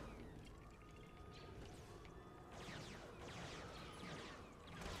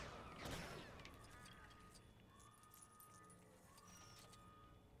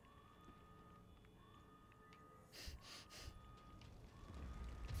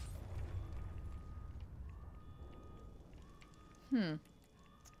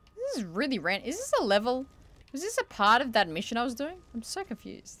 This is really random. Is this a level? Was this a part of that mission I was doing? I'm so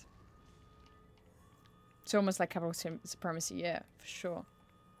confused. It's almost like capital supremacy, yeah, for sure.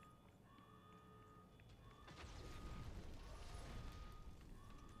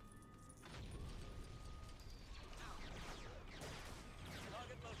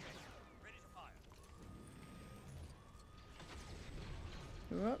 Target located. Ready to fire.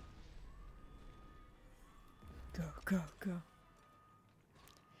 Whoop. Go, go, go.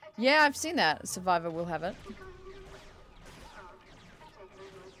 Yeah, I've seen that. Survivor will have it.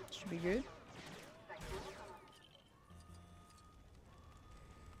 Should be good.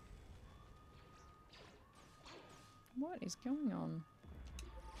 What is going on?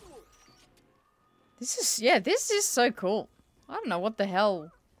 This is so cool. I don't know what the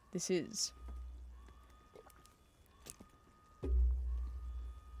hell this is.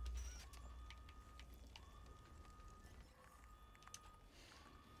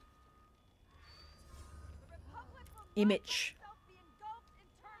 Image.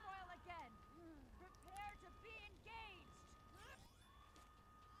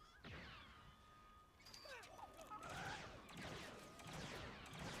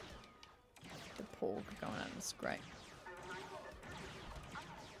 The pork going on, it's great.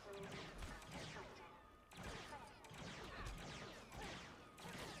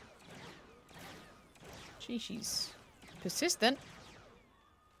 Gee, she's persistent.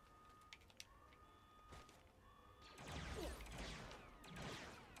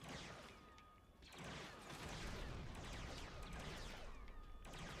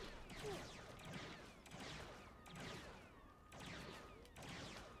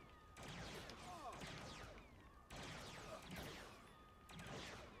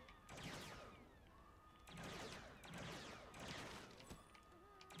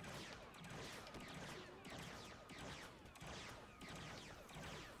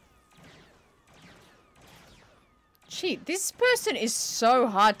 Gee, this person is so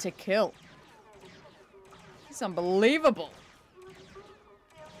hard to kill. It's unbelievable.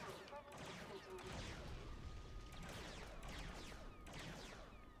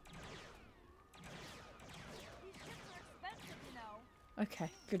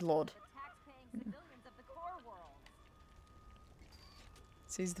 Okay, good lord.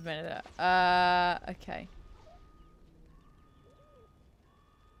 Seize the Vendetta. Okay.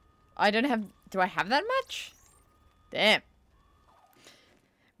 I don't have... Do I have that much? Damn.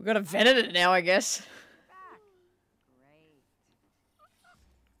 We've got a Vendetta now, I guess.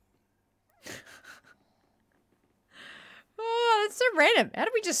 Oh, that's so random. How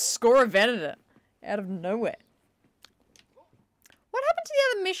did we just score a Vendetta out of nowhere? What happened to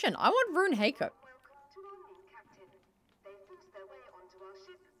the other mission? I want Rune Heiko.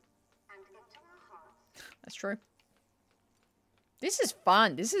 That's true. This is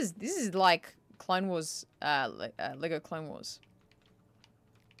fun. This is like Clone Wars, Lego Clone Wars.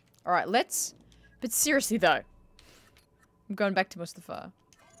 All right, let's. But seriously though, I'm going back to Mustafar.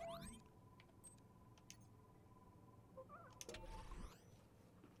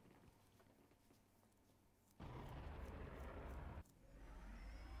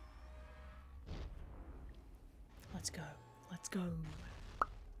 Let's go. Let's go.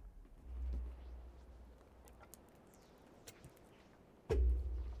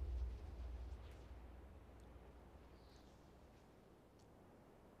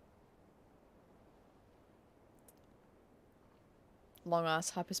 Long ass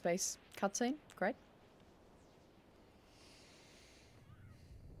hyperspace cutscene. Great.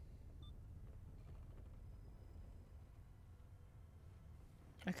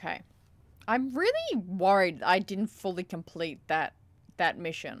 Okay. I'm really worried I didn't fully complete that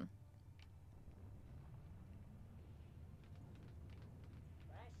mission.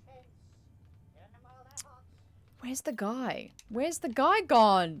 Where's the guy? Where's the guy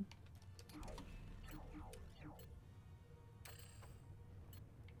gone?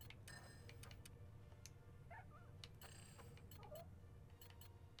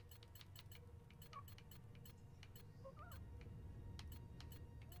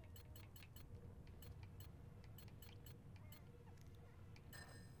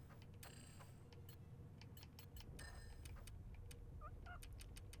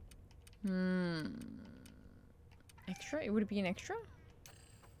 Extra? Would it be an extra?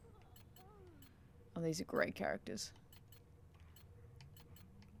 Oh, these are great characters.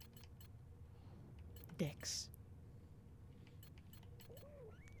 Dex.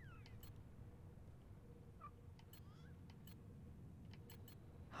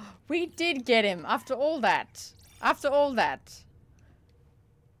 We did get him after all that. After all that.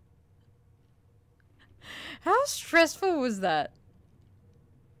 How stressful was that?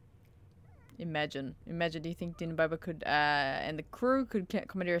 Imagine. Do you think Din Boba could, and the crew could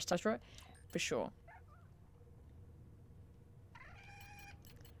commandeer a Star Destroyer? For sure.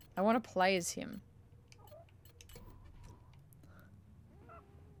 I want to play as him.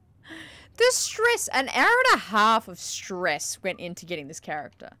 The stress, an hour and a half of stress went into getting this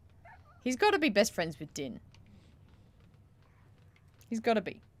character. He's got to be best friends with Din. He's got to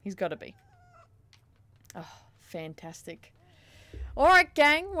be. Oh, fantastic. Alright,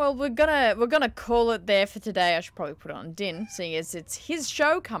 gang. Well, we're gonna call it there for today. I should probably put it on Din, seeing as it's his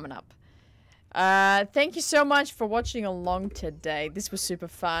show coming up. Thank you so much for watching along today. This was super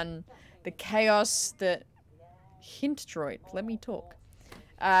fun. The chaos, the hint droid. Let me talk.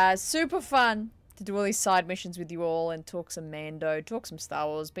 Super fun to do all these side missions with you all and talk some Mando, talk some Star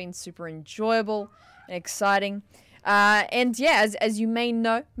Wars. Been super enjoyable and exciting. And yeah, as you may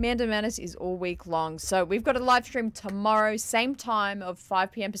know, Mando Madness is all week long. So we've got a live stream tomorrow, same time of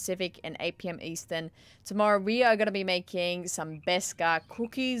 5 p.m. Pacific and 8 p.m. Eastern. Tomorrow we are going to be making some Beskar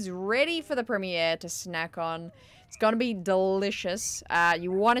cookies ready for the premiere to snack on. It's going to be delicious.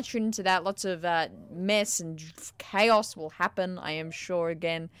 You want to tune into that. Lots of mess and chaos will happen, I am sure,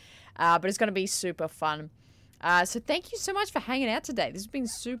 again. But it's going to be super fun. So thank you so much for hanging out today. This has been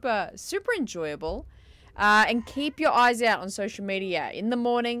super, super enjoyable. And keep your eyes out on social media. In the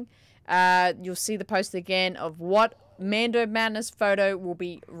morning, you'll see the post again of what Mando Madness photo will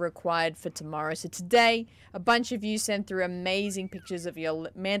be required for tomorrow. So today, a bunch of you sent through amazing pictures of your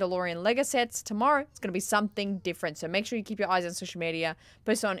Mandalorian Lego sets. Tomorrow, it's going to be something different. So make sure you keep your eyes on social media.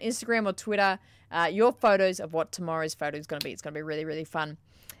 Post on Instagram or Twitter your photos of what tomorrow's photo is going to be. It's going to be really, really fun.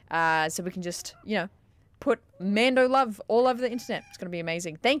 So we can just, you know, put Mando love all over the internet. It's going to be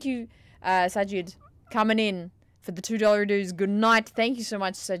amazing. Thank you, Sajid, coming in for the $2 dues. Good night. Thank you so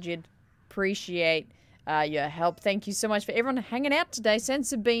much, Sajid. Appreciate your help. Thank you so much for everyone hanging out today.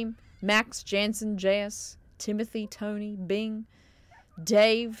 Sensor Beam, Max, Jansen, JS, Timothy, Tony, Bing,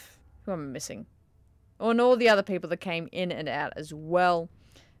 Dave. Who am I missing? Oh, and all the other people that came in and out as well.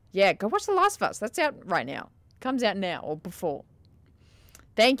 Yeah, go watch The Last of Us. That's out right now. Comes out now or before.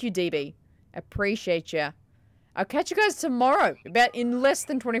 Thank you, DB. Appreciate you. I'll catch you guys tomorrow, about in less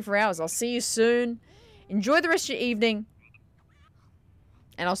than 24 hours. I'll see you soon. Enjoy the rest of your evening.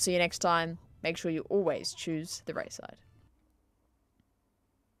 And I'll see you next time. Make sure you always choose the right side.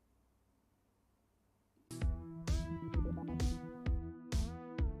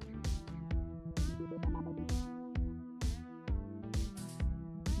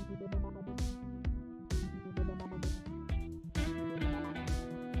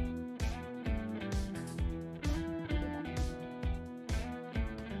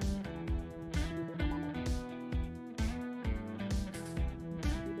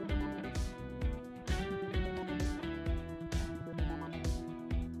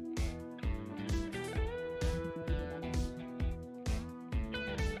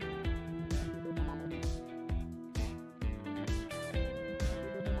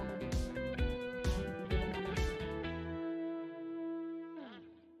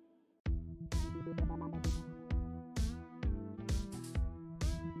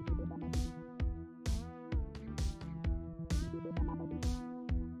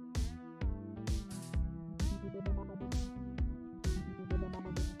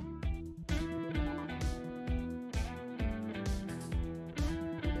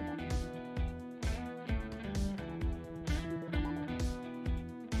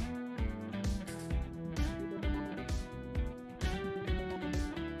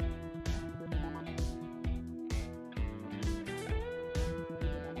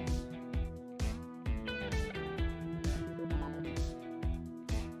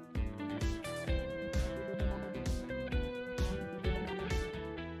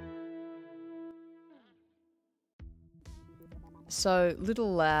 So,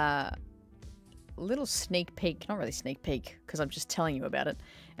 little sneak peek, not really sneak peek, because I'm just telling you about it.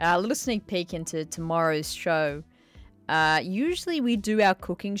 A little sneak peek into tomorrow's show. Usually we do our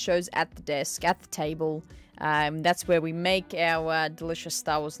cooking shows at the desk, at the table. That's where we make our delicious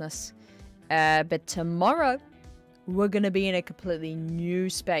Star Warsness. But tomorrow, we're going to be in a completely new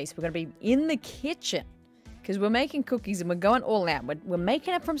space. We're going to be in the kitchen. Because we're making cookies and we're going all out. We're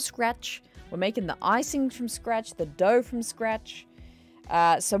making it from scratch. We're making the icing from scratch, the dough from scratch.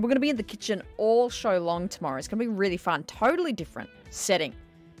 So we're going to be in the kitchen all show long tomorrow. It's going to be really fun. Totally different setting.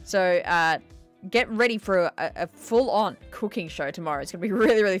 So get ready for a full-on cooking show tomorrow. It's going to be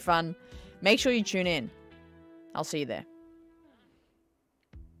really, really fun. Make sure you tune in. I'll see you there.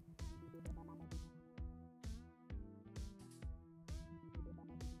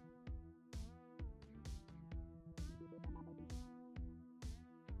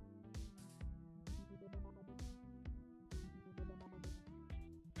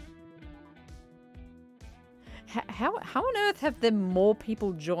 How on earth have there more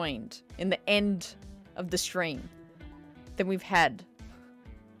people joined in the end of the stream than we've had?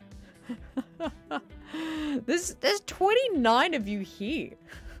 There's 29 of you here.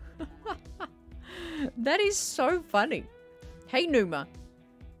 That is so funny. Hey Numa.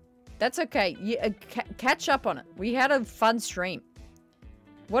 That's okay. Catch up on it. We had a fun stream.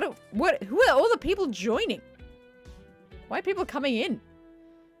 Who are all the people joining? Why are people coming in?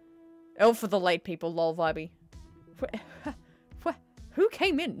 Oh, for the late people, lol vibey. Who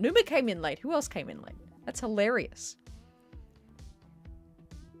came in? Numa came in late. Who else came in late? That's hilarious.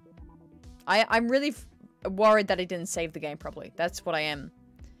 I'm really worried that I didn't save the game properly. That's what I am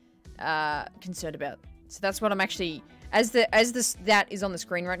concerned about. So that's what I'm actually, as this that is on the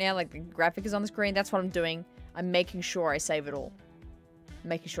screen right now, like the graphic is on the screen. That's what I'm doing. I'm making sure I save it all.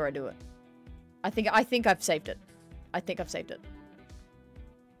 Making sure I do it. I think I've saved it. I think I've saved it.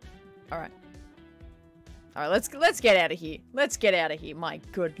 All right. All right, let's get out of here. Let's get out of here. My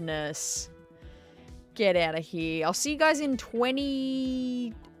goodness. Get out of here. I'll see you guys in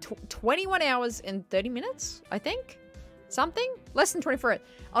 21 hours and 30 minutes, I think. Something? Less than 24 hours.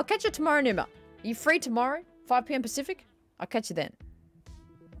 I'll catch you tomorrow, Numa. Are you free tomorrow? 5 p.m. Pacific? I'll catch you then.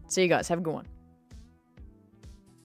 See you guys. Have a good one.